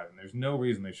Game 5, and there's no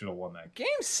reason they should have won that. Game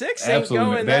 6 ain't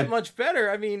going that much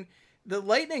better. I mean, the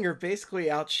Lightning are basically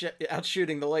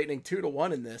outshooting the Lightning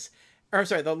 2-1 in this. Or, I'm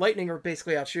sorry, the Lightning are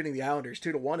basically outshooting the Islanders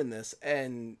 2-1 in this,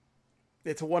 and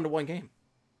it's a 1-1 game.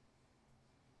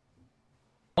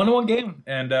 1-1 game,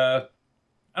 and I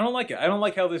don't like it. I don't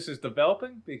like how this is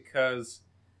developing because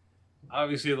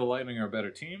obviously the Lightning are a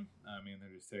better team. I mean,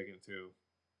 they're just taking it to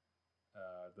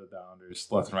the Islanders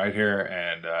left and right here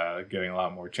and getting a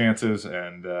lot more chances.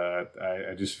 And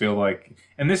I just feel like,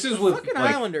 and this is with fucking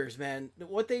Islanders, man.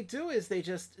 What they do is they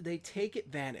take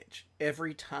advantage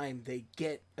every time they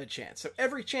get a chance. So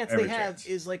every chance they have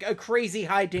is like a crazy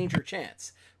high danger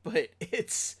chance, but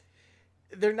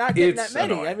they're not getting that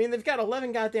many. Annoying. I mean, they've got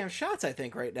 11 goddamn shots, I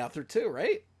think, right now through 2,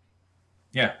 right?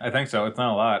 Yeah, I think so. It's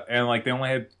not a lot. And like they only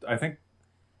had, I think,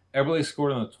 Eberle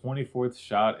scored on the 24th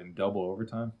shot in double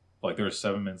overtime. Like there was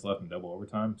 7 minutes left in double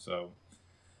overtime. So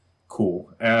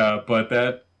cool.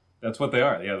 But that's what they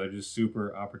are. Yeah, they're just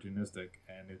super opportunistic,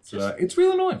 and it's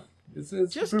really annoying. It's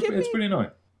pretty annoying.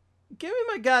 Give me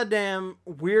my goddamn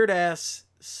weird ass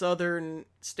Southern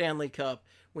Stanley Cup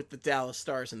with the Dallas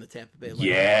Stars and the Tampa Bay Lightning.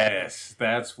 Yes,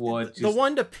 that's what... The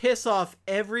one to piss off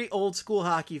every old school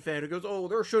hockey fan who goes, oh,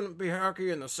 there shouldn't be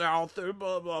hockey in the South,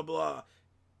 blah, blah, blah.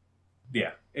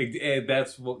 Yeah,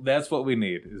 that's what we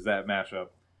need, is that matchup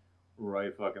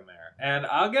right fucking there. And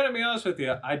I'm going to be honest with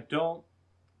you, I don't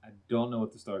know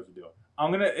what the Stars are doing.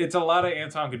 It's a lot of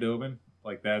Anton Khudobin.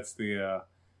 Like, that's the...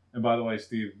 and by the way,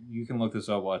 Steve, you can look this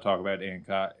up while I talk about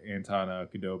Anton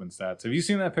Khudobin stats. Have you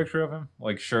seen that picture of him?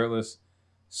 Like, shirtless,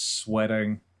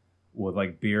 sweating with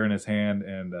like beer in his hand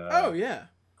and oh yeah,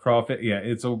 crawfish. Yeah,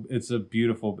 it's a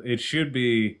beautiful. It should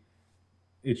be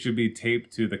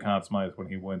taped to the Conn Smythe when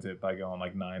he wins it by going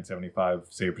like 975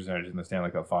 save percentage in the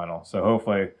Stanley Cup final. So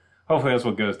hopefully that's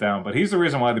what goes down. But he's the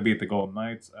reason why they beat the Golden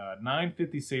Knights.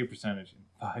 950 save percentage in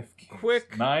 5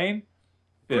 games.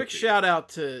 Quick shout out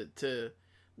to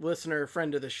listener,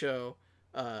 friend of the show,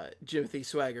 Jimothy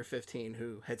Swagger 15,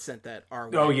 who had sent that our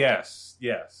way. Oh yes,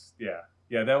 yeah.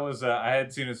 That was I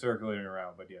had seen it circulating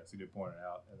around, but yes, he did point it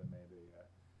out, and then maybe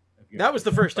that was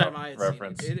the first time I had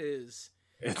reference. Seen it.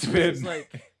 It's a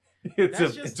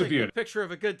beauty. A picture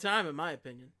of a good time, in my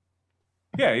opinion.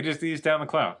 Yeah, he's down the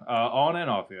cloud, on and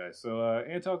off the ice. So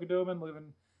Anton Khudobin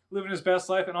living his best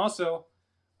life, and also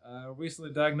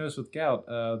recently diagnosed with gout.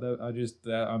 I'm envious of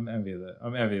that.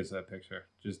 I'm envious of that picture.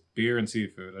 Just beer and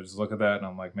seafood. I just look at that and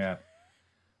I'm like, man.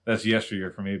 That's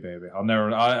yesteryear for me, baby. I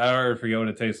never forget what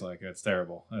it tastes like. It's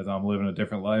terrible. As I'm living a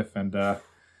different life, and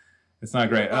it's not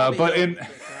great. But in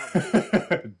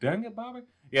dang it, Bobby.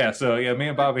 Yeah. So yeah, me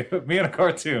and Bobby, me and a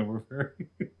cartoon. We're very.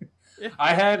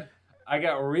 I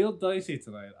got real dicey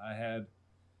tonight. I had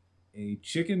a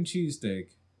chicken cheesesteak,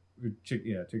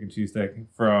 chicken cheesesteak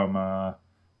from a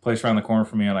place around the corner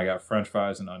from me, and I got French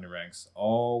fries and onion rings,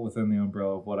 all within the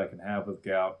umbrella of what I can have with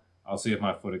gout. I'll see if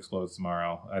my foot explodes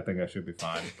tomorrow. I think I should be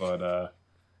fine, but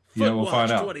we'll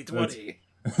find out. 2020.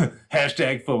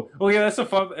 Hashtag foot. Well, yeah, that's the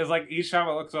fun. It's like each time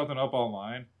I look something up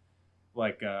online,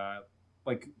 like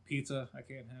pizza, I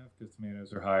can't have because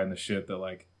tomatoes are high in the shit that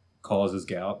like causes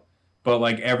gout. But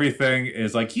like everything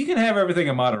is like you can have everything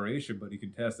in moderation, but you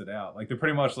can test it out. Like they're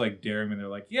pretty much like daring me. They're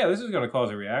like, yeah, this is going to cause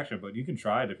a reaction, but you can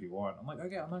try it if you want. I'm like,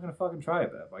 okay, I'm not going to fucking try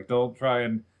it then. Like don't try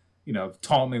and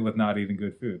taunt me with not eating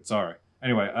good food. Sorry.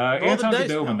 Anyway, Anton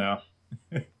Khudobin now.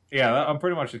 Yeah, I'm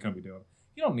pretty much just going to be doing.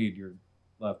 You don't need your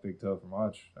left big toe for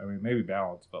much. I mean, maybe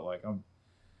balance, but like I'm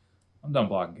done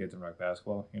blocking kids in rec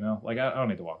basketball. Like I don't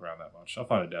need to walk around that much. I'll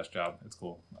find a desk job. It's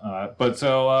cool.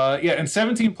 In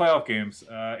 17 playoff games,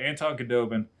 Anton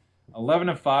Khudobin,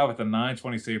 11-5 with a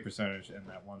 920 save percentage in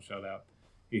that one shutout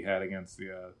he had against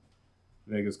the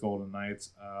Vegas Golden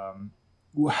Knights.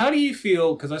 How do you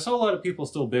feel? Because I saw a lot of people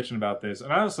still bitching about this,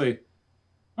 and honestly.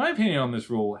 My opinion on this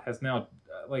rule has now,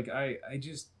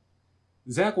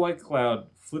 Zach Whitecloud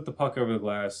flipped the puck over the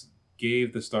glass,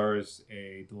 gave the Stars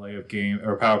a delay of game,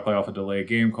 or power play off a delay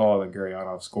game call that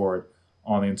Gurianov scored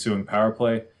on the ensuing power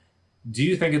play. Do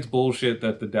you think it's bullshit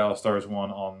that the Dallas Stars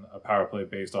won on a power play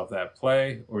based off that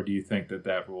play, or do you think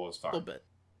that rule is fine? A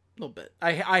little bit.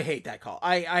 I hate that call.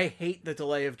 I hate the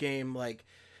delay of game. Like,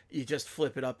 you just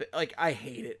flip it up. Like, I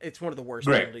hate it. It's one of the worst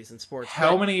penalties in sports.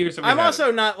 How many years have we I'm had also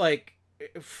it? not like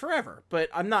forever, but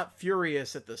I'm not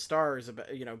furious at the Stars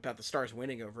about the Stars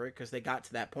winning over it, because they got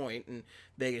to that point and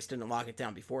Vegas didn't lock it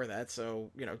down before that.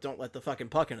 So don't let the fucking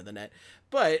puck into the net.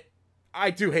 But I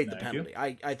do hate the penalty.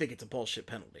 I think it's a bullshit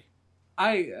penalty.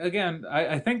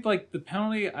 I think, like, the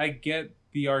penalty, I get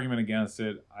the argument against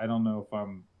it. I don't know if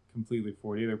I'm completely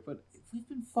for it either, but we've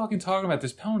been fucking talking about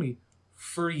this penalty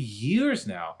for years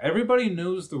now. Everybody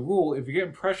knows the rule. If you're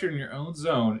getting pressured in your own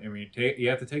zone and you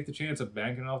have to take the chance of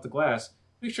banking it off the glass,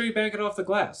 make sure you bank it off the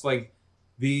glass. Like,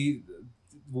 the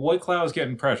White Cloud was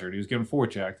getting pressured. He was getting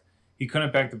forechecked. He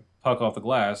couldn't bank the puck off the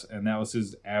glass, and that was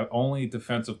his only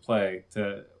defensive play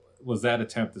was that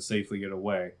attempt to safely get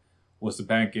away, was to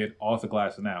bank it off the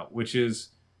glass and out, which is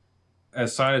a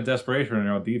sign of desperation in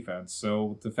our defense.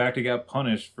 So the fact he got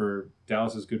punished for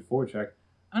Dallas's good forecheck,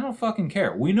 I don't fucking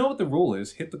care. We know what the rule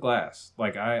is. Hit the glass.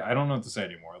 Like, I don't know what to say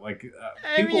anymore. Like,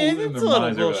 people losing their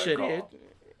minds over that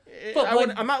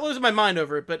call. I'm not losing my mind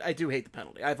over it, but I do hate the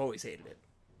penalty. I've always hated it.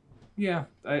 Yeah,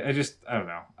 I don't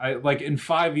know. I like, in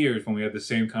 5 years when we had the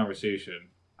same conversation,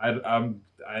 I don't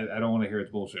want to hear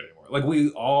it's bullshit anymore. Like, we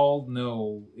all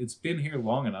know it's been here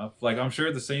long enough. Like, I'm sure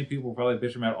the same people probably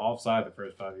bitch about offside the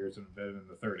first 5 years and been in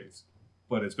the 30s,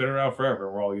 but it's been around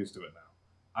forever. We're all used to it now.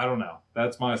 I don't know.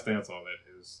 That's my stance on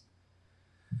it, is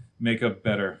make a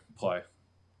better play.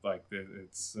 Like,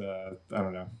 it's I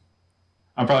don't know.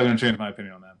 I'm probably going to change my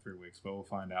opinion on that in 3 weeks, but we'll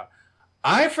find out.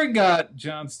 I forgot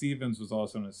John Stevens was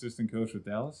also an assistant coach with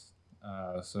Dallas.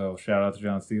 So shout out to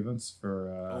John Stevens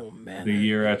for the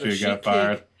year after he got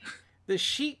fired. The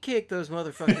sheet kick those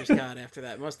motherfuckers got after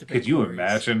that must have been. Could you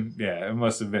imagine? Yeah, it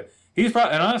must have been. He's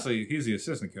probably, and honestly, he's the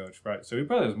assistant coach, right? So he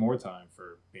probably has more time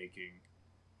for baking,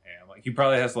 and like, he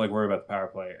probably has to like worry about the power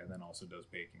play, and then also does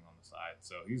baking on the side.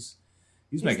 So he's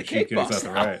making sheet kicks left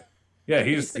and right. Yeah,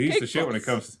 he's the shit when it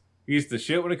comes. He's the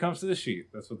shit when it comes to the sheet.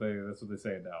 That's what they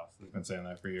say in Dallas. They've been saying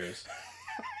that for years.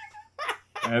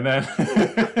 And then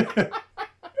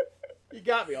you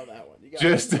got me on that one.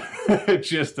 Just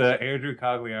Andrew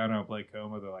Cogliano and Blake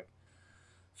Coma. They're like,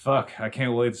 fuck, I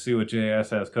can't wait to see what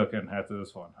JS has cooking after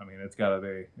this one. I mean, it's gotta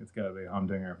be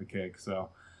humdinger of a cake. So,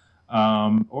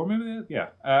 or maybe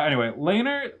anyway,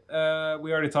 Lehner.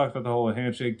 We already talked about the whole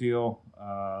handshake deal.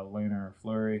 Lehner,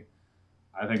 Fleury.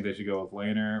 I think they should go with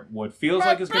Lehner. What feels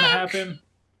like is going to happen.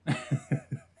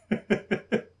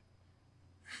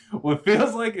 What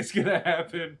feels like is going to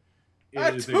happen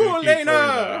is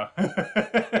Lehner.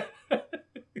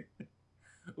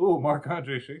 Ooh,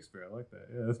 Marc-Andre Shakespeare. I like that.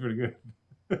 Yeah, that's pretty good.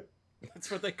 That's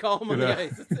what they call him on the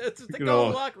ice. That's what they call him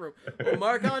in the locker room. Well,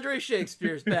 Marc-Andre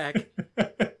Shakespeare's back. Why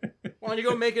don't you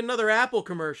go make another Apple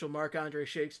commercial, Marc-Andre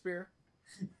Shakespeare?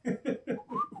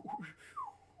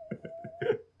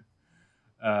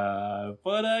 I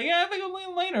think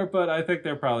I'm Lehner, but I think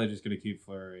they're probably just going to keep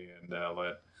Fleury and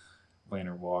let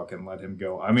Lehner walk and let him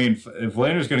go. I mean, if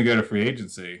Lehner's going to go to free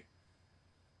agency,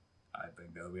 I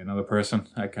think that'll be another person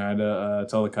I kind of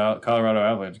tell the Colorado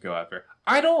Avalanche to go after.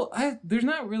 There's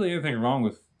not really anything wrong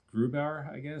with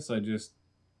Grubauer, I guess. I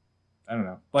don't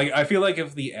know. Like, I feel like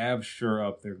if the Avs shore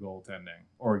up their goaltending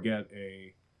or get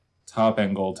a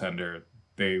top-end goaltender,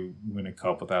 they win a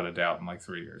cup without a doubt in like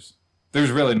 3 years.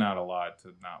 There's really not a lot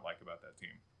to not like about that team.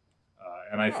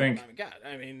 And I think... Oh, my God.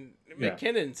 I mean,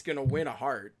 McKinnon's going to win a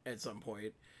Hart at some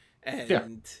point. And,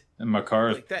 and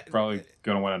Makar's probably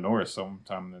going to win a Norris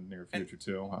sometime in the near future,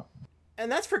 too.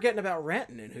 And that's forgetting about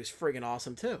Rantanen, who's friggin'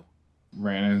 awesome, too.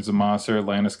 Rantanen's a monster.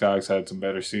 Landeskog's had some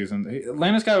better seasons.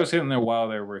 Landeskog was hitting there a while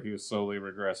there where he was slowly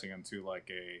regressing into like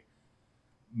a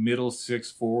middle six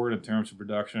forward in terms of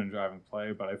production and driving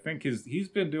play. But I think he's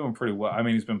been doing pretty well. I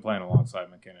mean, he's been playing alongside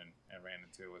McKinnon and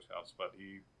Rantanen too, which helps. But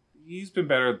he's been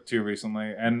better too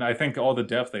recently. And I think all the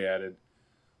depth they added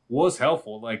was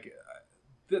helpful. Like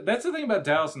that's the thing about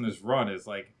Dallas in this run is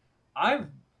like I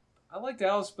like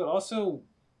Dallas, but also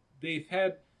they've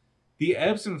had the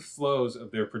ebbs and flows of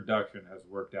their production has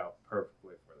worked out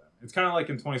perfectly for them. It's kind of like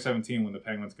in 2017 when the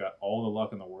Penguins got all the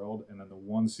luck in the world, and then the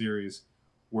one series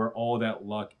where all that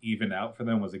luck evened out for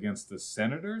them was against the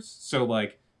Senators. So,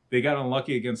 like, they got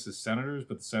unlucky against the Senators,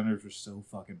 but the Senators were so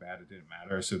fucking bad it didn't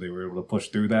matter, so they were able to push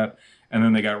through that. And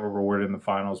then they got rewarded in the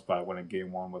finals by winning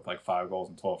Game 1 with, like, 5 goals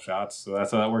and 12 shots. So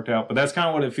that's how that worked out. But that's kind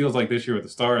of what it feels like this year with the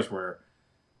Stars, where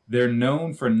they're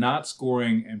known for not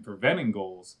scoring and preventing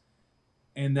goals,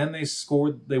 And then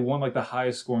they won like the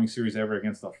highest scoring series ever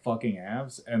against the fucking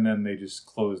Avs, and then they just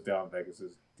closed down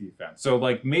Vegas' defense. So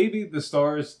like maybe the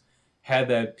Stars had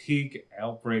that peak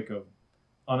outbreak of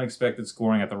unexpected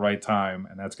scoring at the right time,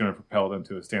 and that's going to propel them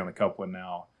to a Stanley Cup win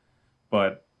now.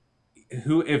 But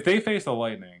if they face the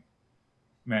Lightning,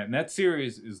 man, that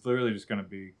series is literally just going to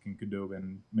be, can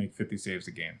Khudobin make 50 saves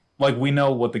a game? Like, we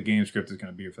know what the game script is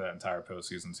going to be for that entire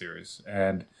postseason series.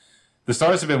 And the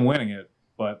Stars have been winning it,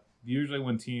 but usually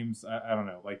when teams, I don't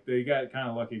know, like they got kind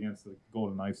of lucky against the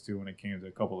Golden Knights too when it came to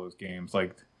a couple of those games.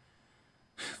 Like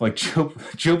Joe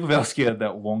Pavelski had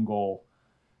that one goal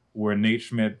where Nate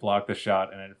Schmidt blocked the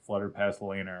shot and it fluttered past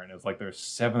Laner, and it was like their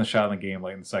 7th shot in the game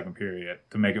late in the second period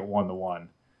to make it 1-1.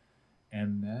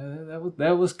 And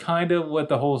that was kind of what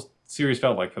the whole series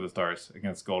felt like for the Stars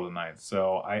against Golden Knights.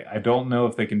 So I don't know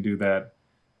if they can do that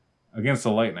against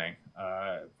the Lightning.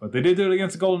 But they did do it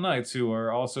against the Golden Knights, who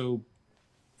are also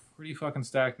pretty fucking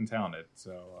stacked and talented.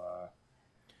 So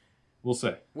we'll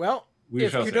see. Well,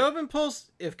 if Khudobin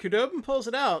pulls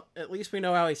it out, at least we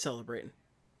know how he's celebrating.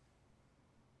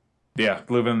 Yeah,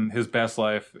 living his best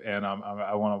life, and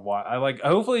I want to watch.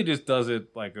 Hopefully he just does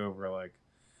it like over like,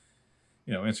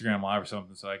 you know, Instagram Live or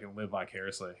something, so I can live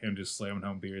vicariously. Him just slamming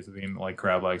home beers and eating like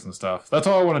crab legs and stuff. That's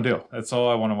all I want to do. That's all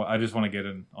I want to. I just want to get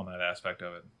in on that aspect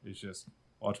of it. It's just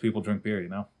watch people drink beer. You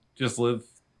know, just live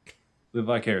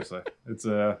vicariously. It's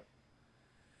a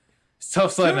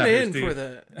tough slide. Tune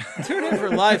in for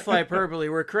live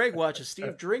Flyperbole, where Craig watches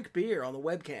Steve drink beer on the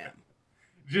webcam.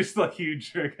 Just like you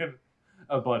drinking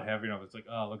a Bud Heavy, you know, it's like,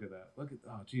 oh, look at that.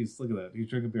 Oh, geez, look at that. He's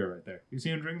drinking beer right there. You see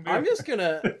him drinking beer?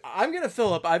 I'm gonna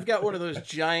fill up. I've got one of those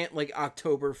giant, like,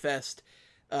 Oktoberfest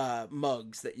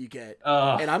mugs that you get.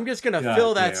 And I'm just gonna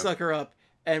fill that sucker up,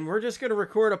 and we're just gonna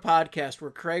record a podcast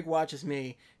where Craig watches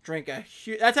me drink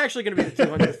that's actually gonna be the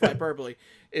 200th Flyperbole,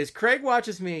 is Craig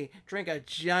watches me drink a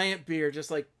giant beer,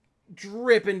 just like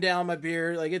dripping down my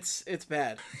beer. Like, it's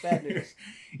bad news.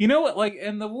 You know what, like,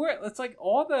 and the word, it's like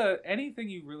anything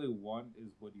you really want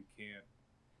is what you can't.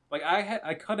 Like,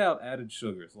 I cut out added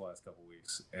sugars the last couple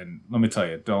weeks, and let me tell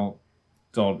you, don't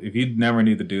if you never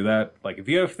need to do that, like, if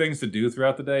you have things to do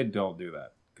throughout the day, don't do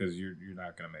that, because you're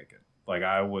not gonna make it. Like,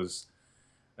 that was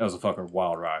a fucking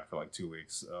wild ride for like 2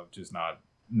 weeks of just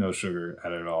no sugar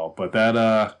added at all. But that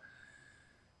I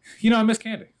miss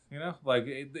candy. You know, like,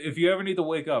 if you ever need to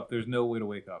wake up, there's no way to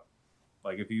wake up.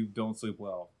 Like, if you don't sleep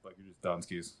well, like, you're just done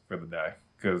skis for the day.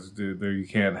 Because you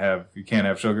can't have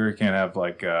sugar, you can't have,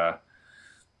 like,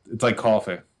 it's like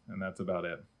coffee, and that's about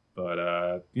it. But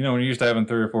when you're used to having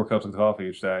 3 or 4 cups of coffee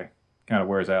each day, it kind of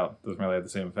wears out. Doesn't really have the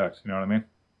same effect. You know what I mean?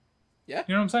 Yeah.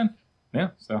 You know what I'm saying?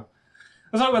 Yeah. So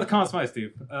let's talk about the Conn Smythe,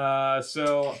 Steve.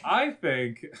 So I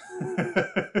think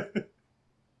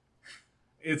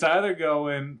it's either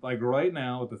going, like, right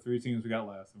now with the 3 teams we got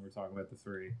left, and we're talking about the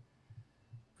 3,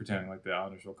 pretending like the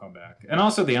Islanders will come back. And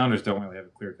also the Islanders don't really have a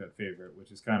clear-cut favorite,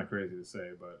 which is kind of crazy to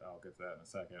say, but I'll get to that in a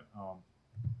second.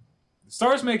 The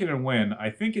Stars make it and win.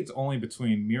 I think it's only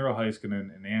between Miro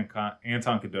Heiskanen and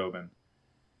Anton Khudobin.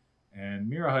 And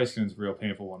Miro Heiskanen's a real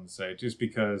painful one to say, just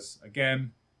because,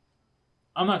 again,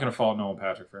 I'm not going to fault Nolan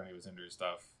Patrick for any of his injury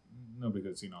stuff. Nobody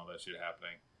could have seen all that shit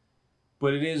happening.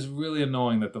 But it is really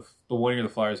annoying that the 1 year the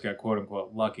Flyers got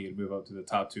quote-unquote lucky to move up to the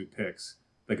top 2 picks.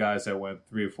 The guys that went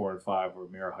 3, 4, and 5 were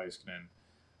Miro Heiskanen,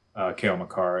 Cale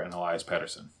Makar, and Elias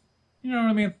Pettersson. You know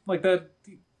what I mean? Like, that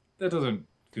doesn't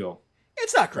feel...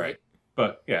 It's not great.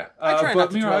 But, yeah. I try not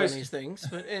to dwell on these things,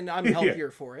 and I'm healthier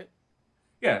for it.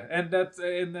 Yeah, and that's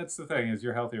the thing, is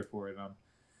you're healthier for it, and I'm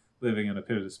living in a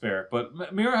pit of despair.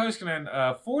 But Miro Heiskanen,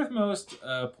 4th most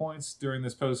points during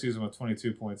this postseason with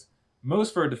 22 points.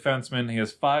 Most for a defenseman. He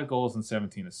has 5 goals and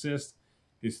 17 assists.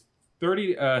 He's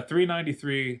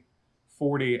 393-40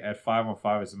 at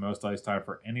 5-on-5 is the most ice time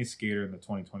for any skater in the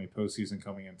 2020 postseason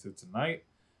coming into tonight.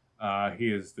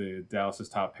 He is the Dallas'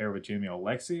 top pair with Jamie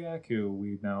Oleksiak, who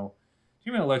we know.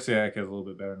 Jamie Oleksiak has a little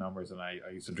bit better numbers than I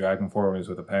used to drag him for when he was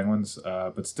with the Penguins.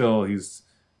 But still, he's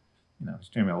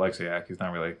Jamie Oleksiak. He's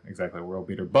not really exactly a world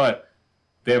beater. But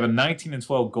they have a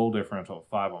 19-12 goal differential at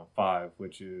 5-on-5,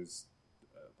 which is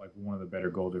like one of the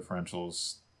better goal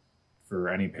differentials for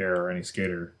any pair or any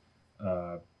skater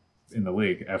in the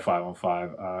league at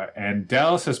 5-on-5. And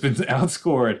Dallas has been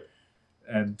outscored.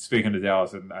 And speaking of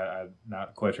Dallas, and I'm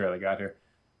not quite sure how they got here.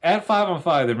 At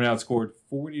 5-on-5, they've been outscored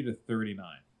 40-39.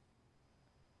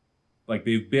 Like,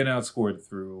 they've been outscored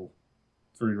through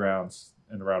 3 rounds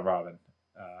in the round robin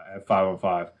at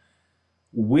 5-on-5.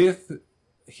 With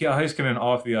Heiskanen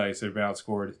off the ice, they've been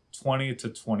outscored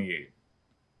 20-28.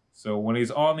 So when he's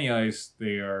on the ice,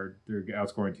 they're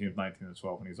outscoring teams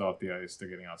 19-12. When he's off the ice, they're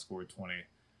getting outscored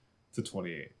to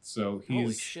 28. So Holy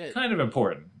he's shit. kind of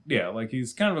important. Yeah, like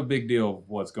he's kind of a big deal of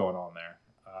what's going on there.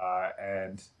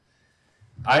 And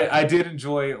I did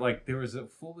enjoy, like, there was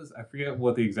I forget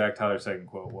what the exact Tyler Seguin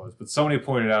quote was, but somebody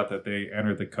pointed out that they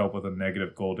entered the Cup with a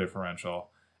negative goal differential.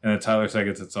 And then Tyler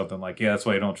Seguin said something like, yeah, that's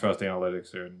why you don't trust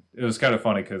analytics. And it was kind of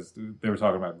funny because they were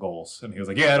talking about goals. And he was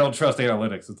like, yeah, I don't trust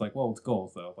analytics. It's like, well, it's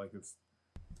goals, though. Like, it's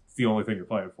the only thing you're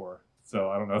playing for.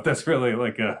 So I don't know if that's really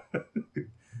like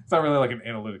it's not really like an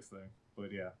analytics thing.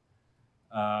 But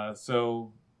yeah.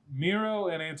 So Miro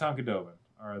and Anton Khudobin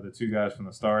are the two guys from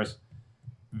the Stars.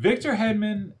 Victor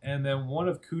Hedman and then one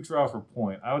of Kucherov or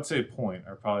Point. I would say Point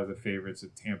are probably the favorites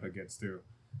if Tampa gets through.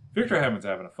 Victor Hedman's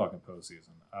having a fucking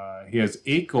postseason. He has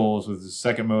 8 goals, which is the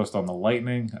second most on the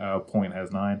Lightning. Point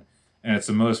has 9, and it's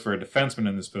the most for a defenseman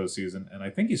in this postseason. And I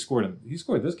think he scored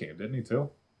this game, didn't he? Too.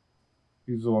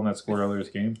 He was the one that scored earlier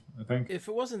this game, I think. If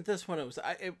it wasn't this one, it was.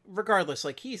 Regardless,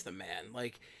 like, he's the man.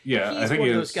 Like, yeah, he's I think one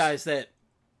of those guys that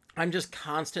I'm just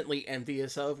constantly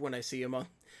envious of when I see him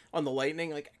on the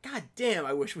Lightning. Like, god damn,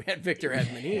 I wish we had Victor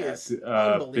Hedman. He is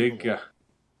unbelievable. Big.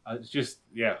 It's just,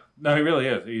 yeah. No, he really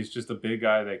is. He's just a big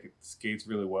guy that skates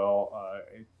really well.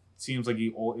 It seems like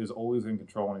he is always in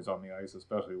control when he's on the ice,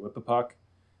 especially with the puck.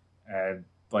 And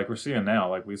like we're seeing now,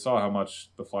 like we saw how much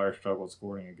the Flyers struggled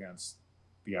scoring against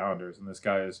the Islanders, and this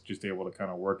guy is just able to kind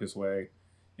of work his way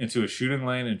into a shooting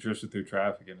lane and drifted through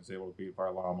traffic and is able to beat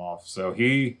Varlamov. So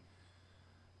he,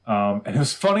 and it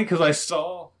was funny because I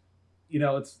saw,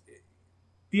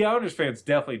 the Islanders fans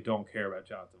definitely don't care about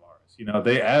John Tavares.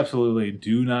 They absolutely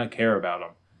do not care about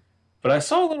him. But I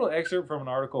saw a little excerpt from an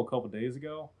article a couple days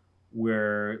ago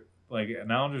where, like, an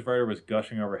Islanders writer was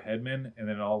gushing over Hedman, and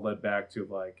then it all led back to,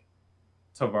 like,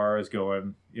 Tavares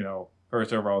going,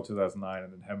 first overall in 2009,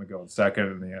 and then Hedman going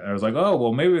second. And I was like, oh,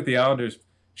 well, maybe if the Islanders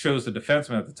chose the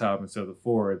defenseman at the top instead of the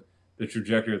forward, the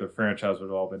trajectory of the franchise would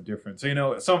have all been different.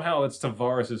 So, somehow it's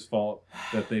Tavares' fault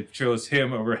that they chose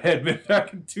him over Hedman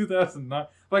back in 2009.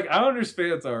 Like, Islanders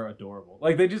fans are adorable.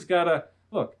 Like, they just gotta,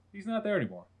 look, he's not there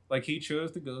anymore. Like, he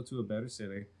chose to go to a better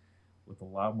city with a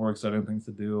lot more exciting things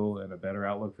to do and a better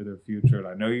outlook for their future. And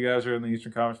I know you guys are in the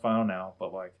Eastern Conference Final now,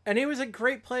 but, like... And he was a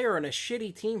great player on a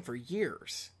shitty team for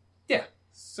years. Yeah.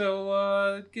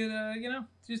 So, get over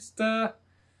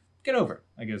it,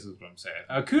 I guess is what I'm saying.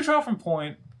 Kucherov and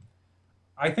Point...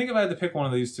 I think if I had to pick one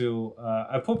of these two,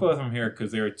 I put both of them here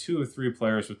because there are 2 or 3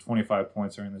 players with 25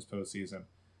 points during this postseason.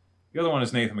 The other one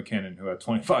is Nathan McKinnon, who had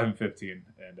 25 and 15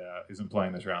 and isn't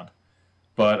playing this round.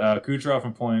 But Kucherov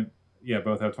and Point,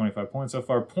 both have 25 points so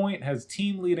far. Point has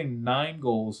team-leading 9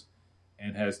 goals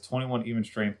and has 21 even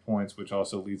strength points, which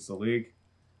also leads the league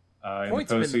in the postseason.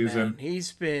 Been the man.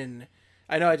 He's been...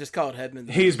 I know I just called Hedman.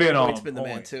 He's been on Point's been the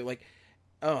man, too. Like,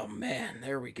 oh, man,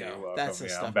 there we go. That's the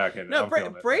stuff. I'm back in. No,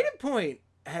 Braden Point...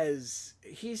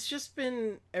 he's just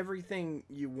been everything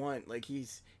you want. Like,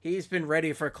 he's been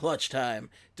ready for clutch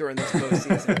time during this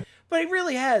postseason. But he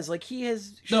really has. Like, he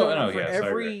has shown for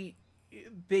every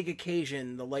big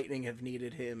occasion the Lightning have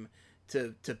needed him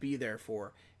to be there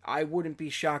for. I wouldn't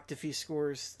be shocked if he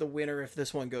scores the winner if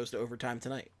this one goes to overtime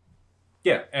tonight.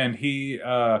 Yeah, and he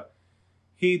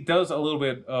does a little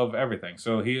bit of everything.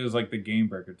 So he is like the game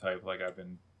breaker type, like I've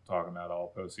been talking about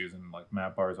all postseason. Like,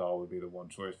 Matt Barzal would be the one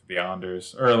choice for the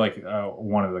Islanders, or like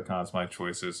one of the Conn Smythe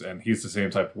choices, and he's the same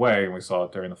type of way. And we saw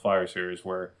it during the Flyer series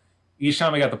where each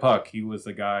time he got the puck, he was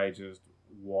the guy just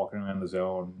walking around the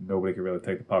zone. Nobody could really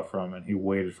take the puck from him, and he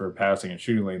waited for a passing and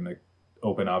shooting lane to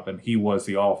open up, and he was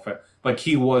the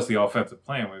offensive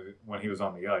plan when he was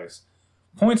on the ice.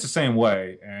 Point's the same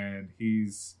way,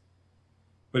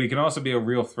 but he can also be a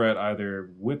real threat either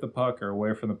with the puck or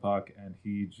away from the puck, and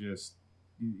he just,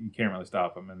 you can't really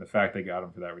stop him. And the fact they got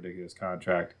him for that ridiculous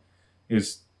contract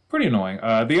is pretty annoying.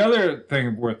 The other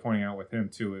thing worth pointing out with him,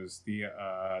 too, is the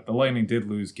Lightning did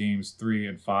lose games 3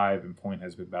 and 5, and Point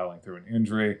has been battling through an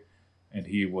injury, and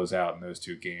he was out in those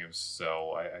 2 games.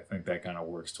 So I think that kind of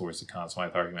works towards the Conn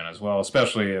Smythe argument as well,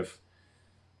 especially if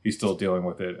he's still dealing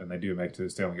with it and they do make it to the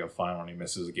Stanley Cup final and he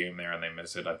misses a game there and they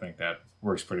miss it. I think that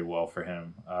works pretty well for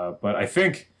him. But I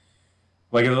think,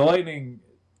 like, if the Lightning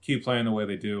keep playing the way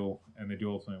they do and they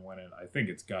do ultimately win it, I think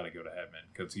it's got to go to Hedman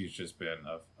because he's just been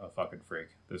a fucking freak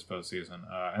this postseason.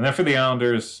 And then for the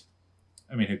Islanders,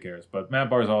 I mean, who cares? But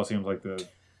Matt Barzal seems like the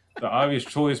obvious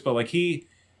choice, but like he's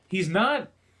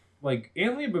not, like,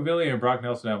 Anthony Beauvillier and Brock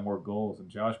Nelson have more goals and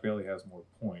Josh Bailey has more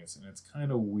points, and it's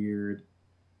kind of weird.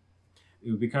 It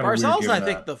would be kind of weird. Barzal's, I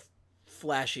think, the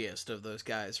flashiest of those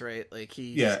guys, right? Like,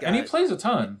 and he plays a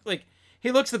ton. Like, he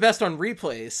looks the best on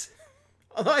replays.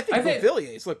 Although I think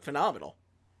Beauvillier's looked phenomenal.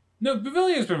 No,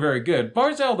 Beauvillier's been very good.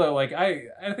 Barzal, though, like, I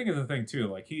think it's a thing, too.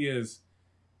 Like,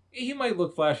 He might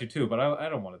look flashy too, but I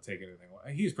don't want to take anything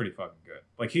away. He's pretty fucking good.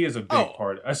 Like, he is a big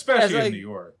part, especially in New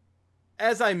York.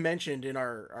 As I mentioned in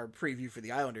our preview for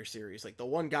the Islanders series, like, the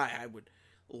one guy I would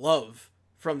love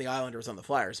from the Islanders on the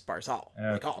Flyers, Barzal.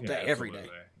 Like, all day, every day.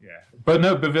 Yeah. But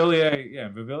no,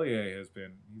 Beauvillier has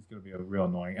been, he's going to be a real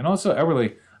annoying. And also,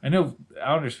 Eberle, I know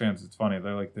Islanders fans, it's funny,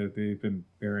 they're like, they've been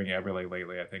burying Eberle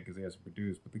lately, I think, because he hasn't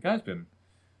produced. But the guy's been,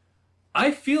 I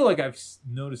feel like I've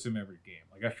noticed him every game.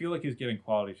 Like, I feel like he's getting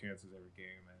quality chances every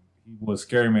game. And he was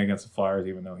scaring me against the Flyers,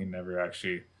 even though he never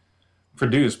actually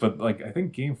produced. But, like, I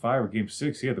think Game 5 or Game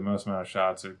 6, he had the most amount of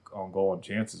shots on goal and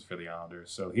chances for the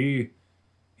Islanders. So he's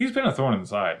been a thorn in the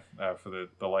side for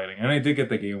the Lightning. And I did get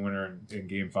the game winner in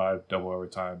Game 5, double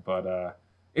overtime. But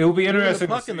it will be interesting to see.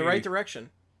 The puck in the right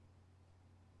direction.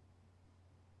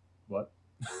 What?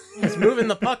 He's moving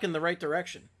the puck in the right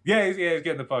direction. Yeah, he's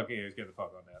getting the puck. Yeah, he's getting the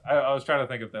puck on that. I was trying to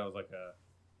think if that was like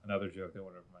another joke that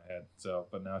went over my head. So,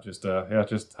 but now just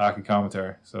hockey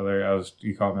commentary. So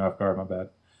you caught me off guard. My bad.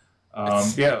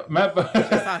 Yeah, Matt.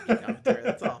 Just hockey commentary.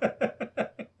 That's all.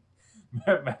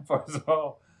 Matt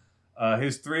Barzal.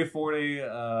 His 340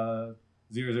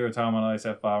 0-0 time on ice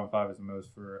at 5-on-5 is the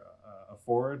most for a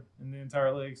forward in the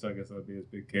entire league. So I guess that would be his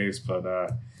big case. But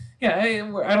yeah, I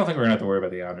don't think we're gonna have to worry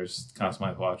about the Islanders' Conn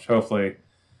watch. Hopefully.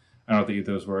 I don't have to eat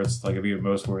those words. Like, I've eaten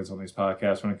most words on these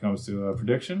podcasts when it comes to a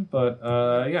prediction. But,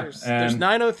 yeah. There's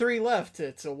 9:03 left.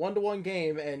 It's a 1-1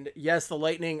 game. And, yes, the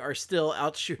Lightning are still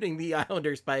outshooting the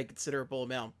Islanders by a considerable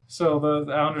amount. So,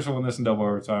 the Islanders will win this in double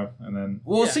overtime. And then,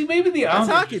 we'll see, maybe the Islanders...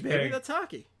 That's hockey, baby. That's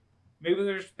hockey. Maybe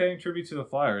they're just paying tribute to the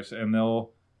Flyers. And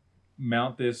they'll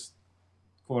mount this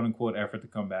quote-unquote effort to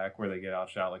come back where they get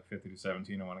outshot like 50-17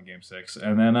 and win a Game 6.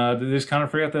 And then they just kind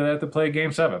of forget that they have to play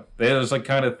Game 7. They just like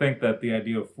kind of think that the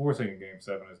idea of forcing a Game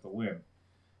 7 is to win.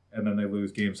 And then they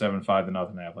lose Game 7 5-0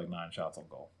 and have like 9 shots on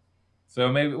goal. So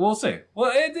maybe, we'll see.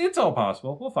 Well, it's all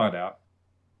possible. We'll find out.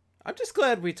 I'm just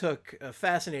glad we took a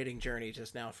fascinating journey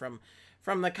just now from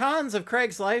the cons of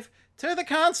Craig's life to the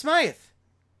Conn Smythe.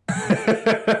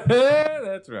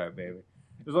 That's right, baby.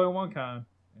 There's only one con,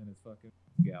 and it's fucking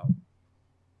Gal.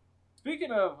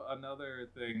 Speaking of another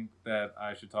thing that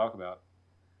I should talk about,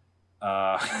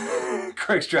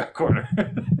 Craig's Draft Corner.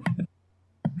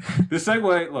 The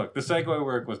segue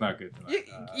work was not good tonight.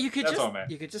 You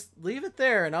could just leave it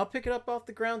there, and I'll pick it up off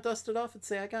the ground, dust it off, and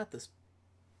say I got this.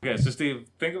 Okay, so Steve,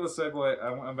 think of the segue.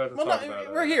 I'm about to talk about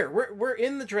it. We're here. We're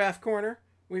in the draft corner.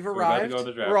 We've arrived.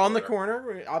 We're on the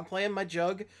corner. I'm playing my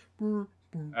jug.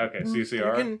 Okay,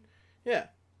 CCR. Yeah,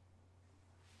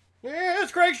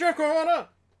 it's Craig's Draft Corner.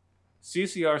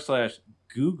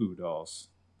 CCR/Goo Goo Dolls,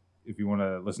 if you want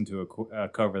to listen to a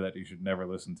cover that you should never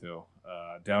listen to.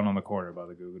 Down on the Corner by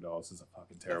the Goo Goo Dolls is a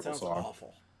fucking terrible song.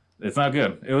 Awful. It's not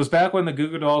good. It was back when the Goo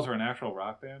Goo Dolls were an actual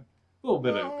rock band. A little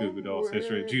bit of Goo Goo Dolls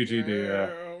history. GG,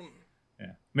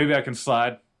 yeah. Maybe I can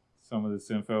slide some of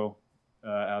this info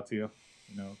out to you.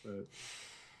 You know,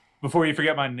 before you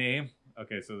forget my name.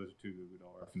 Okay, so there's 2 Goo Goo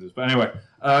Doll references. But anyway,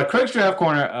 Craig's Draft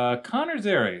Corner. Connor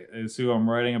Zary is who I'm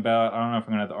writing about. I don't know if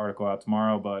I'm going to have the article out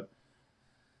tomorrow, but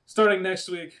starting next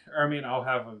week, I'll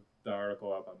have the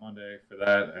article out by Monday for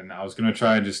that. And I was going to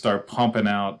try and just start pumping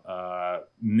out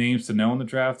names to know in the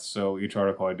draft. So each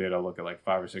article I did, I'll look at like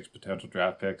 5 or 6 potential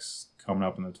draft picks coming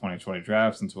up in the 2020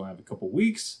 draft, since we'll have a couple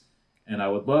weeks. And I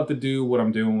would love to do what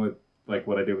I'm doing with, like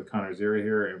what I did with Connor Zary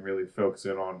here, and really focus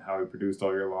in on how he produced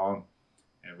all year long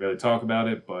and really talk about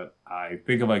it. But I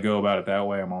think if I go about it that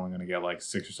way, I'm only going to get like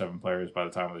 6 or 7 players by the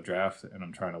time of the draft, and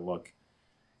I'm trying to look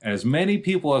at as many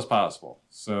people as possible.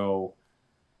 So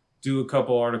do a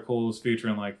couple articles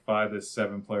featuring like 5 to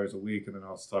 7 players a week, and then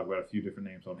I'll talk about a few different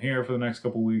names on here for the next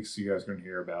couple weeks. So you guys are going to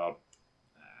hear about,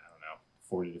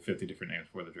 40 to 50 different names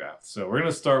for the draft. So we're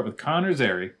going to start with Connor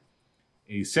Zary,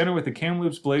 a center with the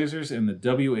Kamloops Blazers in the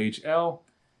WHL.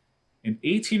 An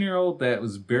 18-year-old that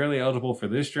was barely eligible for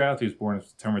this draft. He was born on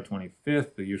September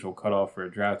 25th. The usual cutoff for a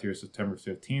draft year is September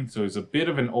 15th. So he's a bit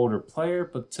of an older player.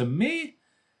 But to me,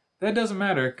 that doesn't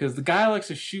matter because the guy likes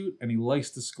to shoot and he likes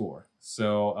to score.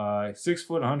 So 6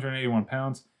 foot, 181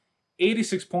 pounds,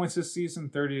 86 points this season,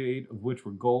 38 of which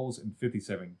were goals in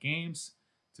 57 games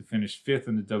to finish 5th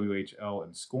in the WHL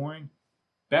in scoring.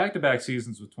 Back-to-back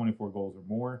seasons with 24 goals or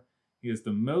more. He has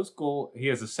the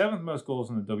 7th most goals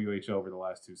in the WHL over the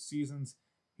last 2 seasons.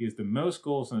 He has the most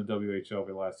goals in the WHL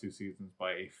over the last 2 seasons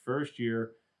by a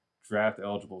first-year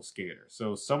draft-eligible skater.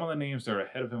 So some of the names that are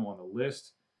ahead of him on the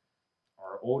list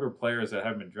are older players that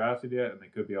haven't been drafted yet, and they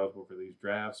could be eligible for these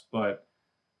drafts. But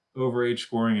overage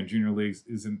scoring in junior leagues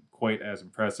isn't quite as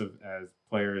impressive as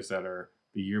players that are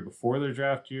the year before their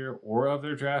draft year or of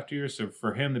their draft year. So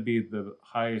for him to be the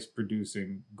highest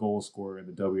producing goal scorer in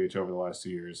the WH over the last 2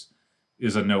 years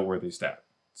is a noteworthy stat.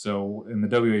 So in the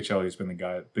WHL, he's been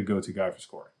the go-to guy for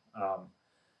scoring.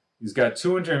 He's got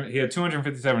 200. He had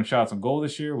 257 shots on goal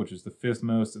this year, which is the 5th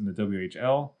most in the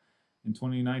WHL in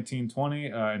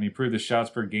 2019-20, and he improved the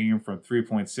shots per game from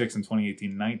 3.6 in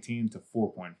 2018-19 to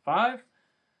 4.5.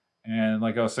 And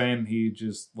like I was saying, he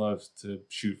just loves to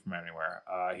shoot from anywhere.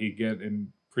 He get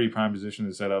in pretty prime position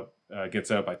to set up, get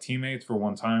set up by teammates for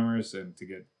one-timers and to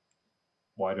get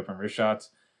wide open wrist shots.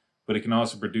 But he can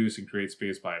also produce and create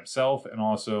space by himself. And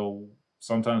also,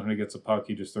 sometimes when he gets a puck,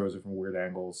 he just throws it from weird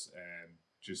angles and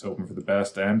just hoping for the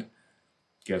best. And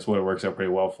guess what? It works out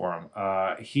pretty well for him.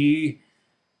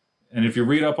 And if you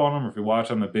read up on him or if you watch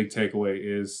him, the big takeaway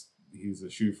is he's a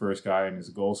shoot-first guy and he's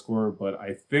a goal scorer. But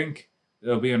I think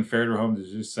it'll be unfair to him to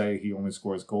just say he only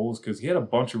scores goals because he had a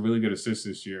bunch of really good assists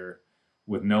this year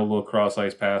with no-look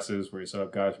cross-ice passes where he set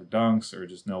up guys for dunks or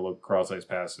just no-look cross-ice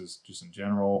passes just in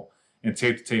general and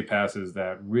tape-to-tape passes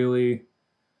that really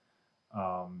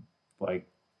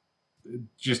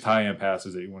just high-end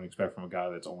passes that you wouldn't expect from a guy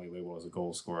that's only labeled as a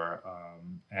goal scorer.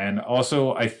 And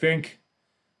also, I think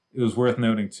it was worth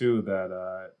noting, too,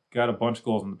 that got a bunch of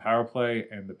goals in the power play,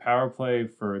 and the power play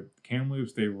for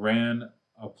Kamloops, they ran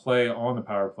a play on the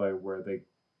power play where they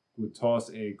would toss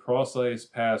a cross-ice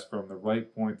pass from the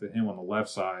right point to him on the left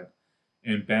side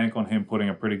and bank on him putting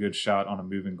a pretty good shot on a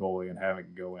moving goalie and having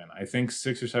it go in. I think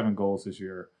 6 or 7 goals this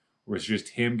year was just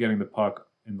him getting the puck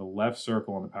in the left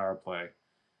circle on the power play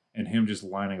and him just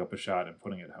lining up a shot and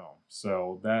putting it home.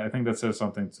 So I think that says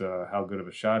something to how good of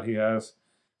a shot he has.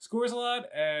 Scores a lot,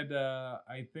 and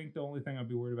I think the only thing I'd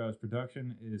be worried about his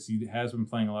production is he has been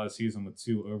playing a lot of season with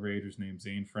 2 overagers named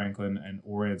Zane Franklin and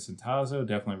Orion Centazzo,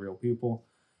 definitely real people,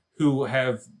 who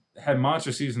have had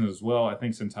monster seasons as well. I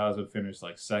think Centazzo finished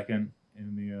like 2nd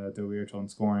in the WHL in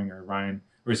scoring, or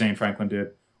Zane Franklin did.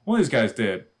 One of these guys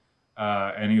did,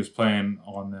 and he was playing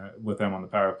with them on the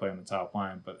power play on the top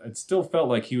line, but it still felt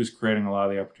like he was creating a lot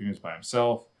of the opportunities by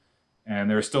himself. And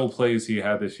there are still plays he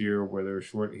had this year where they were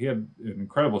short. He had an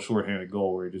incredible shorthanded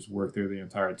goal where he just worked through the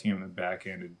entire team and then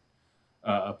backhanded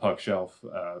a puck shelf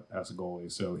as a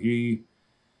goalie. So he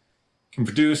can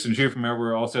produce and shoot from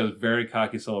everywhere. Also has very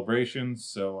cocky celebrations.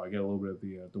 So I get a little bit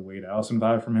of the Wade Allison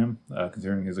vibe from him,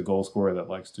 considering he's a goal scorer that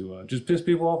likes to just piss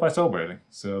people off by celebrating.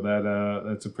 So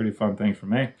that's a pretty fun thing for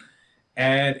me.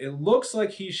 And it looks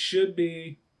like he should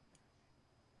be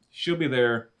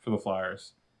there for the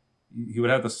Flyers. He would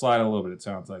have to slide a little bit, it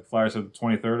sounds like. Flyers have the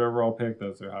 23rd overall pick. That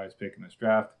was their highest pick in this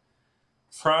draft.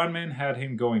 Fronman had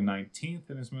him going 19th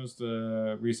in his most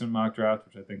recent mock draft,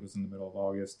 which I think was in the middle of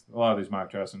August. A lot of these mock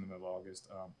drafts in the middle of August.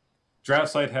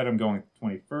 Draft site had him going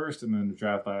 21st, and then the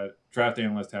draft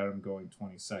analyst had him going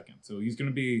 22nd. So he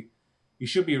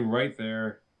should be right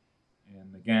there.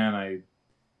 And again, I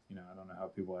don't know how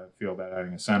people feel about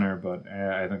adding a center, but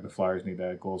I think the Flyers need to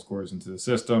add goal scorers into the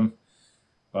system.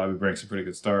 Bobby Brink's a pretty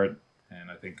good start, and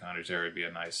I think Connor Zary would be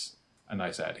a nice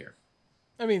add here.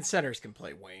 I mean, centers can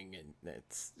play wing, and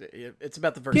it's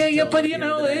about the versatility. Yeah, but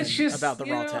it's just about the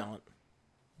raw talent.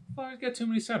 Flyers get too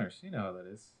many centers. You know how that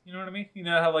is. You know what I mean? You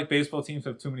know how like baseball teams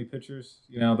have too many pitchers.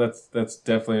 That's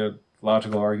definitely a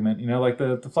logical argument. Like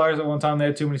the Flyers at one time they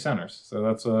had too many centers. So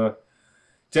that's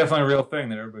definitely a real thing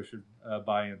that everybody should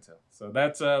buy into. So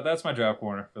that's my draft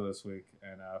corner for this week,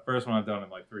 and first one I've done in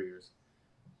like 3 years.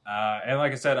 And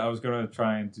like I said, I was going to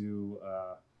try and do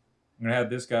I'm going to have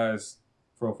this guy's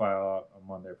profile out on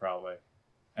Monday probably.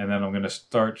 And then I'm going to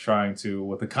start trying to,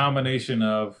 with a combination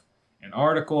of an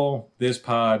article, this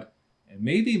pod, and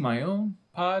maybe my own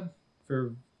pod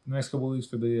for the next couple of weeks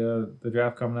for the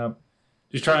draft coming up.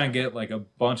 Just try and get like a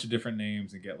bunch of different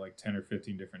names and get like 10 or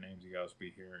 15 different names you guys will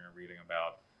be hearing or reading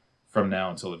about from now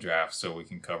until the draft so we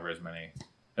can cover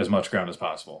as much ground as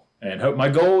possible. And my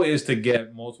goal is to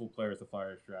get multiple players the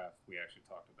Flyers draft we actually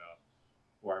talked about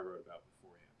or I wrote about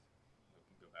beforehand. We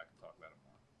can go back and talk about it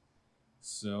more.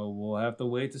 So we'll have to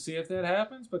wait to see if that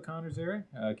happens, but Connor Zary,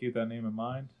 keep that name in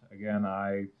mind. Again,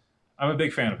 I'm a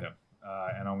big fan of him,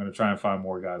 and I'm going to try and find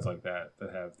more guys like that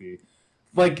have the...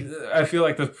 I feel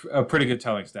like that's a pretty good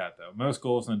telling stat, though. Most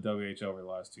goals in the WHL over the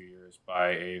last 2 years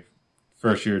by a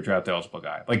first-year draft-eligible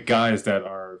guy. Like, guys that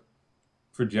are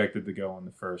projected to go in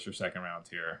the first or second round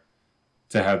tier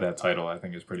to have that title, I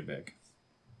think is pretty big.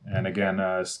 And again,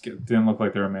 didn't look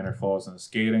like there were minor flaws in the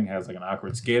skating. Has like an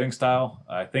awkward skating style.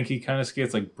 I think he kind of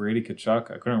skates like Brady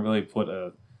Tkachuk. I couldn't really put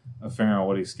a finger on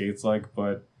what he skates like,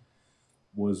 but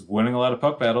was winning a lot of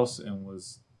puck battles and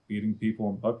was beating people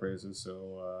in puck races.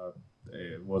 So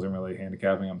it wasn't really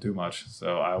handicapping him too much.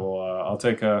 So I'll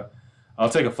take a I'll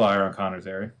take a flyer on Connor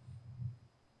Terry.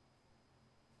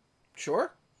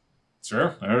 Sure.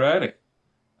 Sure. Alrighty.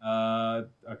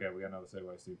 Okay, we got another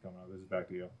segue, Steve, coming up. This is back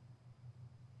to you.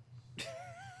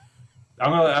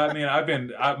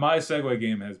 My segue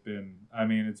game has been,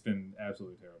 it's been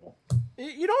absolutely terrible.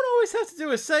 You don't always have to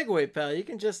do a segue, pal. You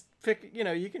can just pick, you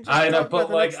can just I know, talk but about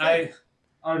the next thing.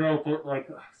 I know, but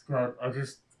God,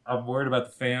 I'm worried about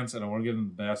the fans, and I want to give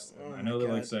them the best. Oh I know they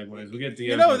like segues. We get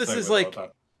DMs. This is like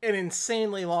an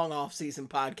insanely long off-season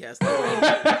podcast.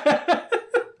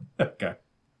 Okay.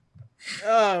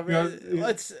 Oh man,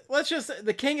 let's just,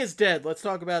 the king is dead. Let's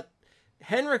talk about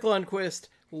Henrik Lundqvist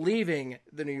leaving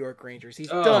the New York Rangers. He's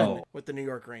done with the New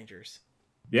York Rangers.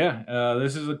 Yeah,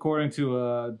 this is according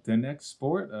to the next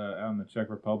sport out in the Czech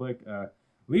Republic.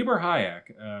 Lieber Hayek,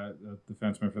 the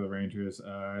defenseman for the Rangers,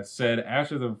 said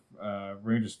after the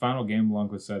Rangers' final game,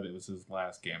 Lundqvist said it was his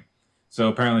last game. So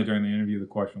apparently during the interview, the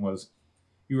question was,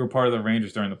 you were part of the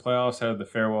Rangers during the playoffs. How did the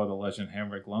farewell of the legend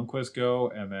Henrik Lundqvist go?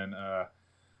 And then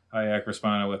Hayek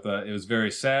responded with, it was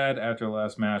very sad after the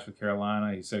last match with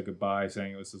Carolina. He said goodbye,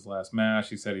 saying it was his last match.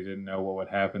 He said he didn't know what would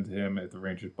happen to him if the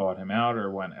Rangers bought him out or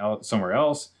went out somewhere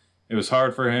else. It was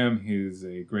hard for him. He's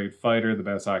a great fighter, the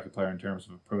best hockey player in terms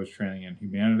of approach, training, and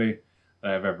humanity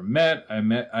that I've ever met.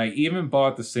 I even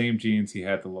bought the same jeans he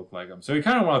had to look like him. So he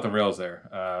kind of went off the rails there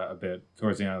a bit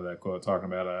towards the end of that quote, talking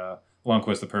about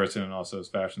Lundqvist the person and also his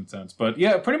fashion sense. But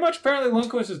yeah, pretty much apparently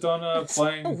Lundqvist is done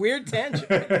playing. A weird tangent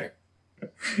right there.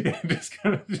 Yeah, just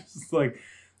kind of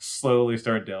slowly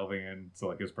start delving into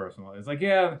like his personal life. It's like,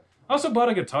 yeah, I also bought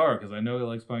a guitar because I know he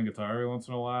likes playing guitar every once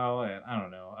in a while, and I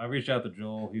don't know. I reached out to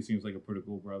Joel. He seems like a pretty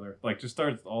cool brother. Like, just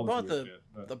starts all this weird shit.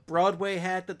 But the Broadway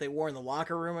hat that they wore in the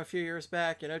locker room a few years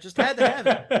back, just had to have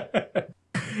it.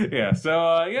 Yeah, so,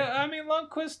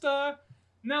 Lundqvist,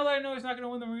 now that I know he's not going to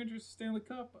win the Rangers Stanley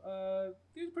Cup,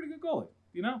 he's a pretty good goalie,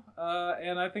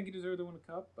 and I think he deserved to win the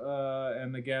Cup.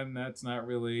 And again, that's not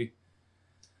really...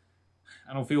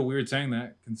 I don't feel weird saying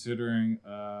that, considering,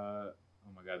 oh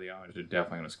my God, the Islanders are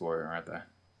definitely going to score here, aren't they?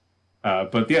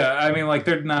 But yeah,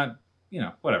 they're not,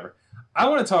 whatever. I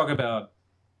want to talk about,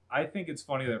 I think it's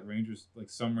funny that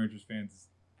some Rangers fans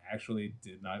actually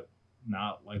did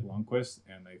not like Lundqvist,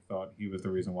 and they thought he was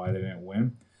the reason why they didn't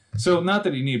win. So not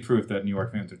that you need proof that New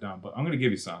York fans are dumb, but I'm going to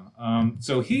give you some.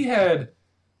 So he had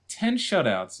 10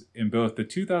 shutouts in both the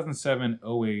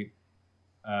 2007-08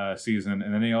 season,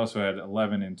 and then he also had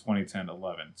 11 in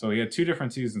 2010-11. So he had two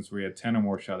different seasons where he had 10 or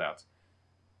more shutouts.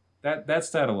 That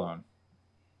stat alone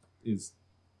is,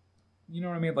 you know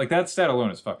what I mean? Like, that stat alone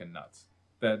is fucking nuts.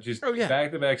 That just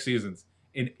back-to-back seasons,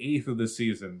 in 8th of the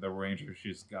season, the Rangers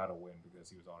just got to win because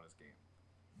he was on his game.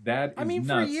 That is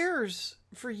nuts.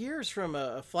 For years from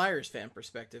a Flyers fan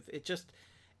perspective,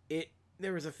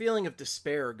 there was a feeling of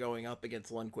despair going up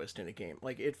against Lundqvist in a game.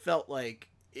 Like, it felt like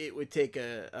it would take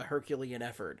a Herculean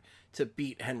effort to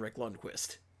beat Henrik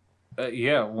Lundqvist.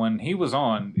 Yeah, when he was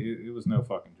on, it was no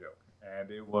fucking joke. And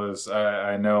it was,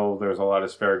 I know there's a lot of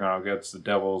despair going against the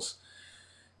Devils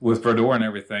with Brodeur and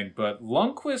everything, but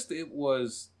Lundqvist, it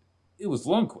was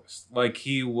Lundqvist. Like,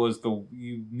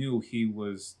 you knew he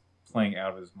was playing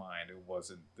out of his mind. It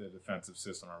wasn't the defensive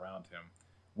system around him.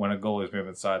 When a goalie's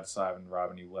moving side to side and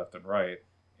robbing you left and right,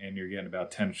 and you're getting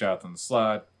about 10 shots in the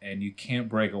slot, and you can't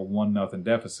break a 1-0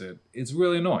 deficit, it's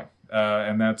really annoying.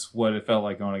 And that's what it felt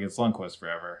like going against Lundqvist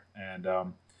forever. And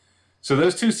so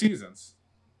those two seasons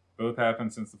both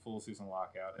happened since the full season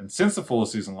lockout. And since the full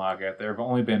season lockout, there have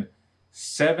only been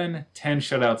 7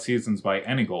 10-shutout seasons by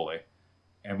any goalie,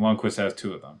 and Lundqvist has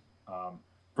 2 of them.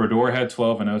 Brodeur had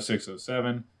 12 in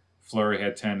 06-07. Fleury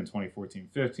had 10 in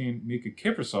 2014-15. Mika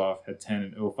Kiprusoff had 10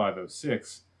 in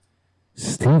 05-06.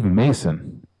 Steve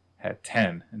Mason had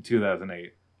 10 in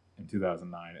 2008 and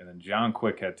 2009. And then John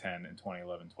Quick had 10 in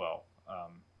 2011-12.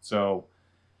 So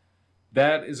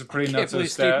that is a pretty nuts stat. I can't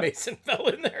believe Steve Mason fell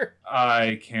in there.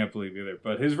 I can't believe either.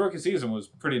 But his rookie season was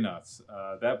pretty nuts.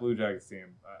 That Blue Jackets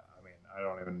team,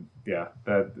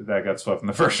 that got swept in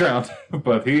the first round.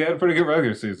 But he had a pretty good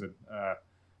regular season. I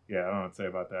don't know what to say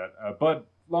about that. But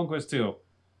Lundqvist, too.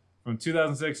 From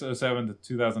 2006-07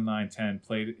 to 2009-10,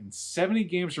 played in 70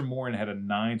 games or more and had a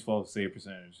 912 save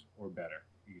percentage or better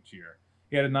each year.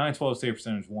 He had a 912 save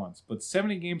percentage once, but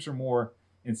 70 games or more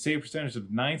and save percentage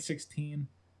of 916,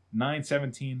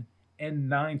 917, and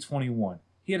 921.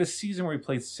 He had a season where he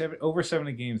played over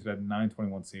 70 games but had a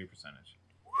 921 save percentage.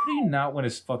 How do you not win a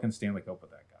fucking Stanley Cup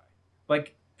with that guy?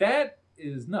 Like, that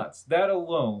is nuts. That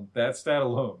stat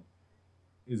alone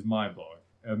is mind-blowing.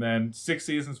 And then 6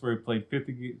 seasons where he played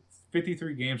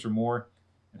 53 games or more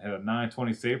and had a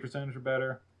 920 save percentage or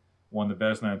better. Won the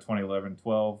best night in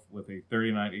 2011-12 with a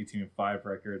 39-18-5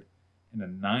 record and a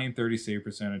 .930 save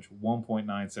percentage, 1.97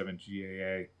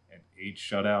 GAA, and 8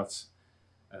 shutouts.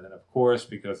 And then, of course,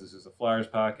 because this is a Flyers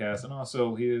podcast, and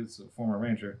also he is a former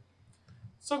Ranger,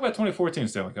 let's talk about 2014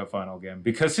 Stanley Cup Final again,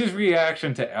 because his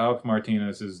reaction to Alec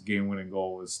Martinez's game-winning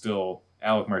goal is still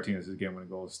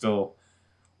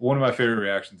one of my favorite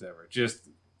reactions ever. Just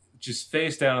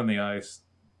face down on the ice,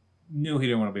 knew he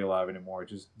didn't want to be alive anymore,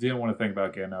 just didn't want to think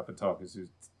about getting up and talking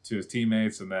to his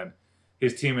teammates, and then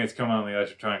his teammates come on the ice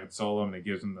to try and console him, and he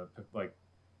gives him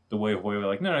the wave away,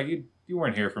 like, no, you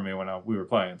weren't here for me when we were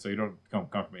playing, so you don't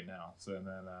come for me now. So and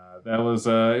then that was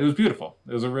it was beautiful.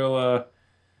 It was a real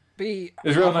be it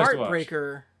was real a nice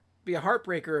heartbreaker. Be a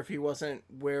heartbreaker if he wasn't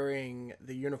wearing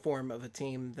the uniform of a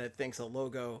team that thinks a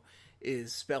logo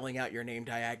is spelling out your name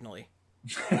diagonally.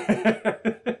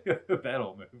 That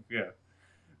old move, yeah.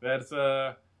 That's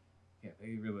they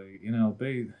really,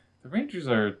 the Rangers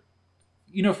are,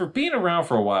 for being around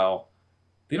for a while,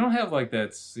 they don't have like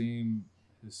that same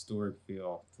historic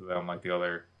feel to them like the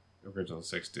other original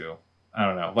six do. I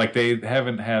don't know. Like they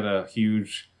haven't had a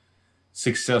huge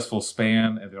successful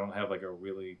span, and they don't have like a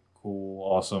really cool,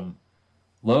 awesome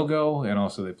logo, and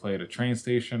also they play at a train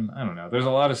station. I don't know. There's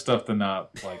a lot of stuff to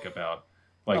not like about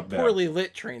like a poorly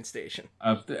lit train station.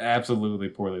 Absolutely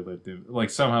poorly lit,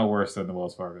 like somehow worse than the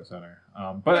Wells Fargo Center.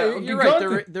 But you're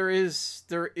right. There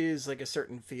is like a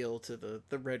certain feel to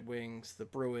the Red Wings, the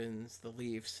Bruins, the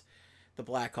Leafs, the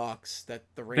Blackhawks that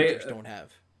the Rangers don't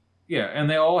have. Yeah, and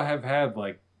they all have had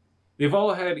they've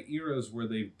all had eras where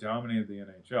they've dominated the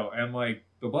NHL, and like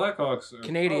the Blackhawks are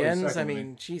Canadians. I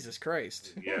mean, Jesus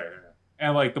Christ. Yeah.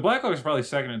 And like the Blackhawks are probably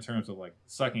second in terms of like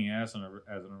sucking ass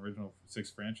as an original six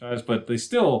franchise, but they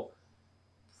still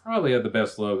probably had the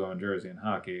best logo in jersey in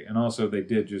hockey, and also they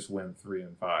did just win 3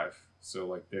 and 5, so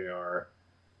like they are,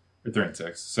 or 3 and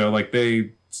 6, so like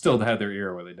they still had their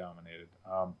era where they dominated.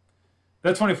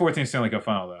 That 2014 Stanley Cup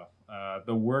Final though,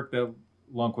 the work that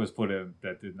Lundqvist put in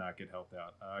that did not get helped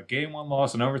out. Game 1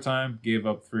 loss in overtime, gave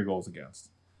up 3 goals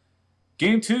against.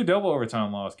 Game 2, double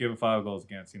overtime loss, gave up 5 goals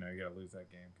against. You got to lose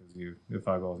that game because you have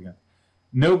 5 goals against.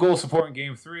 No goal support in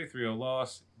Game 3, 3-0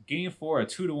 loss. Game 4, a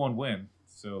 2-1 win.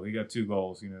 So he got 2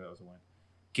 goals. You knew that was a win.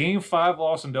 Game 5,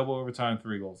 loss in double overtime,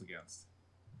 3 goals against.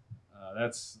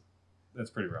 That's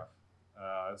pretty rough.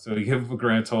 So he gave up a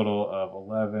grand total of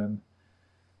 11,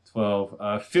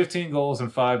 12, 15 goals in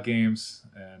 5 games.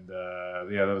 And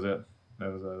that was it.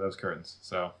 That was curtains.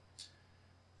 So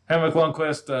Henrik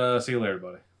Lundqvist, see you later,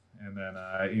 buddy. And then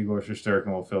Igor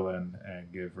Shesterkin will fill in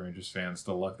and give Rangers fans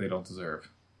the luck they don't deserve.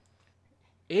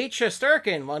 Eat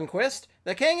Shesterkin, Lundqvist.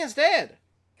 The king is dead.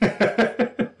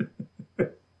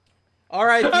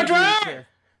 R.I.P.D.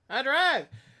 I drive.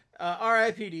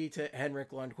 R.I.P.D. to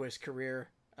Henrik Lundqvist's career.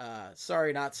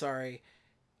 Sorry, not sorry.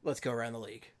 Let's go around the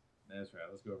league. That's right.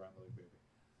 Let's go around the league, baby.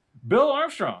 Bill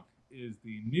Armstrong is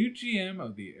the new GM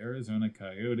of the Arizona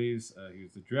Coyotes. He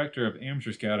was the director of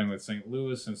amateur scouting with St.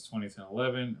 Louis since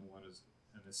 2010-11 and was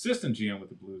an assistant GM with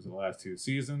the Blues in the last 2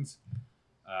 seasons.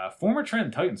 Former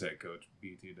Trenton Titans head coach,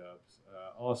 BT Dubs.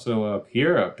 Also a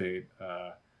Pierre update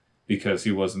because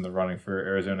he was in the running for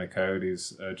Arizona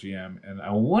Coyotes GM. And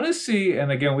I want to see,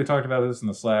 and again, we talked about this in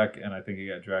the Slack, and I think he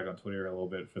got dragged on Twitter a little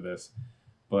bit for this.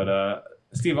 But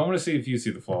Steve, I want to see if you see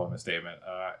the flaw in the statement.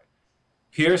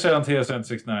 Pierre said on TSN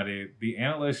 690, the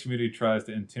analytics community tries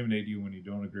to intimidate you when you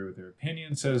don't agree with their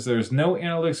opinion, says there's no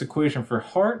analytics equation for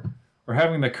heart or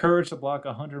having the courage to block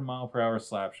a 100-mile-per-hour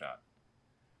slap shot.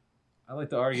 I like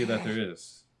to argue that there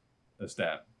is a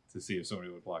stat to see if somebody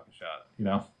would block a shot.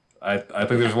 I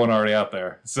think there's one already out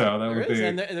there. So that would be.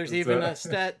 And there's even a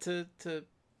stat to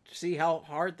see how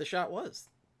hard the shot was.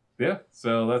 Yeah.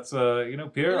 So that's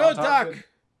Pierre. Doc.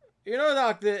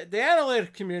 Doc. The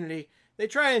analytic community. They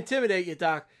try to intimidate you,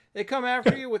 Doc. They come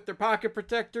after you with their pocket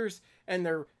protectors and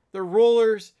their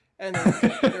rulers and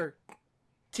their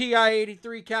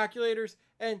TI-83 calculators,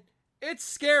 and it's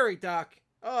scary, Doc.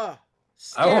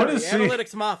 Scary. I want to see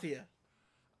analytics mafia.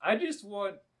 I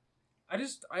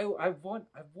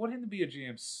want him to be a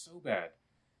GM so bad,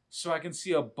 so I can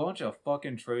see a bunch of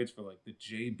fucking trades for like the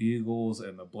Jay Beagles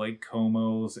and the Blake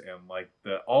Comos and like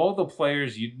all the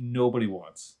players nobody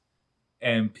wants.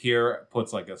 And Pierre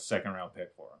puts like a 2nd-round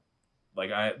pick for him.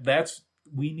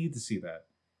 We need to see that.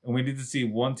 And we need to see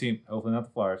one team, hopefully not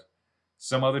the Flyers,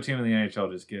 some other team in the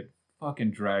NHL just get fucking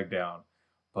dragged down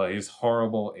by his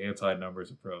horrible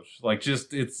anti-numbers approach.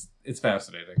 It's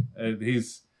fascinating.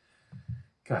 He's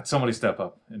got somebody step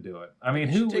up and do it. I mean,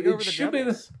 who should be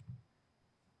this?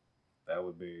 That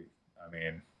would be,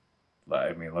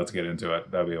 let's get into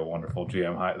it. That'd be a wonderful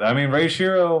GM high. Ray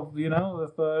Shero,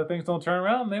 if things don't turn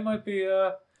around, they might be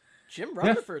Jim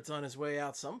Rutherford's on his way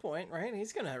out some point, right?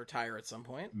 He's going to retire at some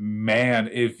point. Man,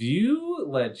 if you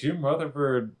let Jim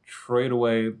Rutherford trade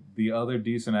away the other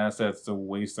decent assets to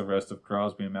waste the rest of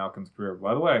Crosby and Malkin's career.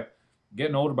 By the way,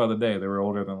 getting older by the day. They were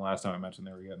older than the last time I mentioned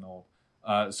they were getting old.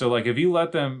 So like if you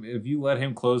let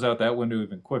him close out that window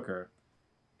even quicker,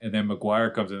 and then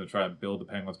McGuire comes in to try and build the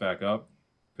Penguins back up,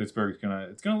 Pittsburgh's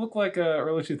it's gonna look like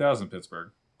early 2000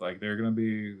 Pittsburgh. Like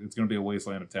it's gonna be a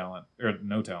wasteland of talent or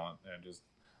no talent and just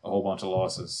a whole bunch of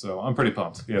losses. So I'm pretty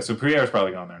pumped. Yeah, so Pierre's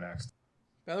probably going there next.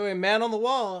 By the way, man on the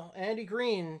wall, Andy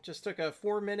Green just took a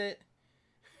 4-minute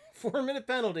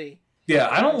penalty. Yeah,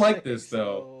 I don't like this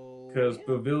though, because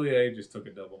Beauvillier just took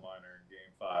a double minor in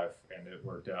Game 5, and it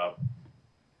worked out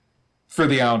for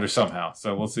the Islanders somehow.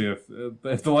 So we'll see if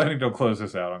the Lightning don't close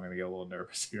this out. I'm going to get a little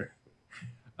nervous here.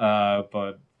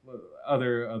 But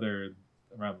other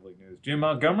around the league news, Jim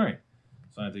Montgomery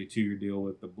signed a 2-year deal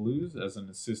with the Blues as an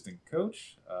assistant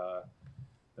coach.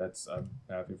 I'm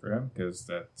happy for him because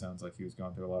that sounds like he was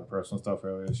going through a lot of personal stuff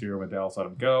earlier this year when Dallas let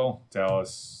him go.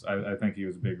 Dallas, I think he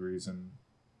was a big reason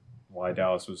why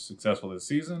Dallas was successful this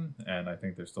season, and I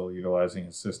think they're still utilizing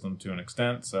his system to an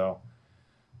extent. So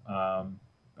I'm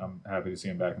happy to see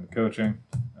him back in the coaching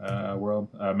world.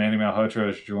 Manny Malhotra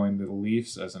has joined the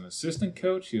Leafs as an assistant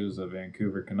coach. He was a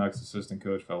Vancouver Canucks assistant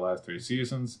coach for the last 3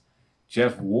 seasons.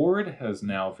 Jeff Ward has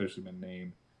now officially been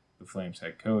named the Flames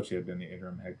head coach. He had been the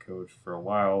interim head coach for a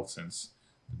while since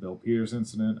the Bill Peters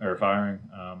incident or firing.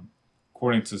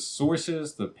 According to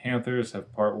sources, the Panthers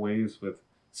have part ways with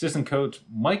assistant coach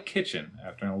Mike Kitchen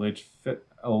after an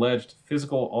alleged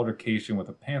physical altercation with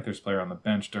a Panthers player on the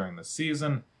bench during the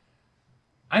season.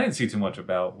 I didn't see too much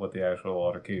about what the actual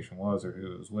altercation was or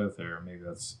who it was with, or maybe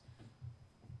that's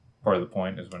part of the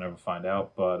point is we'll never find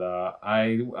out. But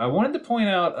I wanted to point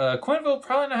out Quenneville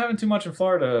probably not having too much in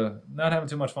Florida, not having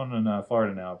too much fun in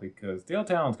Florida now because Dale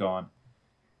Talon's gone.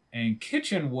 And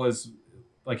Kitchen was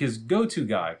like his go-to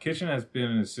guy. Kitchen has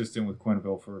been an assistant with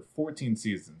Quenneville for 14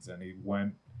 seasons, and he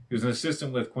was an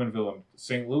assistant with Quenneville in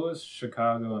St. Louis,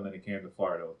 Chicago, and then he came to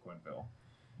Florida with Quenneville.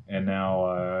 And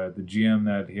now the GM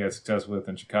that he had success with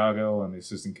in Chicago and the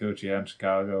assistant coach he had in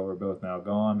Chicago are both now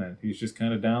gone, and he's just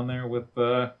kind of down there with,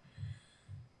 the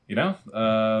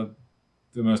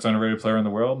most underrated player in the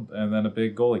world, and then a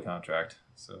big goalie contract.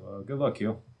 So good luck,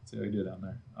 Hugh. See how you do down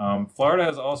there. Florida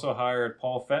has also hired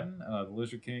Paul Fenton, the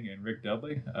Lizard King, and Rick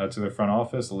Dudley to their front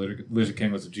office. The Lizard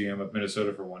King was the GM of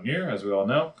Minnesota for 1 year, as we all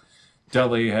know.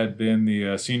 Dudley had been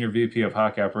the senior VP of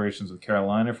hockey operations with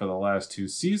Carolina for the last 2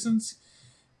 seasons.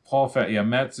 Paul Fenton,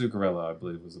 Matt Zuccarello, I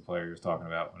believe, was the player he was talking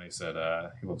about when he said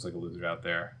he looks like a loser out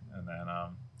there. And then,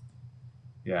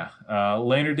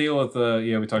 Lehner deal with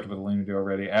we talked about the Lehner deal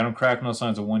already. Adam Cracknell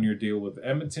signs a 1-year deal with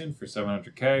Edmonton for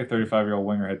 $700K. 35-year-old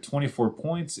winger had 24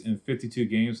 points in 52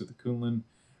 games with the Kunlun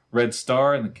Red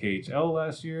Star in the KHL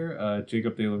last year.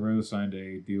 Jacob De La Rose signed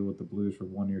a deal with the Blues for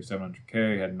 1 year,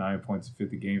 $700K. Had 9 points in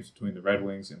 50 games between the Red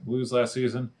Wings and Blues last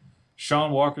season.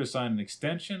 Sean Walker signed an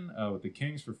extension with the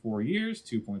Kings for 4 years,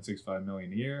 $2.65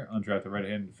 million a year. Undrafted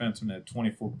right-handed defenseman had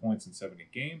 24 points in 70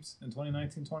 games in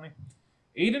 2019-20.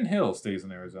 Aiden Hill stays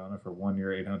in Arizona for 1 year,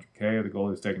 $800K. The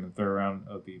goalie was taken in the 3rd round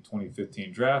of the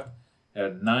 2015 draft.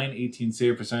 Had 918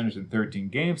 save percentage in 13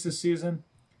 games this season.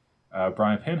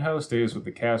 Brian Pinho stays with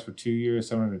the Cavs for 2 years,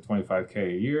 $725K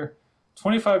a year.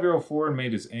 25-year-old forward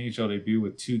made his NHL debut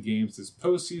with 2 games this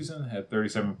postseason, had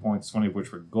 37 points, 20 of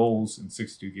which were goals in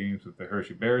 62 games with the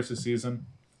Hershey Bears this season.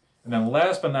 And then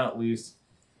last but not least,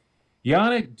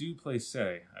 Yannick Duplessis,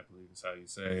 I believe is how you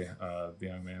say the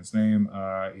young man's name.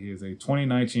 He is a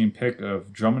 2019 pick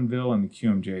of Drummondville in the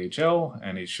QMJHL,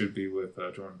 and he should be with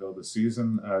Drummondville this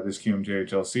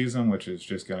QMJHL season, which is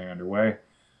just getting underway.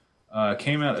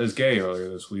 Came out as gay earlier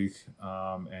this week,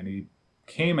 and he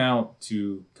came out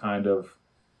to kind of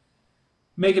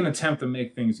make an attempt to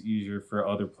make things easier for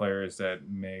other players that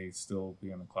may still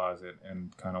be in the closet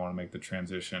and kind of want to make the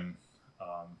transition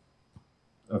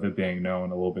of it being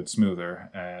known a little bit smoother.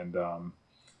 And,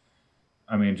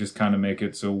 just kind of make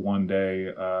it so one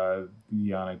day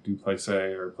Yannick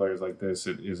Duplessis or players like this,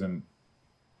 it isn't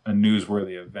a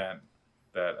newsworthy event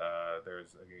that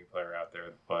there's a gay player out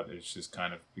there, but it's just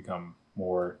kind of become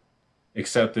more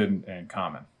accepted and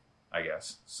common, I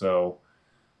guess. So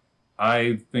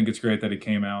I think it's great that he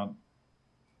came out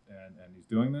and he's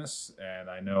doing this, and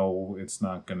I know it's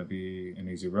not going to be an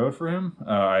easy road for him.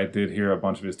 I did hear a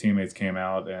bunch of his teammates came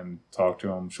out and talked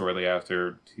to him shortly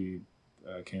after he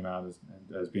came out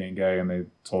as being gay, and they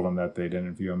told him that they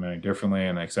didn't view him any differently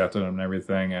and they accepted him and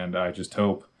everything. And I just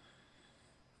hope,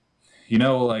 he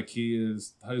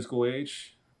is high school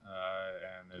age,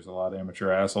 and there's a lot of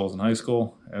immature assholes in high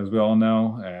school, as we all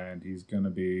know, and he's going to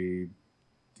be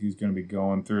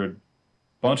going through a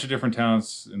bunch of different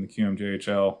towns in the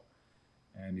QMJHL,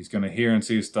 and he's going to hear and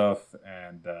see stuff,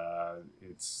 and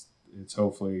it's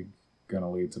hopefully going to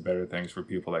lead to better things for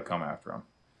people that come after him.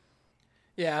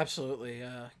 Yeah, absolutely.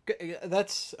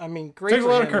 That's, I mean, It great. takes a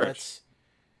lot of courage.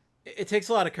 It takes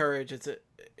a lot of courage.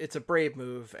 It's a brave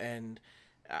move, and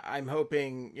I'm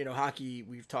hoping, hockey,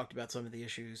 we've talked about some of the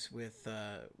issues with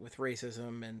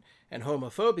racism and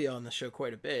homophobia on the show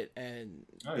quite a bit, and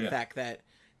the fact that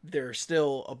there are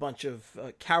still a bunch of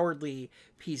cowardly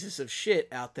pieces of shit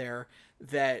out there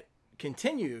that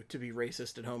continue to be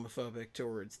racist and homophobic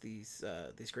towards these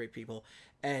great people,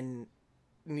 and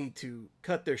need to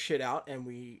cut their shit out. And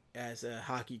we, as a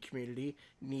hockey community,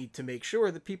 need to make sure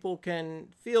that people can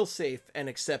feel safe and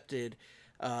accepted,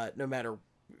 no matter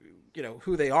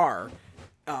who they are,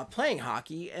 playing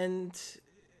hockey. And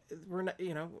we're not,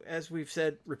 as we've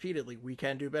said repeatedly, we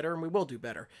can do better and we will do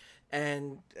better.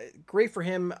 And great for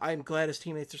him. I'm glad his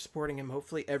teammates are supporting him.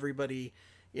 Hopefully everybody,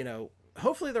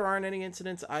 hopefully there aren't any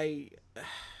incidents. I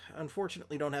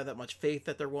unfortunately don't have that much faith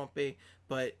that there won't be,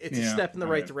 but it's a step in the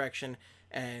right direction,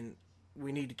 and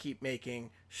we need to keep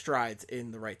making strides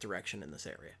in the right direction in this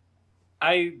area.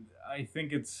 I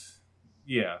think it's,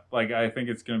 I think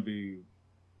it's going to be,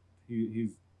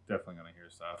 he's definitely going to hear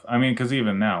stuff. I mean, because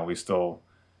even now we still,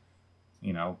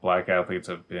 black athletes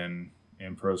have been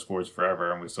in pro sports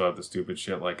forever, and we still have the stupid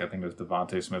shit, like I think it was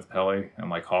Devontae Smith-Pelly and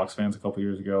like Hawks fans a couple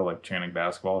years ago, like chanting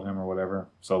basketball at him or whatever.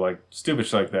 So like stupid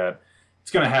shit like that,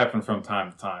 it's going to happen from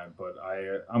time to time, but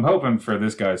I'm hoping for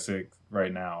this guy's sake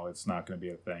right now, it's not going to be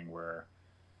a thing where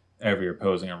every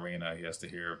opposing arena he has to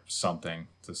hear something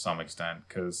to some extent,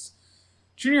 because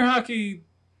junior hockey,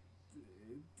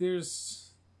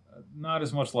 there's not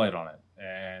as much light on it,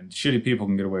 and shitty people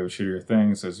can get away with shittier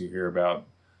things, as you hear about.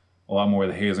 A lot more of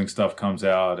the hazing stuff comes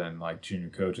out, and like junior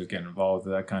coaches getting involved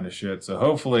with that kind of shit. So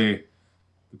hopefully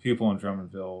the people in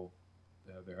Drummondville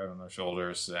have their head on their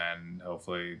shoulders, and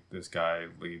hopefully this guy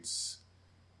leads.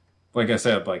 Like I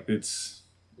said, like it's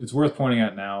worth pointing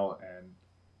out now. And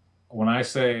when I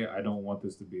say I don't want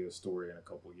this to be a story in a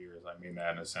couple of years, I mean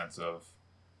that in a sense of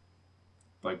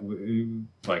like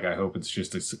I hope it's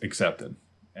just accepted,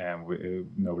 and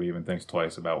nobody even thinks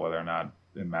twice about whether or not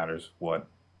it matters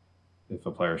if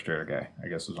a player is straight or gay, I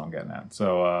guess is what I'm getting at.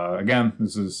 So, again,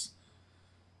 this is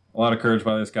a lot of courage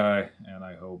by this guy, and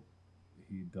I hope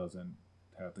he doesn't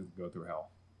have to go through hell.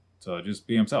 So just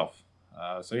be himself.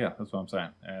 That's what I'm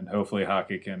saying. And hopefully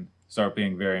hockey can start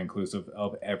being very inclusive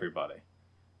of everybody.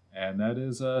 And that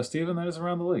is, Steven, that is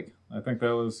around the league. I think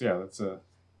that was, that's a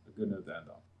good note to end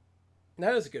on.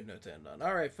 That is a good note to end on.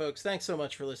 All right, folks, thanks so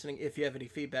much for listening. If you have any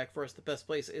feedback for us, the best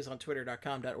place is on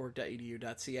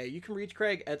twitter.com.org.edu.ca. You can reach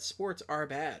Craig at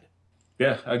sportsarbad.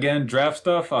 Yeah, again, draft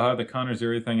stuff. I'll have the Connor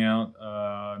Zeri thing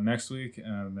out next week,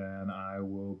 and then I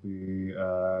will be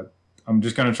I'm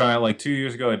just going to try it. Like 2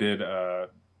 years ago, I did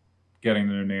getting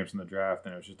the new names in the draft,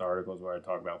 and it was just articles where I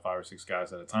talk about 5 or 6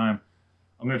 guys at a time.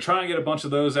 I'm going to try and get a bunch of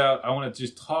those out. I want to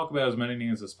just talk about as many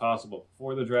names as possible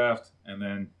before the draft, and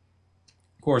then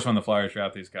of course, when the Flyers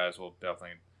draft these guys,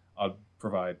 I'll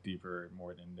provide deeper,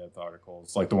 more in-depth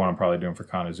articles, like the one I'm probably doing for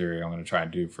Connor Zeri. I'm going to try and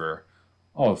do for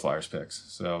all the Flyers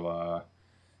picks. So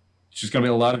it's just going to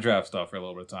be a lot of draft stuff for a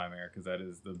little bit of time here, because that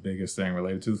is the biggest thing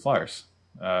related to the Flyers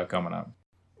coming up.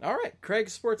 All right, Craig,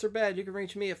 sports are bad. You can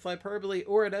reach me at Flyperbole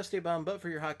or at Esteban, but for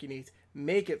your hockey needs,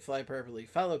 make it Flyperbole.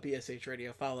 Follow BSH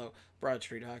Radio, follow Broad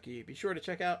Street Hockey. Be sure to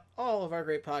check out all of our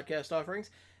great podcast offerings.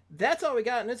 That's all we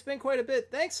got, and it's been quite a bit.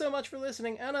 Thanks so much for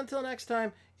listening, and until next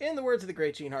time, in the words of the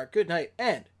great Gene Hart, good night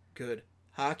and good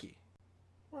hockey.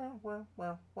 Hello,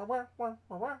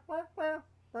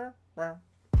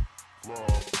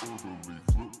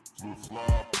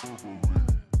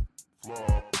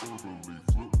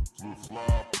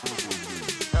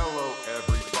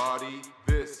 everybody.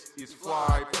 This is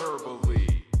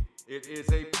Flyperbole. It is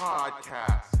a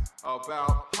podcast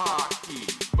about hockey,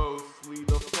 mostly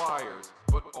the Flyers,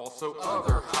 but also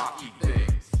other hockey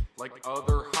things, like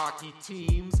other hockey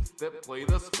teams that play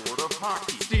the sport of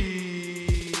hockey.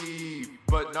 Steve,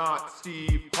 but not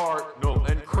Steve Hartnell,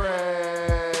 and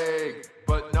Craig,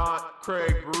 but not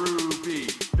Craig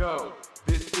Berube. No,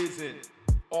 this isn't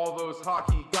all those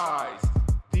hockey guys.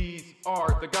 These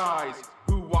are the guys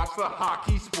who watch the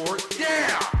hockey sport.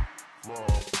 Yeah!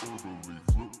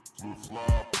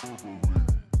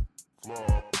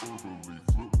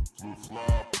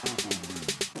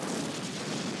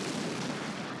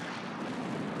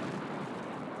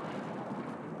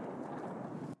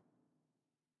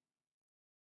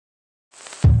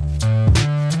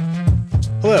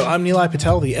 Hello, I'm Nilay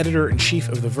Patel, the editor-in-chief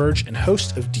of The Verge and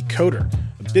host of Decoder,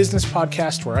 a business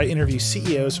podcast where I interview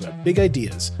CEOs about big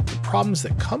ideas, the problems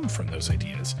that come from those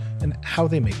ideas, and how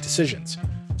they make decisions.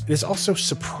 It is also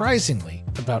surprisingly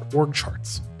about org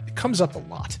charts. It comes up a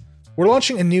lot. We're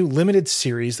launching a new limited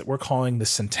series that we're calling the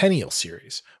Centennial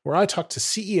Series, where I talk to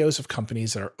CEOs of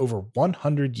companies that are over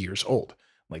 100 years old,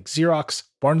 like Xerox,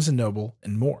 Barnes & Noble,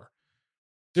 and more.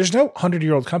 There's no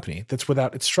 100-year-old company that's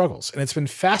without its struggles, and it's been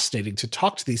fascinating to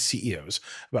talk to these CEOs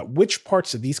about which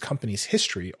parts of these companies'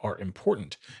 history are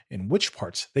important and which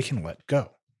parts they can let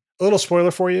go. A little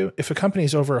spoiler for you, if a company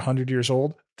is over 100 years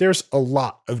old, there's a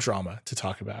lot of drama to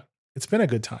talk about. It's been a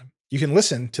good time. You can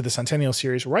listen to the Centennial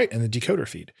Series right in the Decoder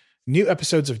feed. New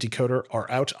episodes of Decoder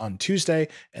are out on Tuesday,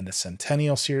 and the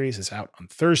Centennial Series is out on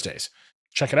Thursdays.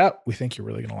 Check it out. We think you're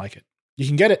really going to like it. You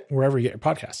can get it wherever you get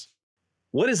your podcasts.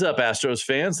 What is up, Astros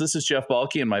fans? This is Jeff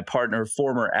Balke and my partner,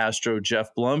 former Astro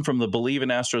Jeff Blum from the Believe in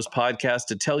Astros podcast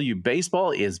to tell you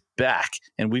baseball is back,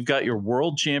 and we've got your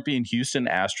world champion Houston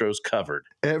Astros covered.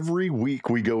 Every week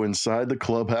we go inside the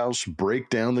clubhouse, break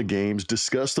down the games,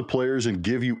 discuss the players, and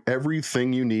give you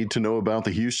everything you need to know about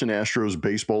the Houston Astros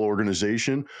baseball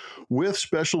organization with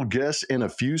special guests and a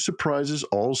few surprises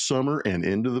all summer and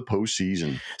into the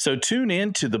postseason. So tune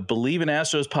in to the Believe in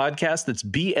Astros podcast. That's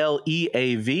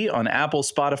BLEAV on Apple,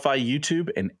 Spotify,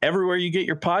 YouTube, and everywhere you get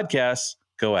your podcasts.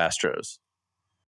 Go Astros.